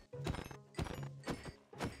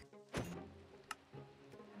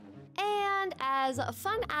 And as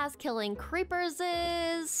fun as killing creepers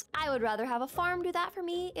is, I would rather have a farm do that for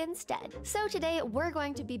me instead. So today we're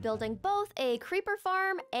going to be building both a creeper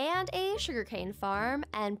farm and a sugarcane farm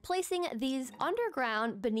and placing these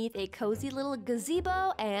underground beneath a cozy little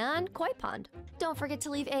gazebo and koi pond. Don't forget to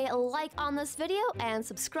leave a like on this video and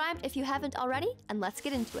subscribe if you haven't already, and let's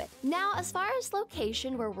get into it. Now, as far as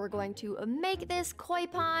location where we're going to make this koi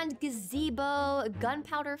pond, gazebo,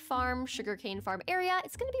 gunpowder farm, sugarcane farm area,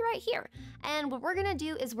 it's gonna be right here. And what we're gonna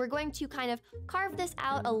do is we're going to kind of carve this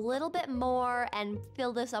out a little bit more and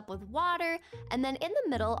fill this up with water. And then in the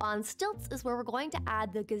middle on stilts is where we're going to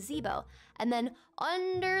add the gazebo. And then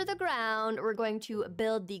under the ground, we're going to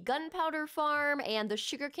build the gunpowder farm and the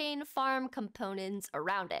sugarcane farm components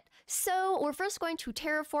around it. So we're first going to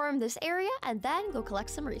terraform this area and then go collect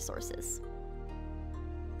some resources.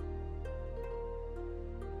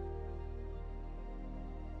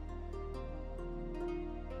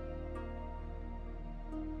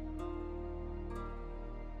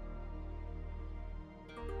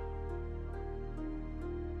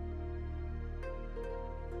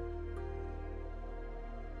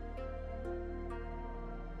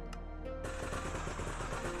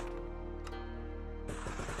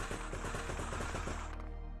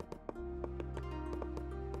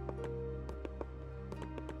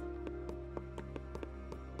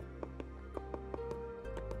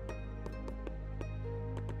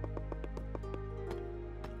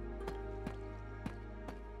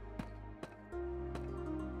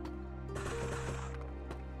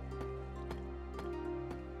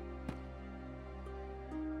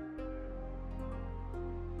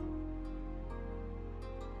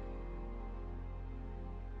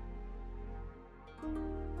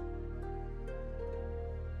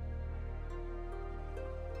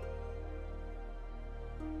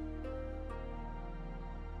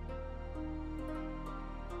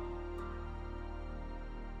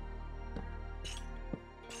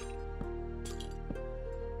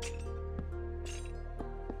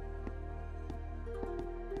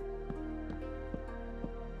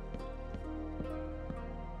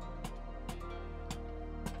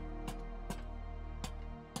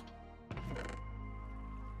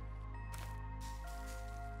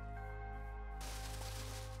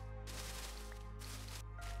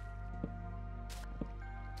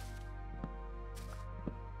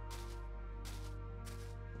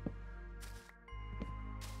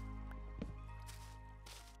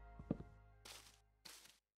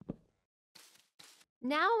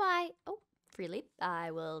 Freely,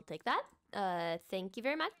 I will take that. Thank you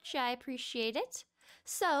very much, I appreciate it.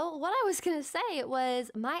 So what I was gonna say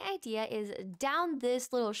was my idea is down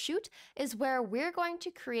this little chute is where we're going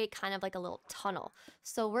to create kind of like a little tunnel.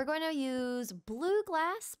 So we're going to use blue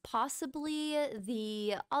glass, possibly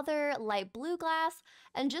the other light blue glass,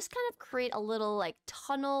 and just kind of create a little like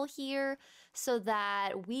tunnel here so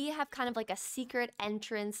that we have kind of like a secret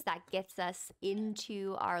entrance that gets us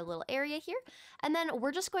into our little area here. And then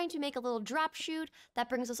we're just going to make a little drop chute that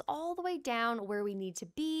brings us all the way down where we need to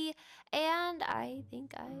be. And I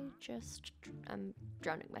think I'm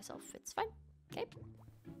drowning myself. It's fine. Okay.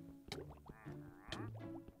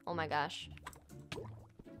 Oh my gosh.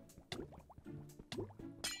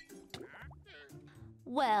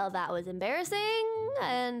 Well, that was embarrassing,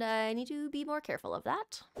 and I need to be more careful of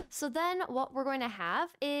that. So then what we're going to have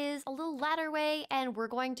is a little ladderway, and we're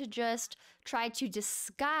going to just try to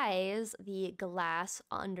disguise the glass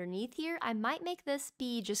underneath here. I might make this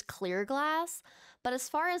be just clear glass, but as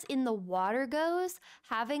far as in the water goes,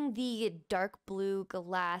 having the dark blue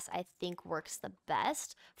glass I think works the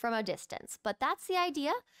best from a distance. But that's the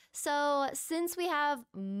idea. So since we have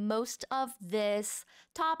most of this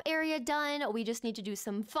top area done, we just need to do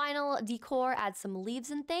some final decor, add some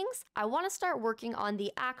leaves and things. I want to start working on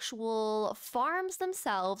the actual farms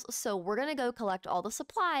themselves, so we're gonna go collect all the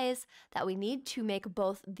supplies that we need to make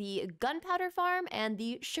both the gunpowder farm and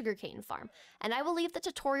the sugarcane farm. And I will leave the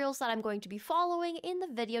tutorials that I'm going to be following in the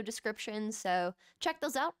video description, so check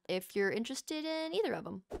those out if you're interested in either of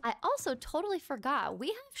them. I also totally forgot, we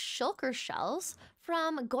have shulker shells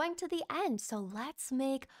from going to the end, so let's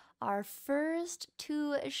make our first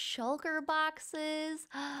 2 shulker boxes.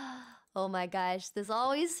 Oh my gosh, this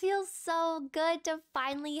always feels so good to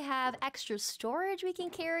finally have extra storage we can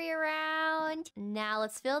carry around. Now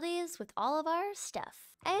let's fill these with all of our stuff.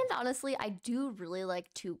 And honestly, I do really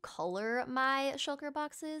like to color my shulker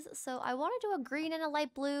boxes, so I want to do a green and a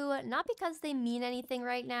light blue, not because they mean anything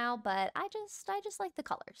right now, but I just like the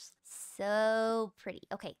colors. So pretty.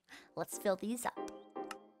 Okay, let's fill these up.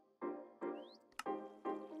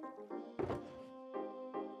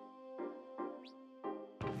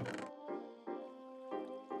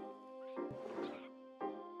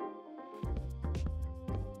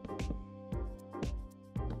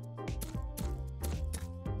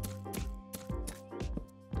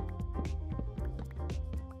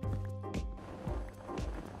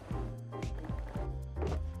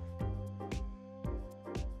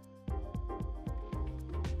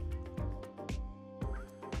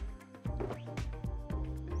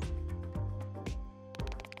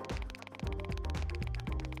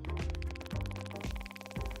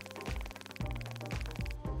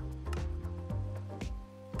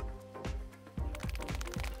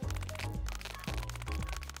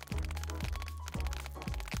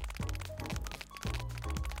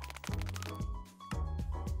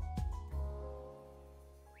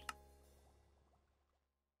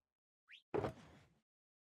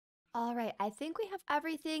 All right, I think we have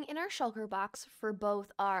everything in our shulker box for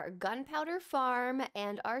both our gunpowder farm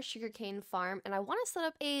and our sugarcane farm, and I want to set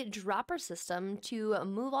up a dropper system to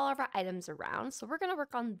move all of our items around, so we're going to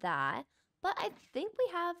work on that. But I think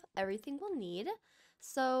we have everything we'll need.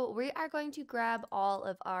 So we are going to grab all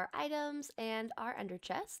of our items and our ender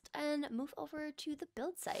chest and move over to the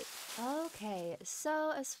build site. Okay,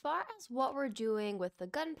 so as far as what we're doing with the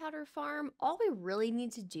gunpowder farm, all we really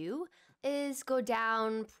need to do is go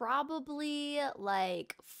down probably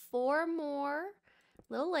like 4 more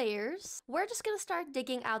little layers. We're just gonna start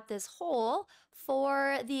digging out this hole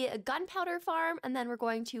for the gunpowder farm, and then we're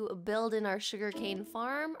going to build in our sugarcane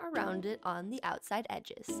farm around it on the outside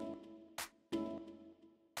edges.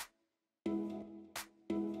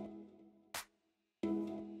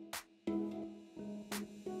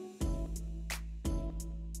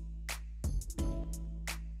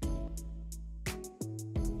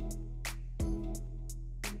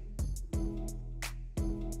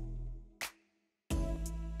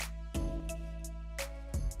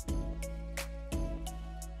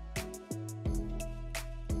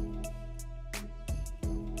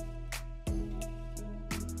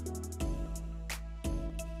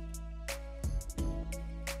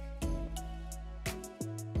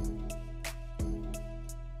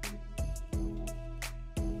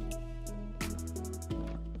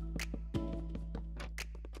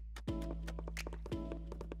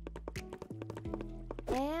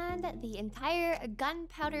 And the entire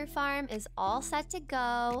gunpowder farm is all set to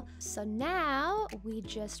go. So now we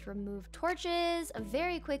just remove torches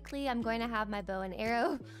very quickly. I'm going to have my bow and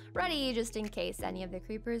arrow ready just in case any of the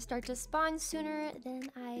creepers start to spawn sooner than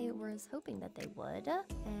I was hoping that they would.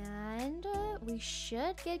 And we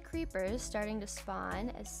should get creepers starting to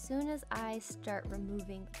spawn as soon as I start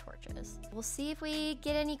removing the torches. We'll see if we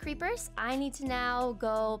get any creepers. I need to now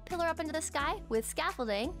go pillar up into the sky with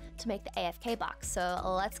scaffolding to make the AFK box. So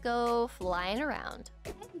let's go flying around.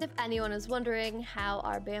 And if anyone is wondering how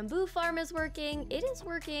our bamboo farm is working, it is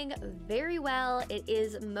working very well. It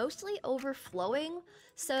is mostly overflowing.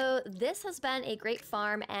 So this has been a great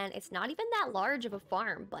farm, and it's not even that large of a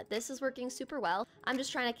farm, but this is working super well. I'm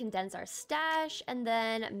just trying to condense our stash and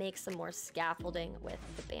then make some more scaffolding with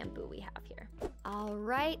the bamboo we have here. All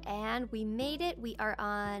right, and we made it. We are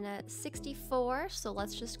on 64, so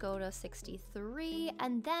let's just go to 63,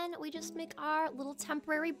 and then we just make our little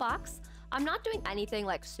temporary box. I'm not doing anything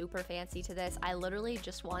like super fancy to this. I literally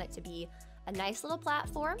just want it to be a nice little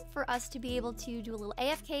platform for us to be able to do a little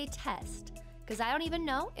AFK test, because I don't even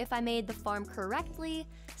know if I made the farm correctly.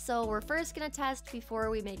 So we're first gonna test before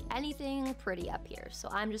we make anything pretty up here. So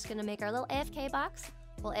I'm just gonna make our little AFK box.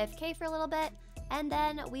 We'll AFK for a little bit, and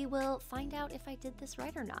then we will find out if I did this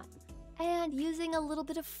right or not. And using a little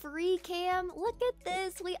bit of free cam, look at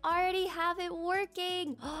this, we already have it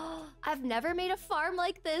working. I've never made a farm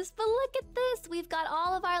like this, but look at this. We've got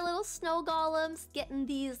all of our little snow golems getting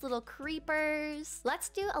these little creepers. Let's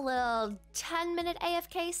do a little 10-minute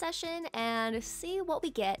AFK session and see what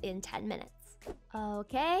we get in 10 minutes.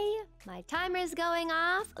 Okay, my timer is going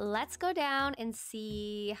off. Let's go down and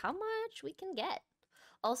see how much we can get.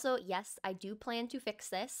 Also, yes, I do plan to fix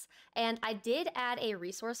this, and I did add a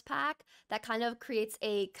resource pack that kind of creates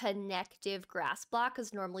a connective grass block,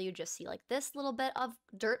 because normally you just see like this little bit of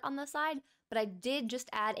dirt on the side, but I did just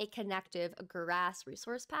add a connective grass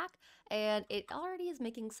resource pack, and it already is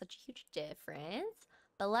making such a huge difference.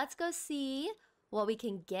 But let's go see what we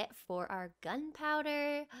can get for our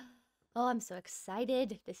gunpowder. Oh, I'm so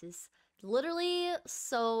excited. This is literally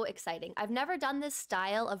so exciting. I've never done this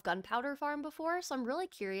style of gunpowder farm before, so I'm really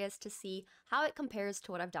curious to see how it compares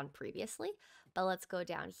to what I've done previously. But let's go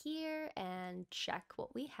down here and check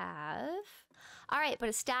what we have. All right, put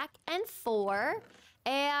a stack and 4.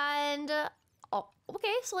 And, oh,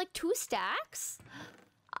 okay, so like 2 stacks.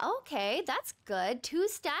 Okay, that's good. 2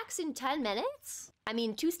 stacks in 10 minutes? I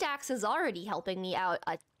mean, 2 stacks is already helping me out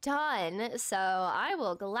a ton, so I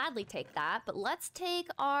will gladly take that. But let's take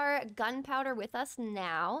our gunpowder with us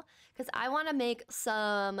now, because I want to make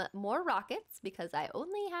some more rockets, because I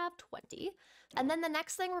only have 20. And then the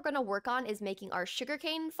next thing we're going to work on is making our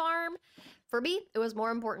sugarcane farm. For me, it was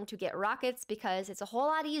more important to get rockets because it's a whole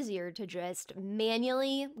lot easier to just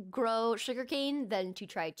manually grow sugarcane than to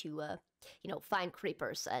try to find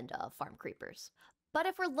creepers and farm creepers. But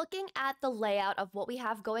if we're looking at the layout of what we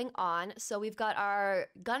have going on, so we've got our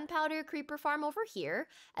gunpowder creeper farm over here,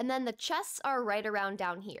 and then the chests are right around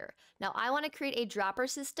down here. Now I want to create a dropper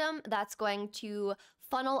system that's going to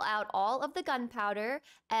funnel out all of the gunpowder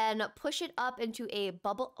and push it up into a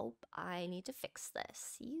bubble. Oh, I need to fix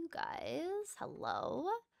this. You guys, hello?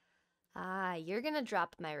 Ah, you're gonna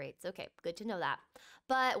drop my rates. Okay, good to know that.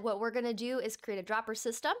 But what we're gonna do is create a dropper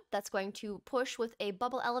system that's going to push with a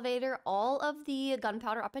bubble elevator all of the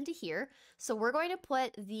gunpowder up into here. So we're going to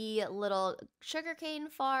put the little sugarcane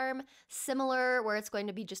farm similar where it's going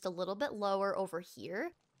to be just a little bit lower over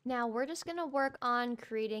here. Now we're just gonna work on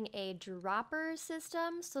creating a dropper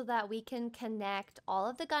system so that we can connect all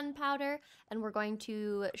of the gunpowder, and we're going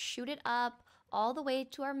to shoot it up all the way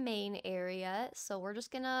to our main area. So we're just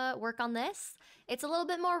gonna work on this. It's a little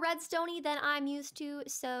bit more redstone-y than I'm used to,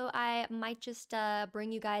 so I might just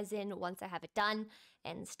bring you guys in once I have it done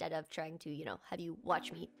instead of trying to, have you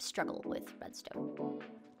watch me struggle with redstone.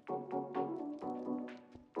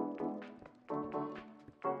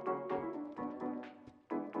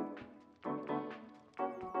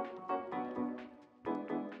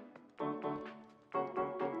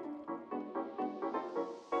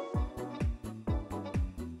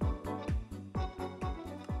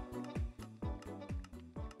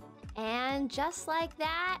 And just like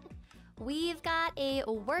that, we've got a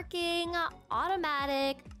working,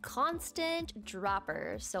 automatic, constant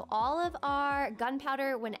dropper. So all of our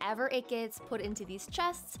gunpowder, whenever it gets put into these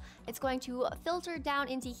chests, it's going to filter down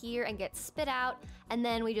into here and get spit out. And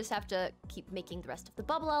then we just have to keep making the rest of the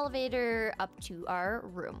bubble elevator up to our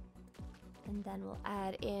room. And then we'll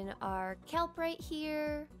add in our kelp right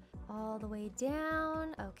here, all the way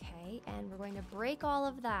down. Okay, and we're going to break all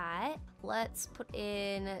of that. Let's put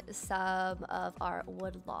in some of our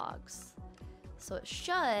wood logs. So it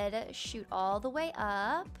should shoot all the way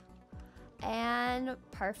up. And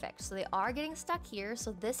perfect. So they are getting stuck here.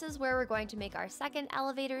 So this is where we're going to make our second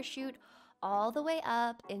elevator shoot all the way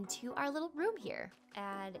up into our little room here.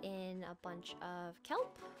 Add in a bunch of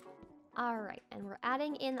kelp. All right, and we're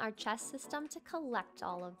adding in our chest system to collect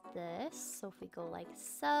all of this. So if we go like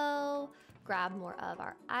so, grab more of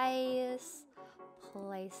our ice,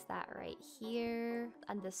 place that right here,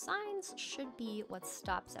 and the signs should be what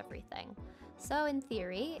stops everything. So in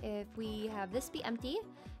theory, if we have this be empty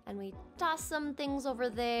and we toss some things over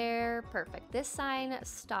there, perfect. This sign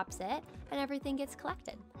stops it and everything gets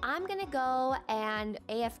collected. I'm gonna go and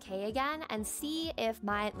AFK again and see if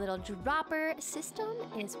my little dropper system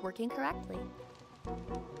is working correctly.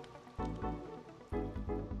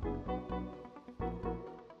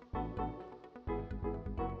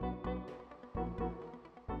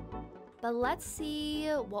 But let's see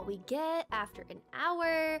what we get after an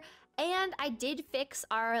hour. And I did fix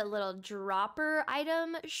our little dropper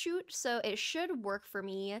item chute, so it should work for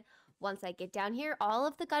me once I get down here. All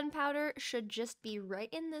of the gunpowder should just be right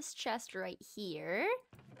in this chest right here.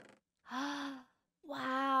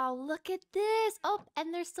 Wow, look at this. Oh,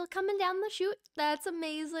 and they're still coming down the chute. That's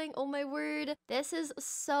amazing. Oh my word. This is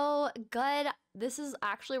so good. This is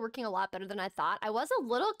actually working a lot better than I thought. I was a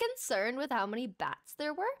little concerned with how many bats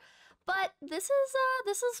there were, but this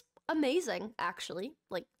is amazing, actually.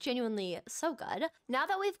 Like, genuinely so good. Now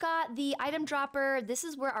that we've got the item dropper, this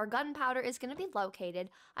is where our gunpowder is going to be located.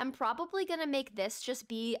 I'm probably going to make this just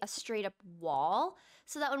be a straight up wall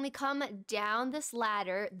so that when we come down this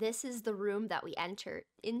ladder, this is the room that we enter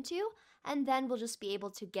into. And then we'll just be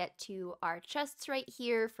able to get to our chests right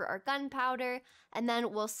here for our gunpowder. And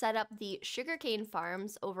then we'll set up the sugarcane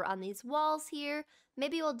farms over on these walls here.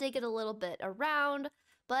 Maybe we'll dig it a little bit around.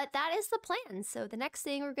 But that is the plan. So the next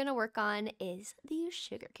thing we're gonna work on is the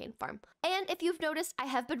sugarcane farm. And if you've noticed, I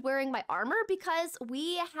have been wearing my armor because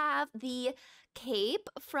we have the cape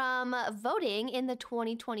from voting in the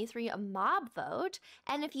 2023 mob vote.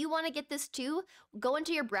 And if you want to get this too, go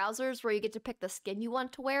into your browsers where you get to pick the skin you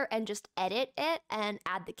want to wear and just edit it and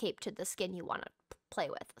add the cape to the skin you want to play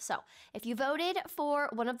with. So if you voted for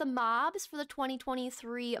one of the mobs for the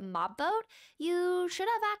 2023 mob vote, you should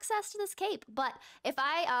have access to this cape. But if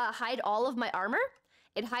I hide all of my armor,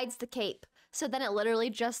 it hides the cape. So then it literally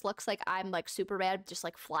just looks like I'm like Superman, just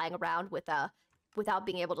like flying around without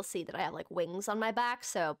being able to see that I have like wings on my back.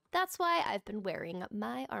 So that's why I've been wearing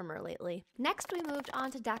my armor lately. Next, we moved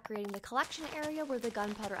on to decorating the collection area where the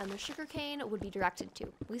gunpowder and the sugarcane would be directed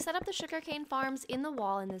to. We set up the sugarcane farms in the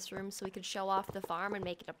wall in this room so we could show off the farm and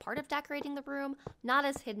make it a part of decorating the room, not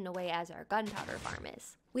as hidden away as our gunpowder farm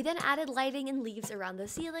is. We then added lighting and leaves around the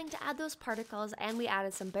ceiling to add those particles, and we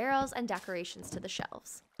added some barrels and decorations to the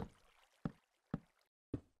shelves.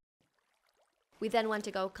 We then went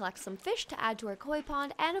to go collect some fish to add to our koi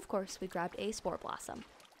pond, and of course we grabbed a spore blossom.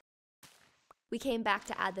 We came back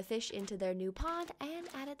to add the fish into their new pond and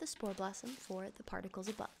added the spore blossom for the particles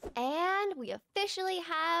above. And we officially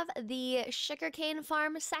have the sugarcane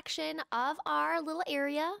farm section of our little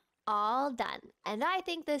area all done. And I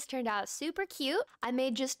think this turned out super cute. I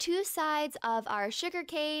made just 2 sides of our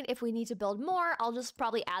sugarcane. If we need to build more, I'll just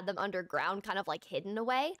probably add them underground, kind of like hidden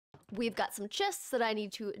away. We've got some chests that I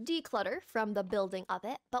need to declutter from the building of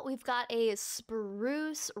it, but we've got a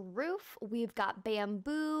spruce roof. We've got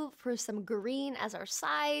bamboo for some green as our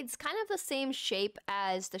sides, kind of the same shape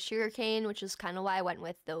as the sugarcane, which is kind of why I went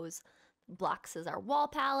with those blocks as our wall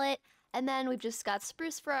palette. And then we've just got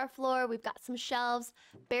spruce for our floor. We've got some shelves,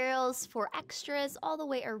 barrels for extras all the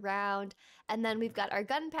way around. And then we've got our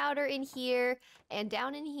gunpowder in here. And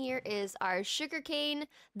down in here is our sugarcane.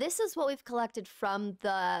 This is what we've collected from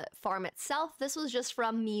the farm itself. This was just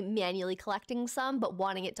from me manually collecting some, but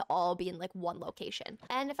wanting it to all be in like one location.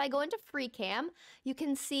 And if I go into free cam, you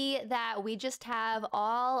can see that we just have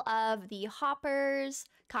all of the hoppers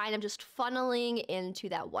kind of just funneling into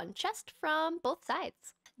that one chest from both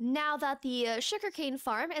sides. Now that the sugarcane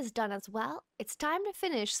farm is done as well, it's time to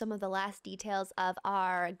finish some of the last details of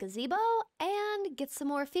our gazebo and get some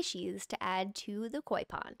more fishies to add to the koi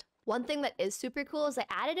pond. One thing that is super cool is I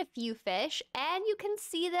added a few fish, and you can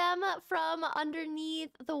see them from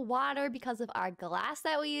underneath the water because of our glass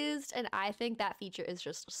that we used, and I think that feature is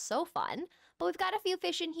just so fun. But we've got a few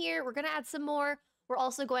fish in here. We're gonna add some more. We're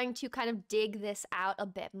also going to kind of dig this out a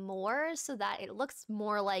bit more so that it looks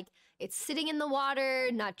more like it's sitting in the water,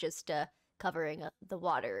 not just covering the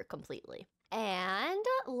water completely. And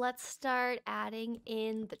let's start adding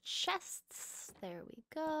in the chests. There we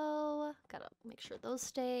go. Gotta make sure those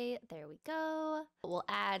stay. There we go. We'll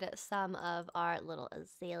add some of our little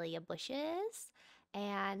azalea bushes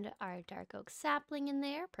and our dark oak sapling in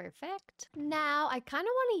there. Perfect. Now I kind of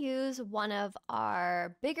want to use one of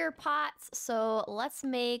our bigger pots, so let's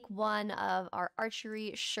make one of our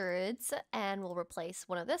archery sherds, and we'll replace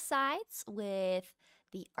one of the sides with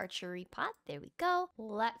the archery pot. There we go.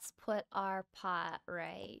 Let's put our pot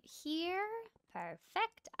right here.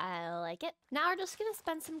 Perfect. I like it. Now we're just gonna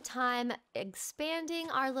spend some time expanding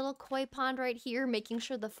our little koi pond right here, making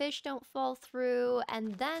sure the fish don't fall through,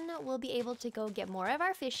 and then we'll be able to go get more of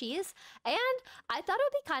our fishies. And I thought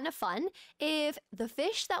it would be kind of fun if the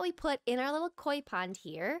fish that we put in our little koi pond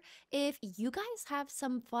here, if you guys have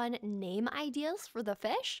some fun name ideas for the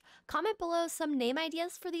fish, comment below some name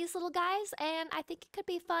ideas for these little guys, and I think it could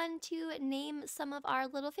be fun to name some of our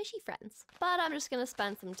little fishy friends. But I'm just gonna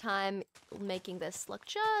spend some time making this look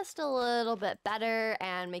just a little bit better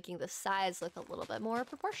and making the size look a little bit more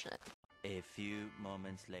proportionate. A few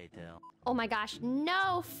moments later. Oh my gosh,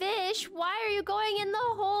 no, fish! Why are you going in the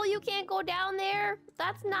hole? You can't go down there.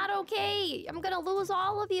 That's not okay. I'm gonna lose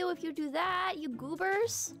all of you if you do that, you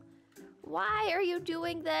goobers. Why are you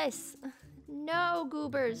doing this? No,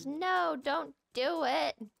 goobers, no, don't do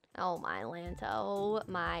it. Oh my Lanta, oh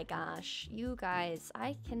my gosh. You guys,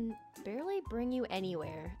 I can barely bring you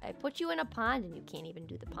anywhere. I put you in a pond and you can't even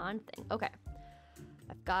do the pond thing. Okay.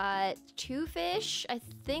 I've got 2 fish. I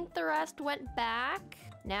think the rest went back.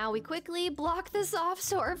 Now we quickly block this off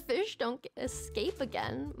so our fish don't escape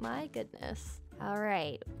again. My goodness. All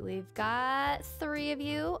right, we've got 3 of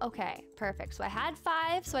you. Okay, perfect. So I had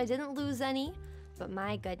 5, so I didn't lose any. But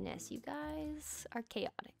my goodness, you guys are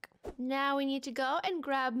chaotic. Now we need to go and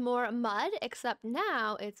grab more mud, except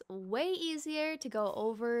now it's way easier to go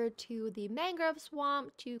over to the mangrove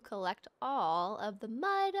swamp to collect all of the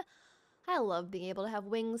mud. I love being able to have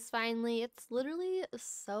wings finally. It's literally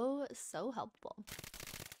so helpful.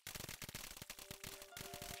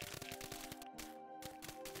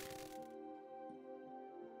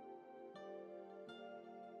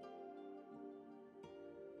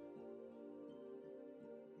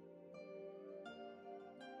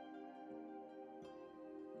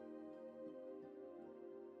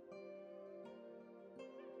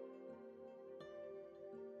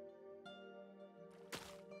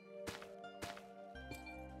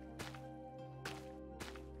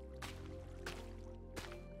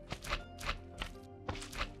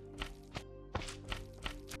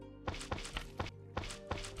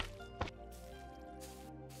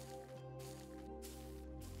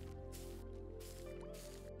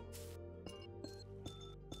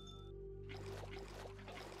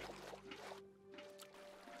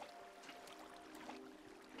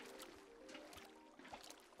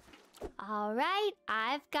 All right,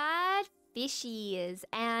 I've got fishies,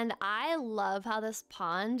 and I love how this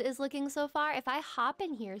pond is looking so far. If I hop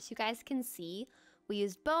in here so you guys can see, we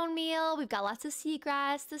used bone meal, we've got lots of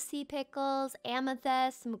seagrass, the sea pickles,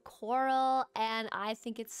 amethyst, some coral, and I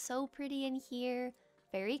think it's so pretty in here.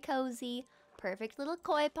 Very cozy. Perfect little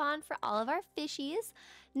koi pond for all of our fishies.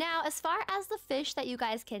 Now, as far as the fish that you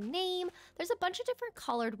guys can name, there's a bunch of different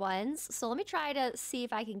colored ones. So let me try to see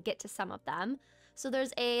if I can get to some of them. So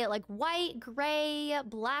there's a like white, gray,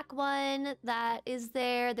 black one that is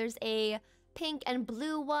there. There's a pink and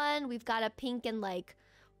blue one. We've got a pink and like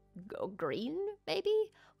green, maybe?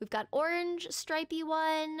 We've got orange stripy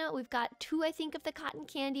one. We've got two, I think, of the cotton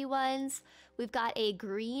candy ones. We've got a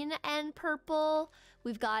green and purple.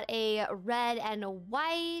 We've got a red and a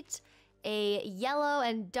white, a yellow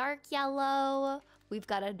and dark yellow. We've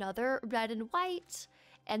got another red and white,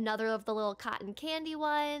 another of the little cotton candy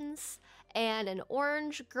ones, and an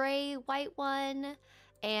orange, gray, white one.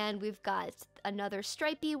 And we've got another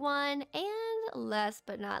stripy one, and last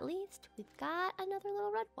but not least, we've got another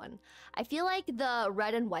little red one. I feel like the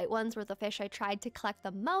red and white ones were the fish I tried to collect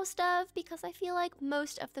the most of because I feel like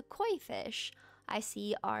most of the koi fish I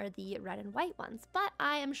see are the red and white ones, but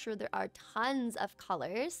I am sure there are tons of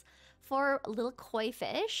colors for little koi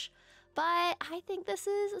fish. But I think this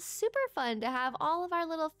is super fun to have all of our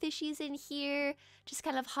little fishies in here, just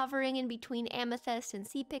kind of hovering in between amethyst and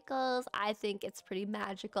sea pickles. I think it's pretty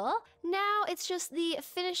magical. Now it's just the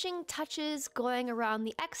finishing touches going around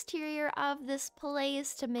the exterior of this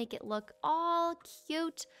place to make it look all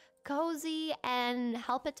cute, cozy, and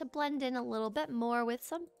help it to blend in a little bit more with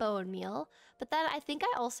some bone meal. But then I think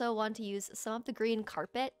I also want to use some of the green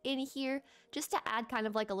carpet in here just to add kind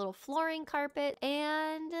of like a little flooring carpet.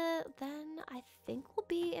 And then I think we'll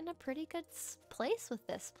be in a pretty good place with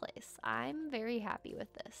this place. I'm very happy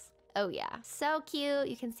with this. Oh yeah, so cute.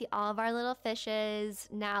 You can see all of our little fishes.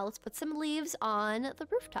 Now let's put some leaves on the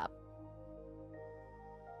rooftop.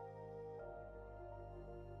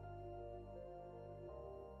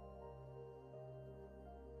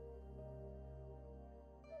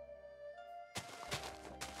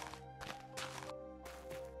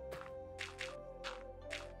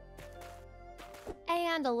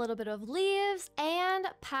 And a little bit of leaves and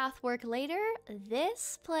path work later,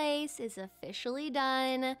 this place is officially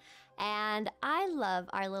done. And I love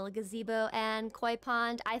our little gazebo and koi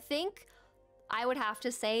pond. I think I would have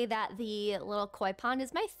to say that the little koi pond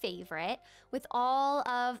is my favorite, with all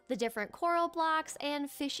of the different coral blocks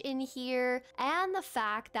and fish in here, and the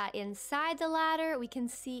fact that inside the ladder we can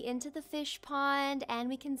see into the fish pond and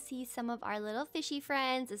we can see some of our little fishy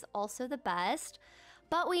friends is also the best.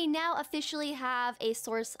 But we now officially have a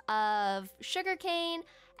source of sugarcane,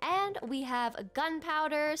 and we have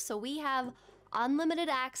gunpowder, so we have unlimited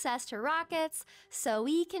access to rockets, so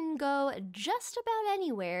we can go just about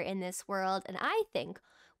anywhere in this world. And I think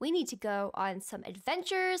we need to go on some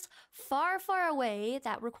adventures far, far away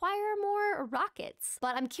that require more rockets.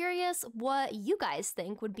 But I'm curious what you guys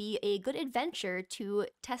think would be a good adventure to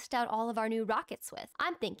test out all of our new rockets with.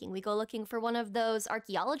 I'm thinking we go looking for one of those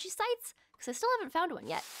archaeology sites, because I still haven't found one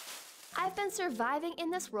yet. I've been surviving in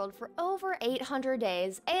this world for over 800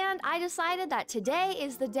 days, and I decided that today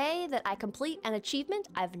is the day that I complete an achievement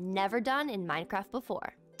I've never done in Minecraft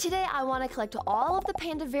before. Today I want to collect all of the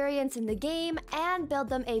panda variants in the game and build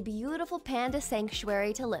them a beautiful panda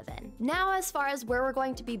sanctuary to live in. Now, as far as where we're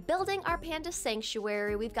going to be building our panda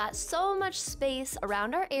sanctuary, we've got so much space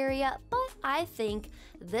around our area, but I think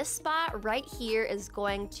this spot right here is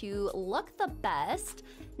going to look the best.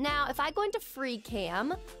 Now, if I go into free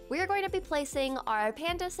cam, we're going to be placing our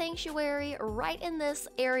panda sanctuary right in this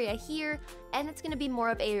area here, and it's going to be more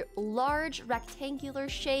of a large rectangular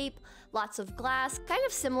shape, lots of glass, kind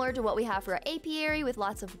of similar to what we have for our apiary with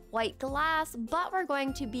lots of white glass, but we're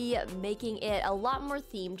going to be making it a lot more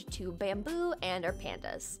themed to bamboo and our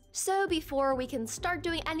pandas. So before we can start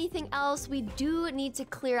doing anything else, we do need to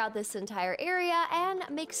clear out this entire area and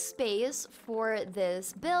make space for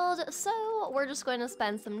this build. So we're just going to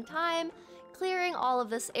spend some time clearing all of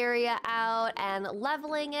this area out and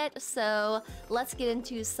leveling it. So let's get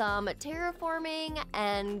into some terraforming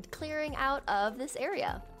and clearing out of this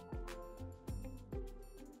area.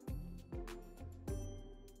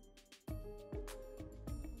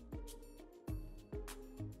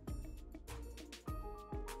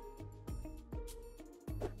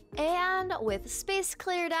 And with space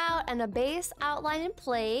cleared out and a base outline in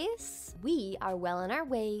place, we are well on our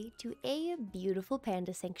way to a beautiful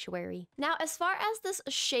panda sanctuary. Now, as far as this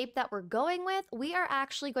shape that we're going with, we are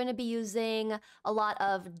actually going to be using a lot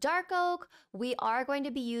of dark oak. We are going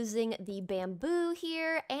to be using the bamboo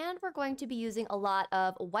here, and we're going to be using a lot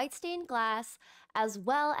of white stained glass, as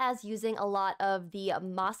well as using a lot of the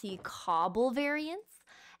mossy cobble variants.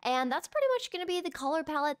 And that's pretty much going to be the color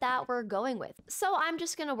palette that we're going with. So I'm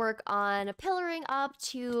just going to work on pillaring up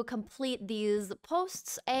to complete these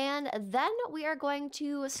posts, and then we are going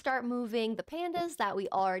to start moving the pandas that we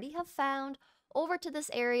already have found over to this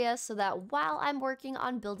area so that while I'm working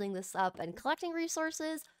on building this up and collecting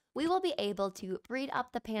resources, we will be able to breed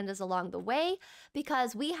up the pandas along the way,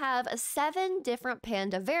 because we have 7 different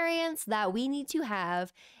panda variants that we need to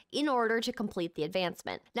have in order to complete the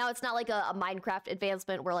advancement. Now, it's not like a Minecraft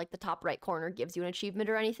advancement where like the top right corner gives you an achievement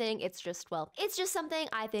or anything. It's just, well, it's just something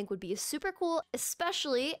I think would be super cool,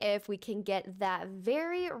 especially if we can get that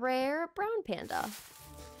very rare brown panda.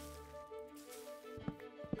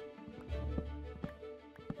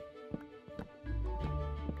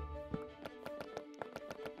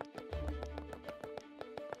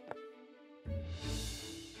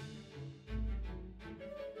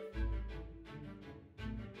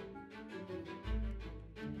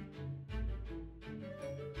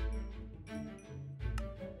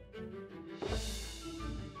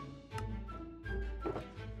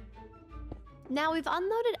 Now we've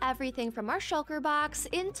unloaded everything from our shulker box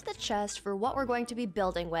into the chest for what we're going to be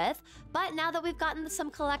building with, but now that we've gotten some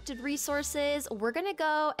collected resources, we're gonna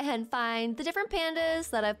go and find the different pandas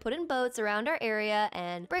that I've put in boats around our area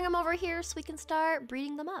and bring them over here so we can start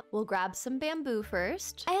breeding them up. We'll grab some bamboo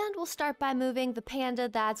first, and we'll start by moving the panda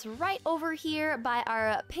that's right over here by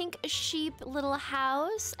our pink sheep little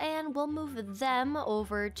house, and we'll move them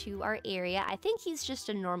over to our area. I think he's just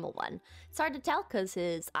a normal one. It's hard to tell because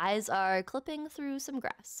his eyes are clipping through some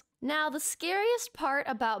grass. Now, the scariest part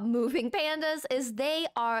about moving pandas is they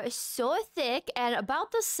are so thick and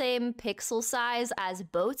about the same pixel size as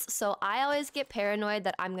boats, so I always get paranoid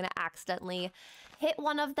that I'm gonna accidentally hit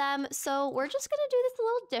one of them. So we're just gonna do this a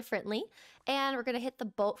little differently, and we're gonna hit the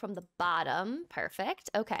boat from the bottom. Perfect.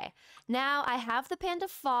 Okay, now I have the panda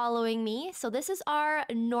following me. So this is our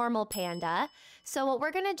normal panda. So what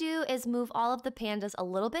we're gonna do is move all of the pandas a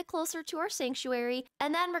little bit closer to our sanctuary,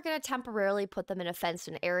 and then we're gonna temporarily put them in a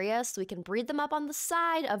fenced-in area so we can breed them up on the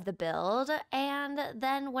side of the build, and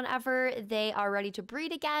then whenever they are ready to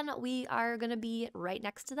breed again, we are gonna be right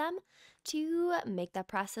next to them to make that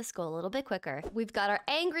process go a little bit quicker. We've got our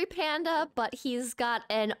angry panda, but he's got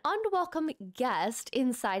an unwelcome guest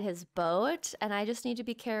inside his boat, and I just need to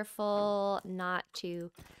be careful not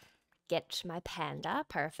to get my panda.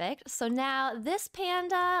 Perfect. So now this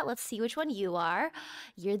panda, let's see which one you are.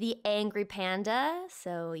 You're the angry panda,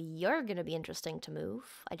 so you're gonna be interesting to move.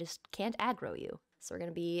 I just can't aggro you. So we're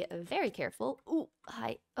gonna be very careful. Ooh,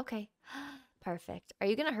 hi, okay. Perfect. Are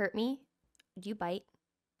you gonna hurt me? Do you bite?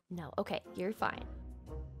 No, okay, you're fine.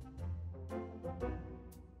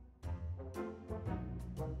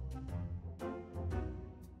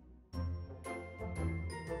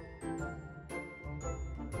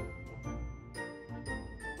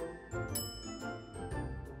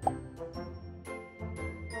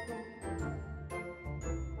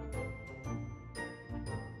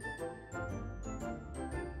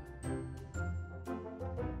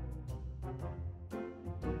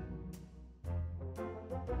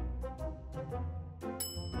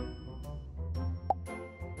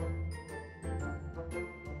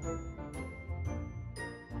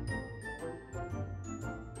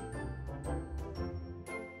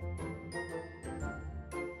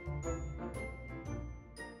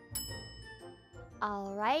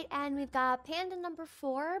 All right, and we've got panda number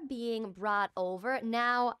 4 being brought over.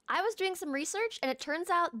 Now, I was doing some research, and it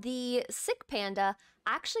turns out the sick panda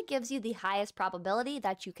actually gives you the highest probability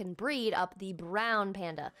that you can breed up the brown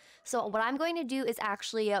panda. So what I'm going to do is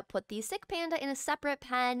actually put the sick panda in a separate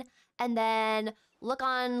pen, and then look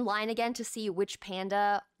online again to see which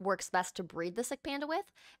panda works best to breed the sick panda with,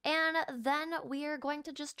 and then we are going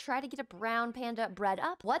to just try to get a brown panda bred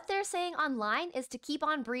up. What they're saying online is to keep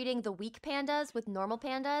on breeding the weak pandas with normal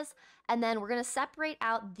pandas, and then we're gonna separate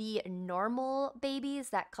out the normal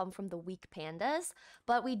babies that come from the weak pandas,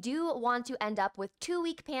 but we do want to end up with 2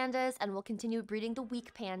 weak pandas, and we'll continue breeding the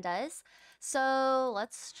weak pandas. So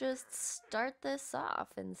let's just start this off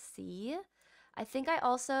and see. I think I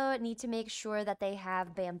also need to make sure that they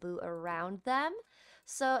have bamboo around them.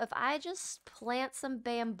 So if I just plant some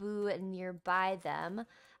bamboo nearby them,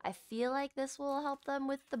 I feel like this will help them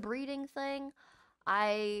with the breeding thing.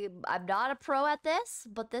 I'm not a pro at this,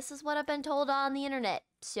 but this is what I've been told on the internet,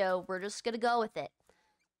 so we're just gonna go with it.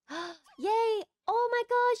 Yay! Oh my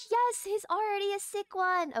gosh, yes, he's already a sick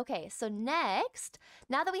one. Okay, so next,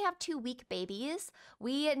 now that we have 2 weak babies,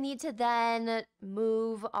 we need to then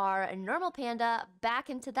move our normal panda back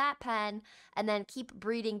into that pen and then keep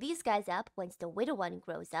breeding these guys up once the little one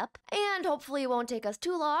grows up. And hopefully it won't take us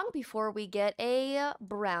too long before we get a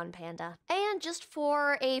brown panda. And just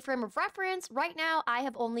for a frame of reference, right now I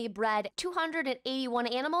have only bred 281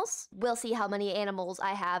 animals. We'll see how many animals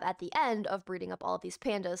I have at the end of breeding up all of these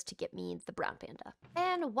pandas to get me the brown panda.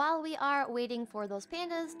 And while we are waiting for those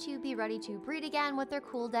pandas to be ready to breed again with their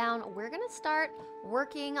cooldown, we're gonna start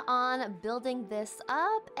working on building this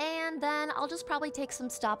up, and then I'll just probably take some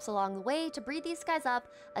stops along the way to breed these guys up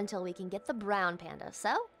until we can get the brown panda.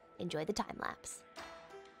 So enjoy the time lapse.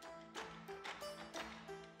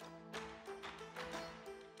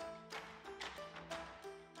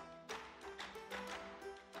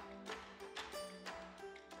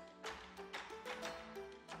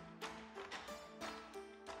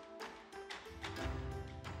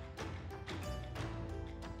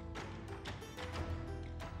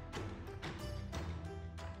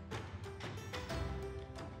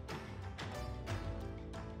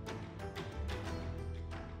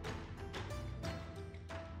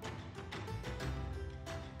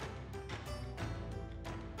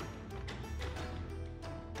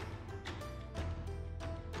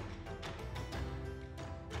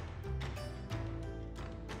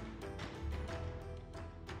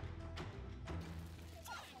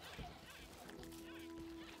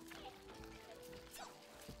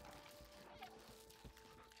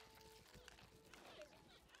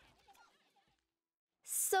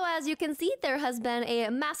 So as you can see, there has been a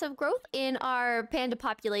massive growth in our panda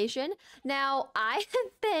population. Now, I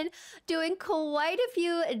have been doing quite a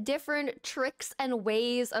few different tricks and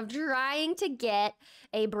ways of trying to get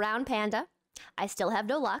a brown panda. I still have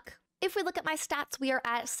no luck. If we look at my stats, we are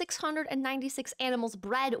at 696 animals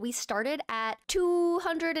bred. We started at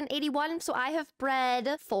 281, so I have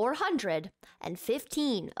bred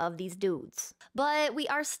 415 of these dudes. But we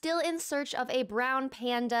are still in search of a brown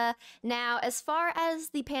panda. Now, as far as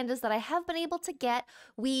the pandas that I have been able to get,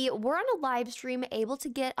 we were on a live stream able to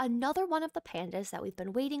get another one of the pandas that we've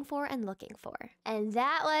been waiting for and looking for. And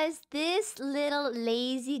that was this little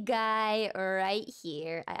lazy guy right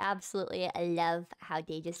here. I absolutely love how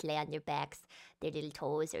they just lay on their backs. Their little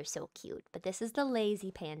toes are so cute. But this is the lazy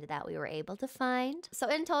panda that we were able to find. So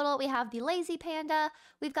in total, we have the lazy panda,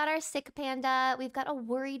 we've got our sick panda, we've got a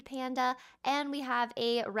worried panda, and we have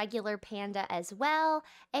a regular panda as well,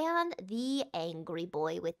 and the angry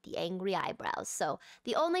boy with the angry eyebrows. So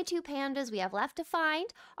the only 2 pandas we have left to find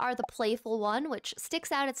are the playful one, which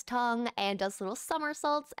sticks out its tongue and does little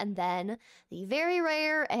somersaults, and then the very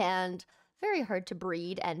rare and very hard to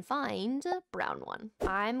breed and find brown one.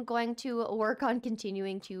 I'm going to work on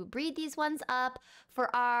continuing to breed these ones up. For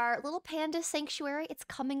our little panda sanctuary, it's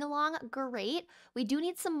coming along great. We do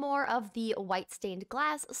need some more of the white stained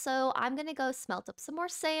glass, so I'm gonna go smelt up some more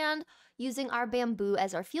sand using our bamboo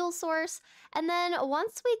as our fuel source. And then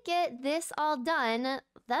once we get this all done,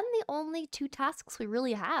 then the only 2 tasks we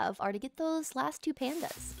really have are to get those last 2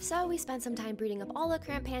 pandas. So we spent some time breeding up all the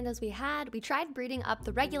current pandas we had. We tried breeding up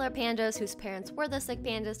the regular pandas whose parents were the sick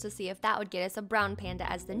pandas to see if that would get us a brown panda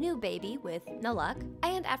as the new baby, with no luck.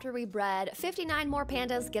 And after we bred 59 more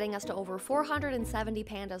pandas, getting us to over 470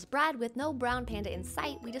 pandas bred with no brown panda in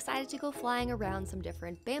sight, we decided to go flying around some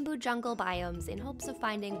different bamboo jungle biomes in hopes of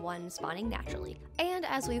finding one spawning naturally. And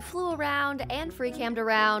as we flew around and free cammed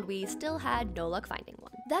around, we still had no luck finding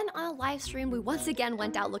one. Then on a live stream, we once again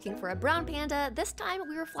went out looking for a brown panda. This time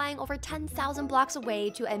we were flying over 10,000 blocks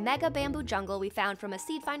away to a mega bamboo jungle we found from a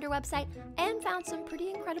seed finder website and found some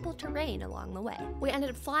pretty incredible terrain along the way. We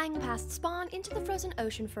ended up flying past spawn into the frozen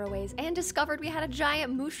ocean for a ways and discovered we had a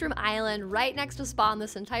giant mushroom island right next to spawn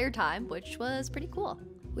this entire time, which was pretty cool.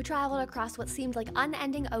 We traveled across what seemed like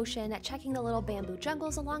unending ocean, checking the little bamboo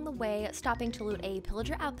jungles along the way, stopping to loot a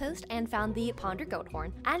pillager outpost, and found the ponder goat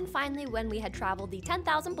horn. And finally, when we had traveled the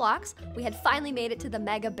 10,000 blocks, we had finally made it to the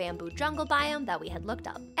mega bamboo jungle biome that we had looked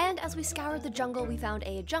up. And as we scoured the jungle, we found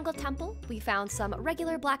a jungle temple, we found some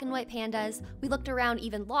regular black and white pandas, we looked around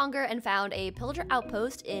even longer and found a pillager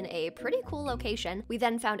outpost in a pretty cool location. We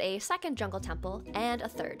then found a second jungle temple and a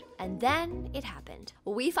third. And then it happened.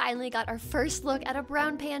 We finally got our first look at a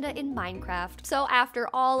brown panda in Minecraft. So after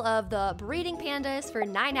all of the breeding pandas for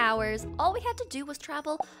 9 hours, all we had to do was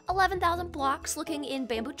travel 11,000 blocks looking in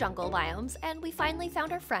bamboo jungle biomes, and we finally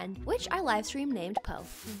found our friend, which I livestream named Poe.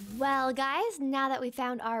 Well guys, now that we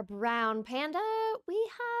found our brown panda, we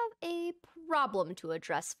have a problem to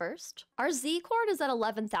address first. Our Z chord is at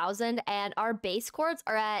 11,000 and our base chords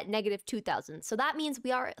are at -2,000. So that means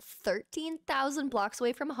we are 13,000 blocks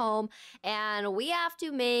away from home and we have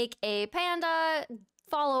to make a panda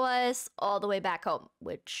follow us all the way back home,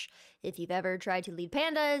 which if you've ever tried to lead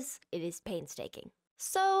pandas, it is painstaking.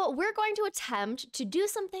 So we're going to attempt to do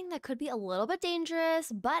something that could be a little bit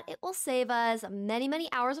dangerous, but it will save us many, many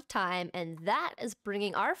hours of time, and that is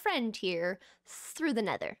bringing our friend here through the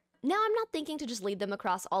nether. Now, I'm not thinking to just lead them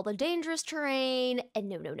across all the dangerous terrain, and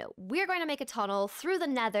no. We're going to make a tunnel through the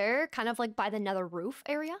nether, kind of like by the nether roof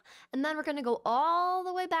area, and then we're going to go all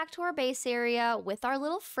the way back to our base area with our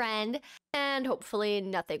little friend, and hopefully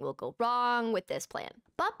nothing will go wrong with this plan.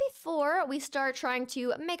 But before we start trying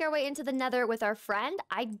to make our way into the nether with our friend,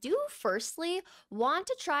 I do firstly want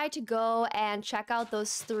to try to go and check out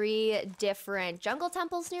those 3 different jungle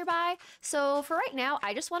temples nearby. So for right now,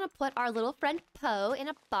 I just want to put our little friend Poe in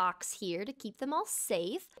a box here to keep them all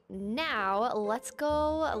safe. Now, let's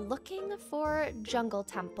go looking for jungle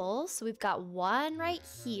temples. So we've got one right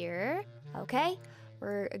here. Okay.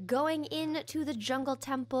 We're going into the jungle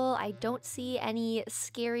temple. I don't see any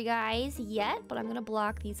scary guys yet, but I'm gonna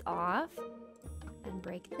block these off and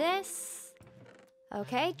break this.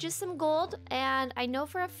 Okay, just some gold, and I know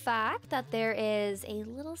for a fact that there is a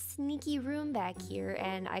little sneaky room back here,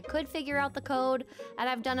 and I could figure out the code, and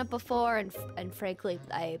I've done it before, and frankly,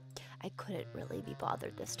 I couldn't really be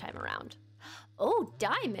bothered this time around. Oh,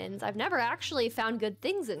 diamonds! I've never actually found good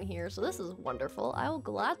things in here, so this is wonderful. I will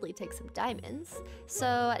gladly take some diamonds.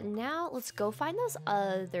 So now let's go find those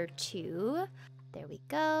other 2. There we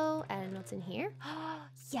go. And what's in here?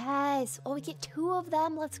 Yes! Oh, we get 2 of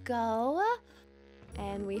them. Let's go.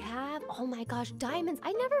 And we have, oh my gosh, diamonds.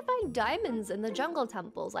 I never find diamonds in the jungle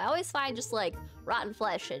temples. I always find just like rotten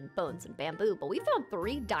flesh and bones and bamboo, but we found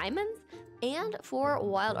 3 diamonds. And 4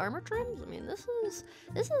 wild armor trims. I mean, this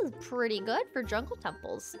is pretty good for jungle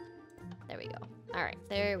temples. There we go. All right,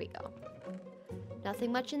 there we go.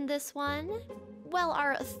 Nothing much in this one. Well,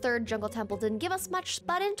 our 3rd jungle temple didn't give us much,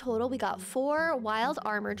 but in total we got 4 wild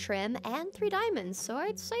armor trim and 3 diamonds, so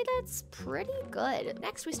I'd say that's pretty good.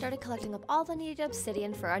 Next, we started collecting up all the needed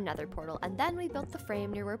obsidian for our nether portal, and then we built the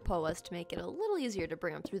frame near where Poe was to make it a little easier to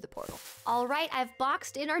bring him through the portal. All right, I've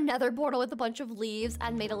boxed in our nether portal with a bunch of leaves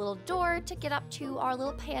and made a little door to get up to our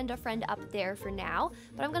little panda friend up there for now,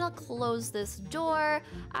 but I'm gonna close this door.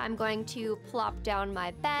 I'm going to plop down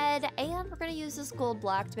my bed, and we're gonna use this gold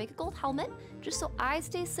block to make a gold helmet, just so I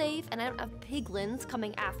stay safe and I don't have piglins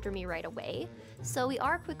coming after me right away. So we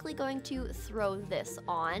are quickly going to throw this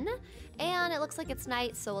on, and it looks like it's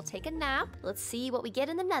night, so we'll take a nap. Let's see what we get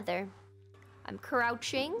in the nether. I'm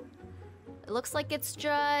crouching. It looks like it's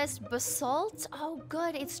just basalt. Oh,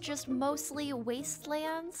 good. It's just mostly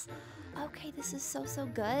wastelands. Okay, this is so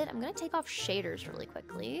good. I'm gonna take off shaders really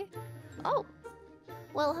quickly. Oh,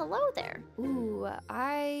 well, hello there. Ooh,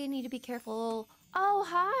 I need to be careful. Oh,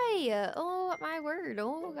 hi! Oh, my word.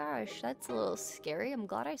 Oh, gosh, that's a little scary. I'm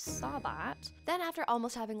glad I saw that. Then after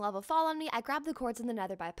almost having lava fall on me, I grabbed the cords in the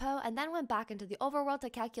nether by Poe and then went back into the overworld to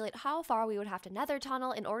calculate how far we would have to nether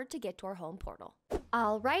tunnel in order to get to our home portal.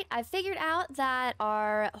 All right, I figured out that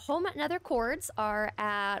our home nether cords are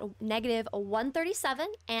at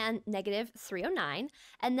 -137 and -309.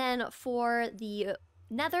 And then for the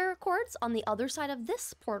nether cords on the other side of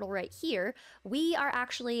this portal right here, we are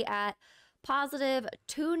actually at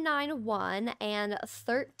 +291 and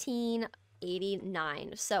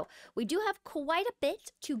 1389. So we do have quite a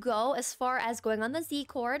bit to go as far as going on the Z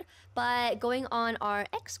chord, but going on our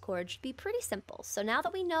X chord should be pretty simple. So now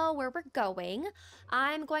that we know where we're going,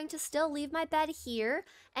 I'm going to still leave my bed here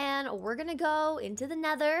and we're gonna go into the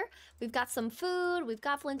nether. We've got some food, we've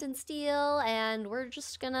got flint and steel, and we're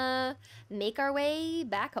just gonna make our way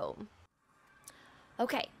back home.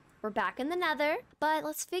 Okay. We're back in the nether, but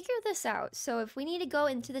let's figure this out. So if we need to go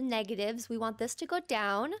into the negatives, we want this to go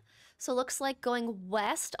down. So it looks like going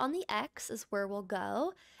west on the X is where we'll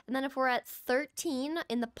go. And then if we're at 13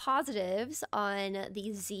 in the positives on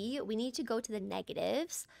the Z, we need to go to the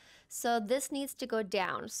negatives. So this needs to go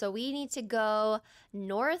down. So we need to go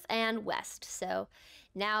north and west. So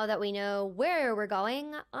now that we know where we're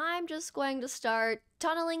going, I'm just going to start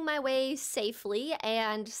tunneling my way safely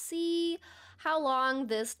and see how long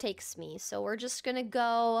this takes me. So we're just gonna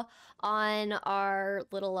go on our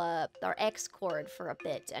little our X chord for a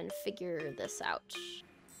bit and figure this out.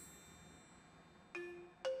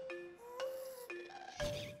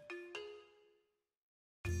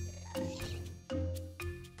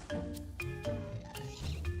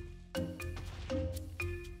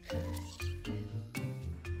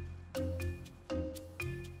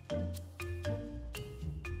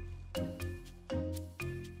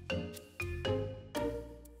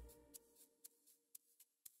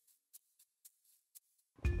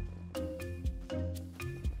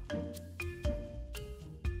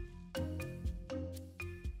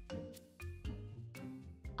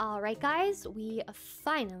 Alright guys, we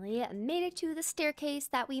finally made it to the staircase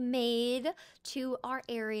that we made to our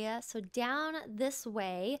area. So down this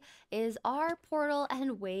way is our portal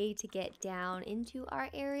and way to get down into our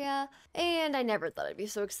area. And I never thought I'd be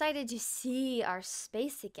so excited to see our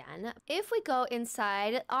space again. If we go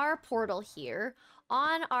inside our portal here,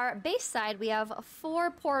 on our base side, we have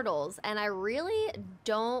 4 portals, and I really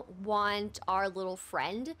don't want our little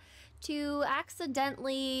friend to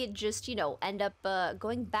accidentally just, end up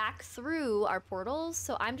going back through our portals.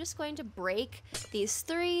 So I'm just going to break these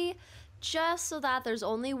 3 just so that there's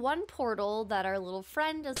only 1 portal that our little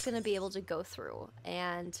friend is going to be able to go through.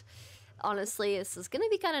 And honestly, this is going to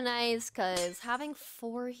be kind of nice because having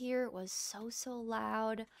 4 here was so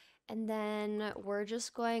loud. And then we're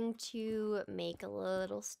just going to make a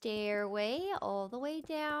little stairway all the way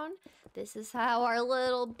down. This is how our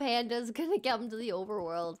little panda is gonna come to the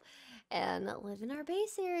overworld and live in our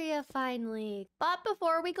base area finally. But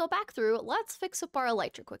before we go back through, let's fix up our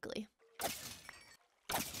elytra quickly.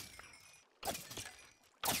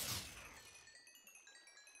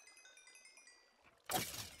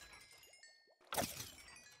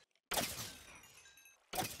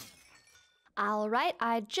 Alright,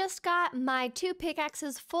 I just got my 2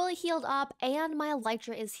 pickaxes fully healed up and my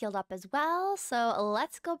elytra is healed up as well. So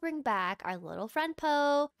let's go bring back our little friend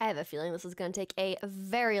Poe. I have a feeling this is going to take a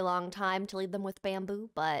very long time to lead them with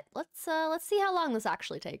bamboo, but let's see how long this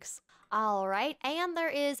actually takes. Alright, and there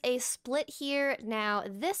is a split here. Now,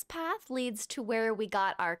 this path leads to where we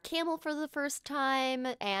got our camel for the first time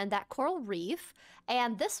and that coral reef.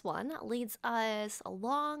 And this one leads us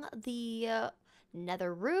along the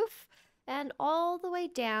nether roof and all the way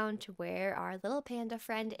down to where our little panda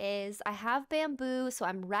friend is. I have bamboo, so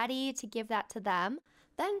I'm ready to give that to them.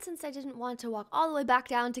 Then, since I didn't want to walk all the way back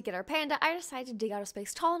down to get our panda, I decided to dig out a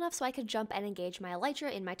space tall enough so I could jump and engage my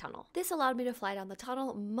elytra in my tunnel. This allowed me to fly down the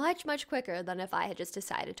tunnel much quicker than if I had just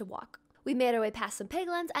decided to walk. We made our way past some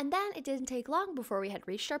piglins, and then it didn't take long before we had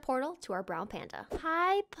reached our portal to our brown panda.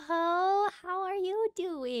 Hi, Poe. How are you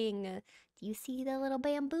doing? Do you see the little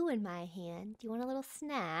bamboo in my hand? Do you want a little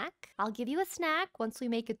snack? I'll give you a snack once we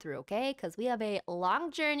make it through, okay? Because we have a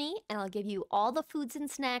long journey, and I'll give you all the foods and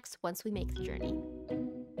snacks once we make the journey.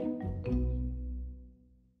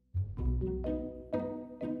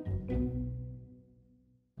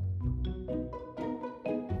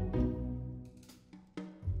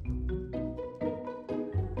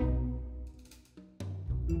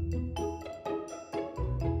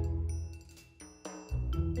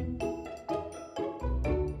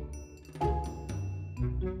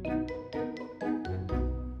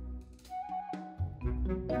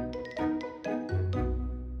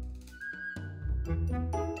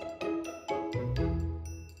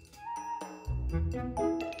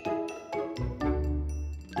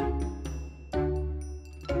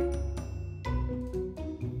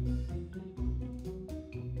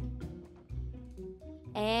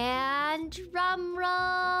 And drum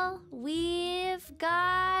roll, we've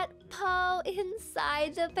got Poe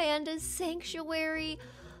inside the panda's sanctuary.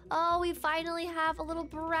 Oh, we finally have a little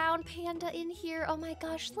brown panda in here. Oh my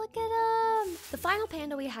gosh, look at him. The final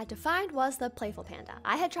panda we had to find was the playful panda.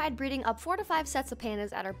 I had tried breeding up 4 to 5 sets of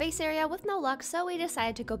pandas at our base area with no luck, so we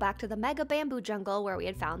decided to go back to the mega bamboo jungle where we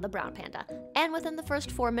had found the brown panda. And within the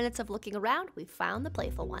first 4 minutes of looking around, we found the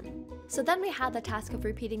playful one. So then we had the task of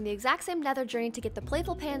repeating the exact same nether journey to get the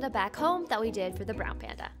playful panda back home that we did for the brown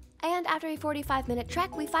panda. And after a 45-minute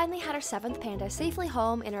trek, we finally had our 7th panda safely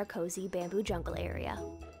home in our cozy bamboo jungle area.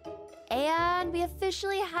 And we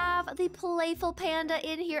officially have the playful panda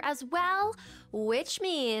in here as well, which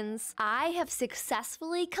means I have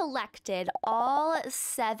successfully collected all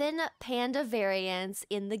 7 panda variants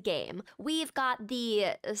in the game. We've got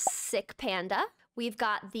the sick panda. We've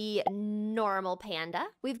got the normal panda.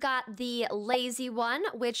 We've got the lazy one,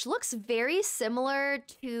 which looks very similar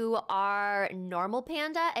to our normal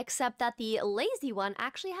panda, except that the lazy one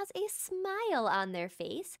actually has a smile on their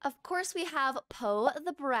face. Of course, we have Poe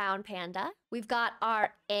the brown panda. We've got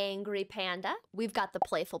our angry panda. We've got the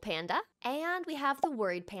playful panda. And we have the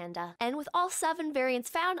worried panda. And with all 7 variants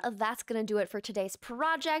found, that's gonna do it for today's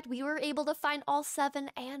project. We were able to find all 7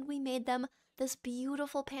 and we made them this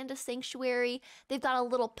beautiful panda sanctuary. They've got a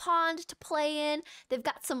little pond to play in, they've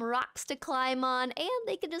got some rocks to climb on, and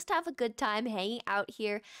they can just have a good time hanging out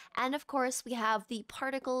here. And of course, we have the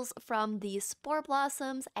particles from the spore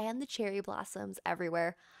blossoms and the cherry blossoms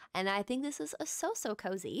everywhere. And I think this is so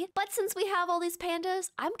cozy. But since we have all these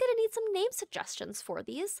pandas, I'm gonna need some name suggestions for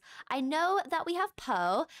these. I know that we have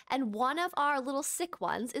Poe, and one of our little sick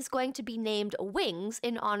ones is going to be named Wings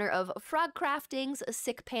in honor of Frog Crafting's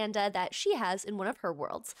sick panda that she has in one of her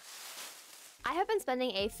worlds. I have been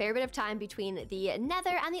spending a fair bit of time between the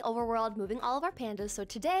nether and the overworld moving all of our pandas, so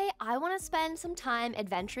today I want to spend some time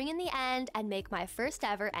adventuring in the end and make my first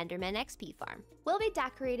ever Enderman XP farm. We'll be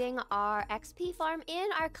decorating our XP farm in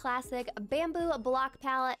our classic bamboo block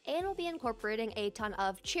palette, and we'll be incorporating a ton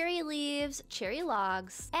of cherry leaves, cherry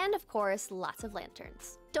logs, and of course, lots of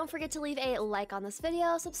lanterns. Don't forget to leave a like on this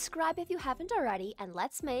video, subscribe if you haven't already, and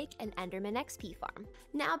let's make an Enderman XP farm.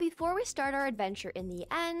 Now, before we start our adventure in the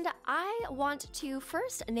end, I want to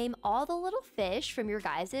first name all the little fish from your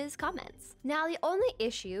guys' comments. Now, the only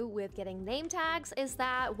issue with getting name tags is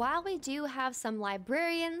that while we do have some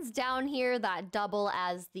librarians down here that double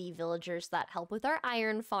as the villagers that help with our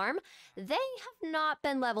iron farm, they have not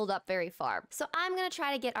been leveled up very far. So I'm gonna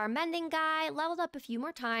try to get our mending guy leveled up a few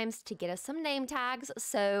more times to get us some name tags.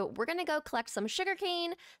 So we're gonna go collect some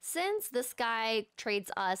sugarcane since this guy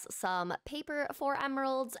trades us some paper for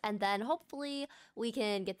emeralds, and then hopefully we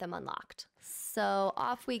can get them unlocked. So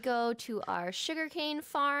off we go to our sugarcane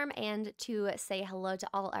farm and to say hello to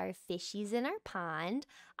all our fishies in our pond.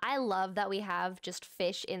 I love that we have just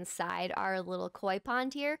fish inside our little koi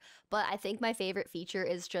pond here, but I think my favorite feature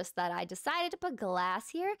is just that I decided to put glass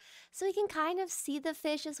here so we can kind of see the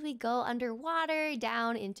fish as we go underwater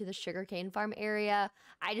down into the sugarcane farm area.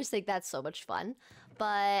 I just think that's so much fun.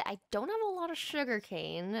 But I don't have a lot of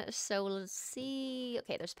sugarcane, so let's see.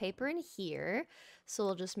 Okay, there's paper in here, so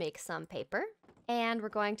we'll just make some paper. And we're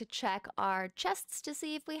going to check our chests to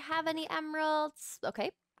see if we have any emeralds. Okay,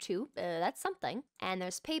 2, that's something. And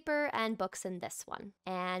there's paper and books in this one.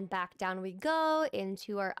 And back down we go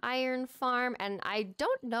into our iron farm, and I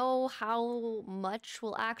don't know how much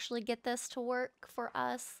we'll actually get this to work for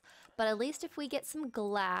us, but at least if we get some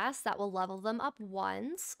glass, that will level them up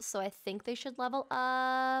once. So I think they should level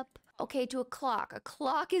up, okay, to a clock. A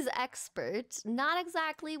clock is expert. Not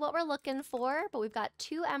exactly what we're looking for, but we've got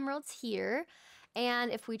 2 emeralds here.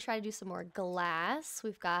 And if we try to do some more glass,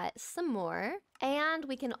 we've got some more. And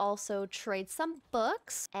we can also trade some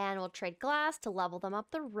books, and we'll trade glass to level them up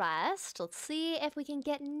the rest. Let's see if we can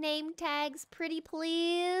get name tags, pretty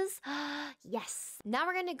please. Yes. Now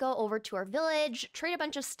we're gonna go over to our village, trade a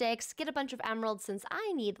bunch of sticks, get a bunch of emeralds since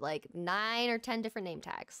I need like 9 or 10 different name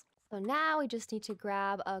tags. So now we just need to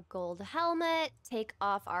grab a gold helmet, take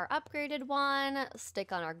off our upgraded one,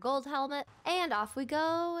 stick on our gold helmet, and off we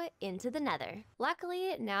go into the nether.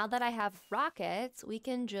 Luckily, now that I have rockets, we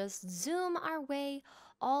can just zoom our way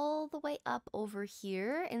all the way up over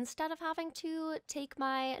here instead of having to take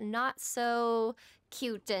my not so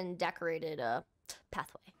cute and decorated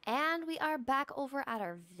pathway. And we are back over at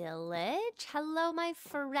our village. Hello, my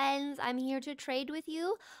friends. I'm here to trade with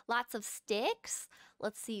you. Lots of sticks.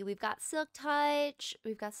 Let's see, we've got silk touch,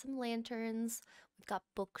 we've got some lanterns, we've got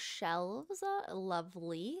bookshelves,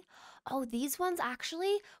 lovely. Oh, these ones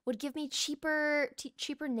actually would give me cheaper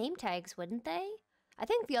name tags, wouldn't they? I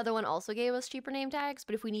think the other one also gave us cheaper name tags,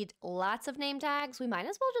 but if we need lots of name tags, we might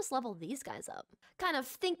as well just level these guys up. Kind of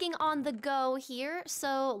thinking on the go here,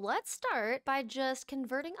 so let's start by just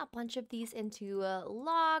converting a bunch of these into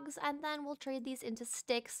logs, and then we'll trade these into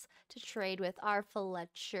sticks to trade with our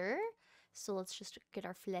Fletcher. So let's just get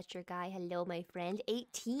our Fletcher guy. Hello, my friend.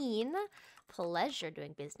 18. Pleasure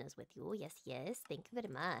doing business with you. Yes, yes. Thank you very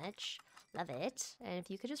much. Love it. And if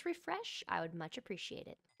you could just refresh, I would much appreciate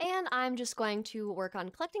it. And I'm just going to work on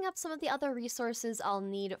collecting up some of the other resources I'll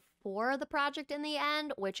need for the project in the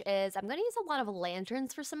end, which is I'm going to use a lot of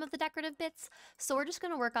lanterns for some of the decorative bits. So we're just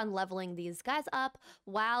going to work on leveling these guys up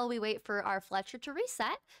while we wait for our Fletcher to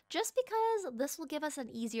reset, just because this will give us an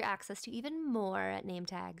easier access to even more name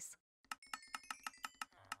tags.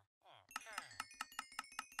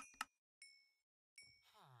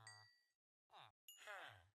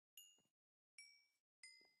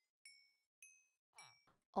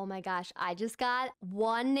 Oh my gosh, I just got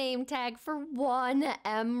 1 name tag for 1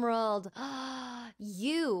 emerald.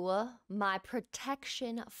 You, my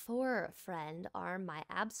protection 4 friend, are my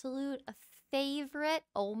absolute favorite.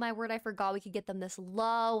 Oh my word, I forgot we could get them this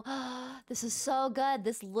low. This is so good.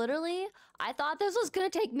 This literally, I thought this was gonna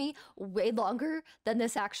take me way longer than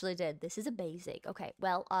this actually did. This is a basic. Okay,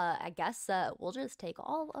 well, I guess we'll just take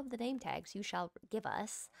all of the name tags you shall give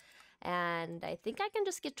us. And I think I can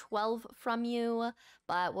just get 12 from you,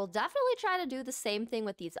 but we'll definitely try to do the same thing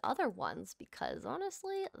with these other ones because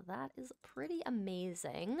honestly, that is pretty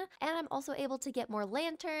amazing. And I'm also able to get more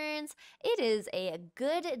lanterns. It is a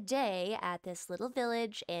good day at this little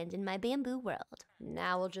village and in my bamboo world.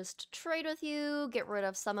 Now we'll just trade with you, get rid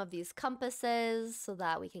of some of these compasses so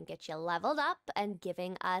that we can get you leveled up and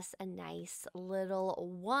giving us a nice little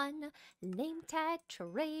 1 name tag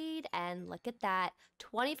trade. And look at that,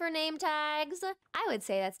 20 for name name tags. I would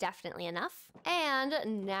say that's definitely enough.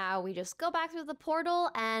 And now we just go back through the portal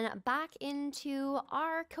and back into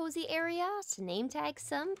our cozy area to name tag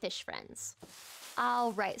some fish friends.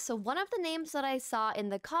 All right, so one of the names that I saw in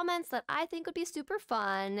the comments that I think would be super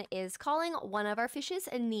fun is calling one of our fishes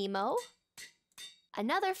Nemo.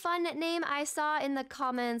 Another fun name I saw in the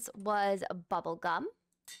comments was Bubblegum.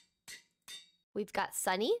 We've got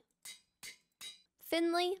Sunny,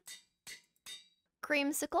 Finley,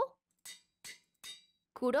 Creamsicle,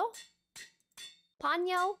 Kudo,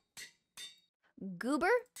 Ponyo, Goober,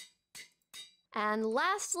 and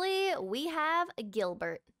lastly, we have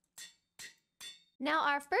Gilbert. Now,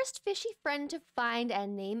 our first fishy friend to find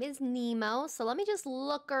and name is Nemo, so let me just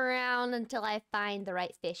look around until I find the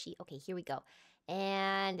right fishy. Okay, here we go.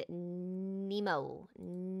 And Nemo.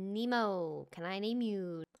 Nemo, can I name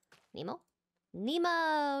you Nemo?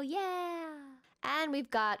 Nemo, yeah! And we've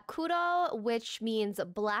got Kuro, which means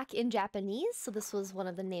black in Japanese. So this was one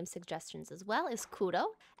of the name suggestions as well, is Kuro.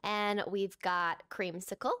 And we've got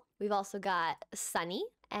Creamsicle. We've also got Sunny.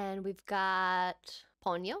 And we've got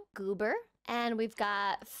Ponyo, Goober. And we've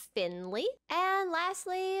got Finley. And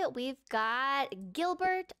lastly, we've got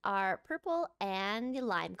Gilbert, our purple and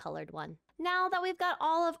lime-colored one. Now that we've got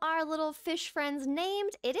all of our little fish friends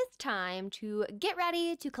named, it is time to get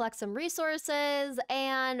ready to collect some resources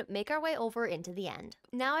and make our way over into the end.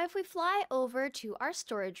 Now, if we fly over to our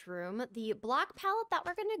storage room, the block palette that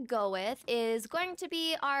we're gonna go with is going to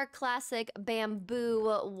be our classic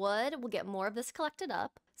bamboo wood. We'll get more of this collected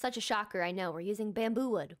up. Such a shocker, I know, we're using bamboo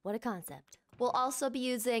wood. What a concept. We'll also be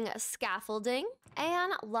using scaffolding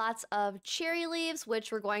and lots of cherry leaves,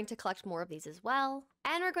 which we're going to collect more of these as well.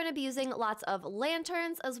 And we're going to be using lots of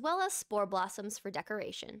lanterns as well as spore blossoms for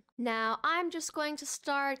decoration. Now, I'm just going to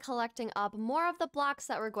start collecting up more of the blocks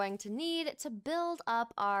that we're going to need to build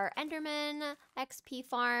up our Enderman XP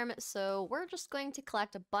farm. So we're just going to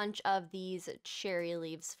collect a bunch of these cherry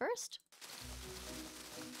leaves first.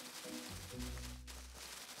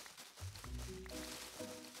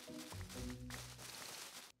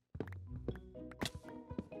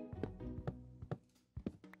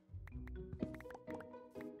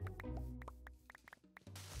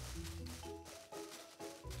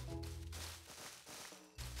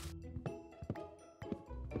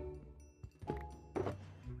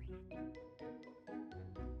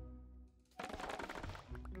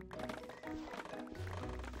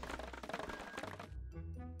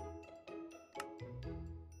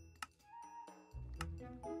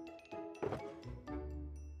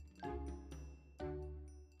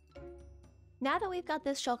 Now that we've got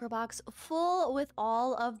this shulker box full with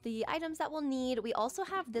all of the items that we'll need, we also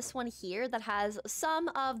have this one here that has some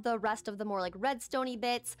of the rest of the more like redstone-y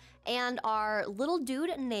bits and our little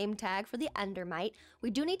dude name tag for the endermite.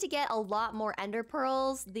 We do need to get a lot more ender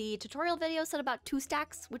pearls. The tutorial video said about 2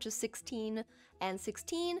 stacks, which is 16 and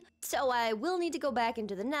 16. So I will need to go back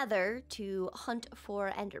into the nether to hunt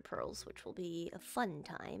for ender pearls, which will be a fun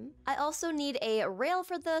time. I also need a rail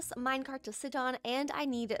for this minecart to sit on, and I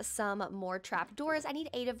need some more trapdoors. I need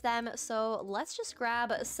 8 of them, so let's just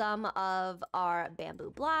grab some of our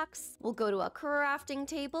bamboo blocks. We'll go to a crafting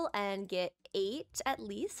table and get 8 at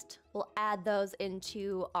least. We'll add those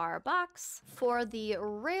into our box. For the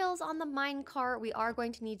rails on the minecart, we are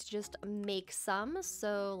going to need to just make some,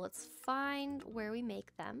 so let's find where we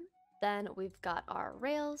make them. Then we've got our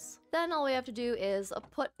rails. Then all we have to do is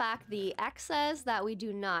put back the excess that we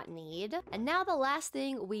do not need. And now the last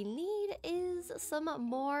thing we need is some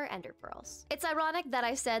more ender pearls. It's ironic that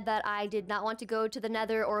I said that I did not want to go to the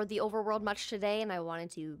nether or the overworld much today and I wanted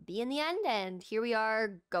to be in the end, and here we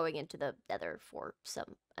are going into the nether for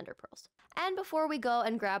some ender pearls. And before we go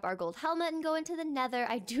and grab our gold helmet and go into the nether,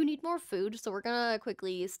 I do need more food, so we're gonna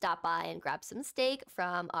quickly stop by and grab some steak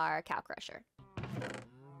from our cow crusher.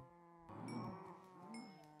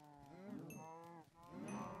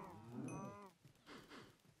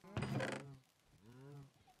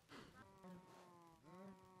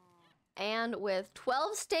 And with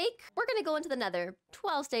 12 steak, we're gonna go into the nether.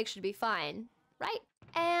 12 steak should be fine, right?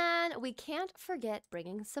 And we can't forget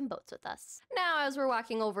bringing some boats with us. Now, as we're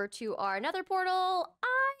walking over to our nether portal,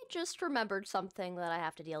 I just remembered something that I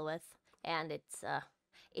have to deal with. And it's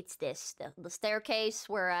the staircase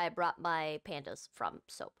where I brought my pandas from.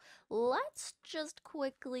 So let's just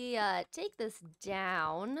quickly take this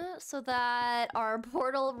down so that our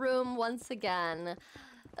portal room once again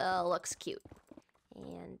looks cute.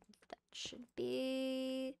 And that should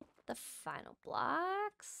be the final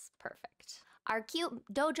blocks. Perfect. Our cute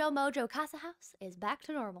Dojo Mojo Casa house is back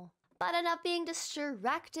to normal. But enough being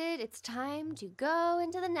distracted, it's time to go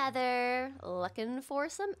into the nether looking for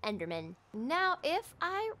some endermen. Now, if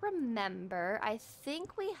I remember, I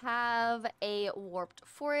think we have a warped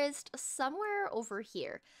forest somewhere over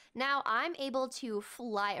here. Now, I'm able to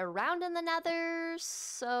fly around in the nether,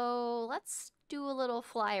 so let's do a little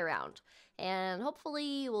fly around. And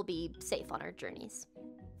hopefully we'll be safe on our journeys.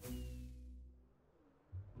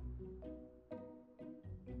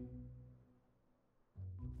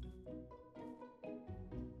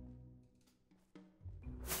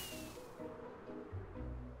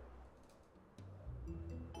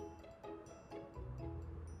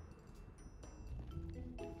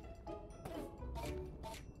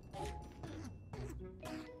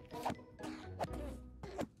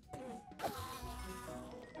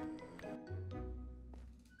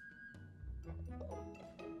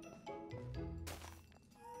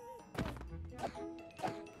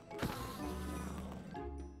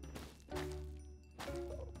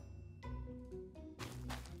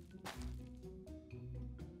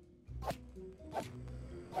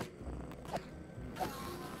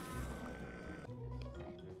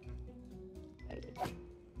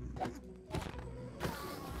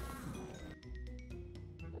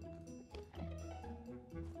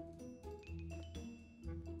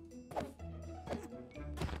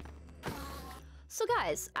 So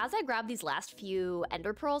guys, as I grab these last few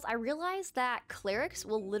ender pearls, I realized that clerics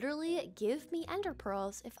will literally give me ender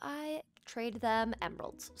pearls if I trade them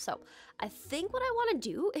emeralds. So I think what I want to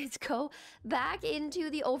do is go back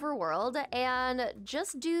into the overworld and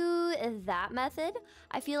just do that method.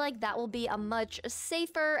 I feel like that will be a much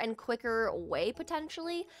safer and quicker way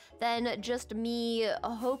potentially than just me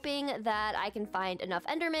hoping that I can find enough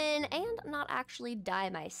endermen and not actually die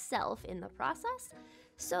myself in the process.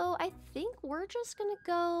 So I think we're just gonna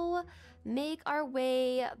go make our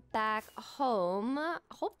way back home,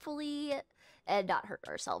 hopefully, and not hurt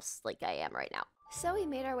ourselves like I am right now. So we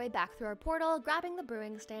made our way back through our portal, grabbing the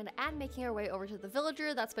brewing stand and making our way over to the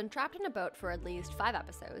villager that's been trapped in a boat for at least 5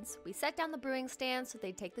 episodes. We set down the brewing stand so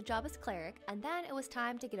they'd take the job as cleric, and then it was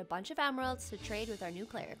time to get a bunch of emeralds to trade with our new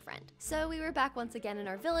cleric friend. So we were back once again in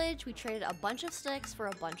our village, we traded a bunch of sticks for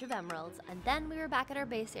a bunch of emeralds, and then we were back at our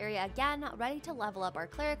base area again, ready to level up our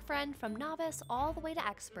cleric friend from novice all the way to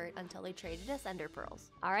expert until they traded us ender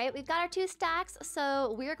pearls. All right, we've got our 2 stacks,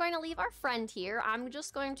 so we're going to leave our friend here. I'm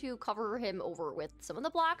just going to cover him over with some of the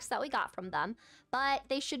blocks that we got from them, but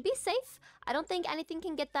they should be safe. I don't think anything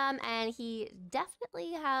can get them, and he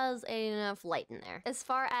definitely has enough light in there. As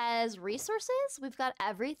far as resources, we've got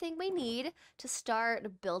everything we need to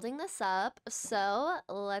start building this up, so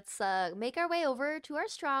let's make our way over to our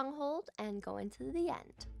stronghold and go into the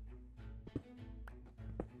end.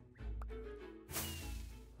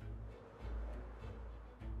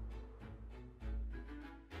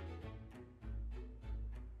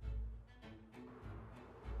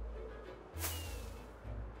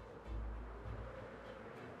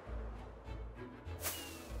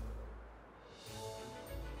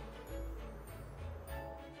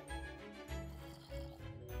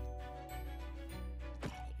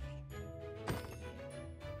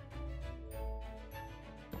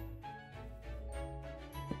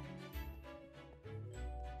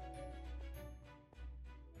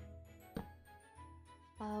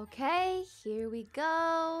 Okay, here we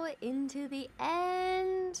go into the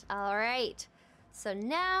end. All right, so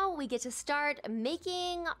now we get to start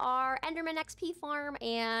making our Enderman XP farm,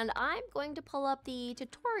 and I'm going to pull up the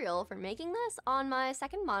tutorial for making this on my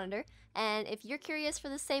second monitor. And if you're curious for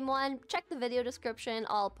the same one, check the video description.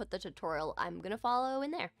 I'll put the tutorial I'm gonna follow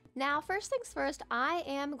in there. Now, first things first, I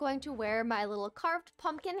am going to wear my little carved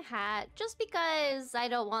pumpkin hat just because I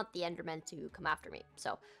don't want the Endermen to come after me.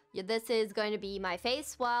 So yeah, this is going to be my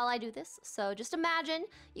face while I do this. So just imagine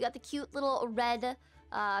you got the cute little red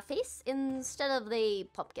face instead of the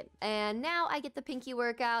pumpkin. And now I get the pinky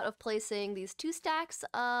workout of placing these 2 stacks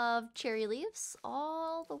of cherry leaves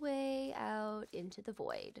all the way out into the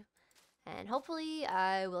void. And hopefully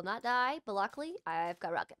I will not die, but luckily I've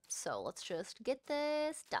got rockets. So let's just get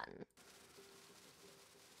this done.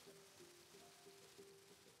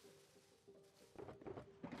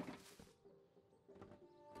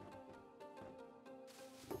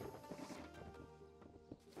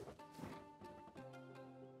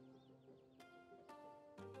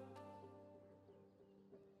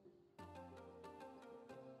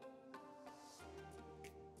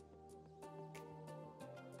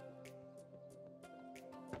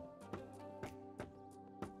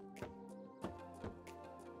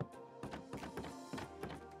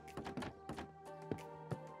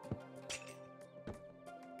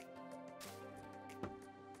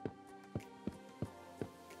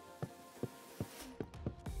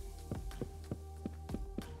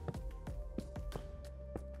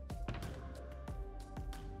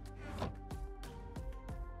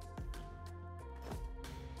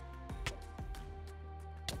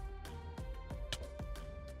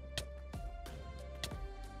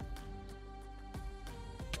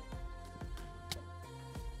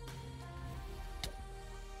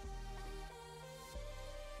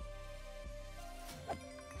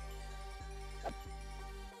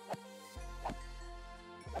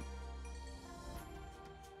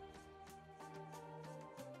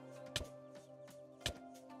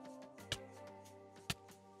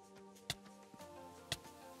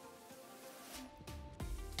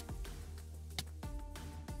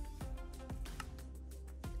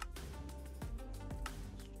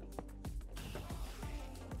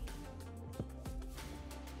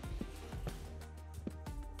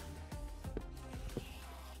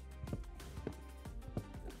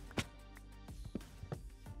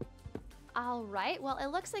 All right, well, it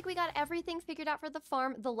looks like we got everything figured out for the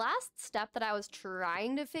farm. The last step that I was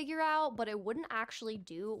trying to figure out, but it wouldn't actually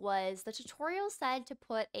do, was the tutorial said to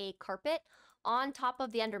put a carpet on top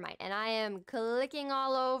of the endermite, and I am clicking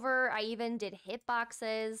all over. I even did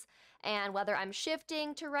hitboxes, and whether I'm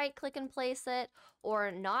shifting to right click and place it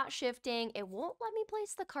or not shifting, it won't let me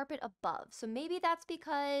place the carpet above. So maybe that's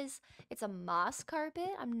because it's a moss carpet.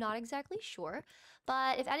 I'm not exactly sure.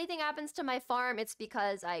 But if anything happens to my farm, it's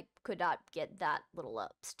because I could not get that little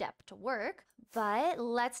step to work. But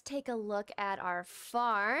let's take a look at our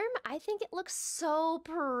farm. I think it looks so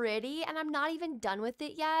pretty, and I'm not even done with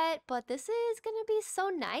it yet, but this is gonna be so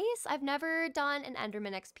nice. I've never done an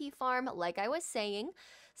Enderman XP farm, like I was saying.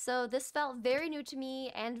 So this felt very new to me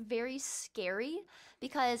and very scary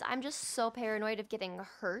because I'm just so paranoid of getting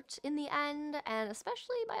hurt in the end, and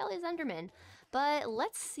especially by all these Endermen. But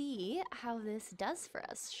let's see how this does for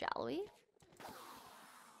us, shall we?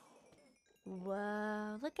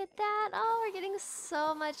 Whoa, look at that. Oh, we're getting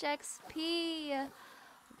so much XP.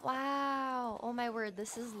 Wow. Oh my word,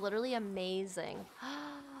 this is literally amazing.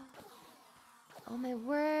 Oh my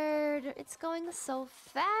word, it's going so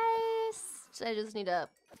fast. I just need to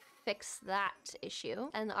fix that issue.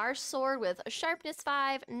 And our sword with sharpness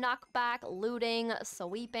 5, knockback, looting,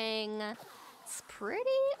 sweeping. It's pretty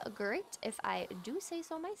great if I do say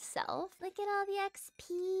so myself. Look at all the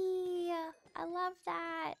XP. I love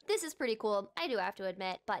that. This is pretty cool, I do have to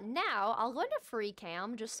admit. But now I'll go into free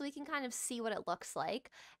cam just so we can kind of see what it looks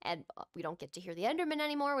like. And we don't get to hear the Enderman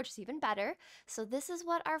anymore, which is even better. So this is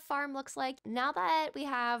what our farm looks like. Now that we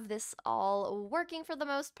have this all working for the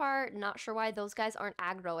most part, not sure why those guys aren't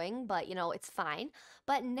aggroing, but you know, it's fine.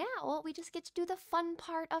 But now we just get to do the fun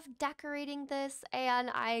part of decorating this,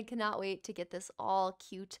 and I cannot wait to get this all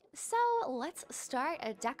cute. So let's start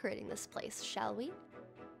decorating this place, shall we?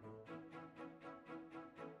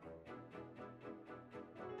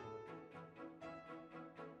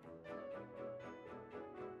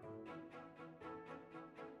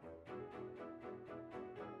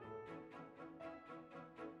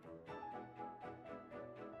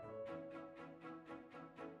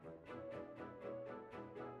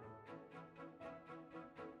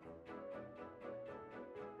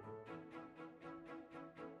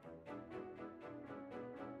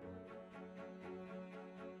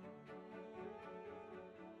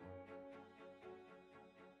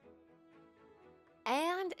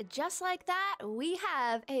 And just like that, we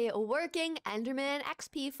have a working Enderman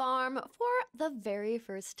XP farm for the very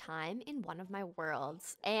first time in one of my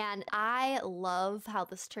worlds. And I love how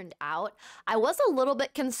this turned out. I was a little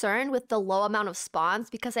bit concerned with the low amount of spawns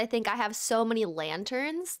because I think I have so many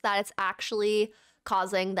lanterns that it's actually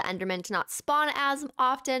causing the Enderman to not spawn as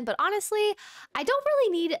often. But honestly, I don't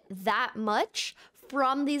really need that much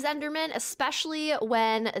from these Endermen, especially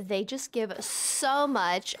when they just give so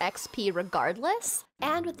much XP regardless.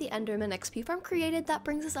 And with the Enderman XP farm created, that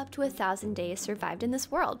brings us up to 1,000 days survived in this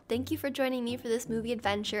world. Thank you for joining me for this movie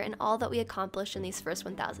adventure and all that we accomplished in these first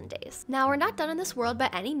 1,000 days. Now, we're not done in this world by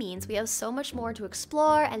any means. We have so much more to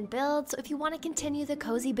explore and build, so if you want to continue the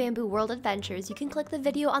Cozy Bamboo World adventures, you can click the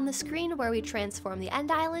video on the screen where we transform the End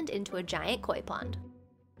Island into a giant koi pond.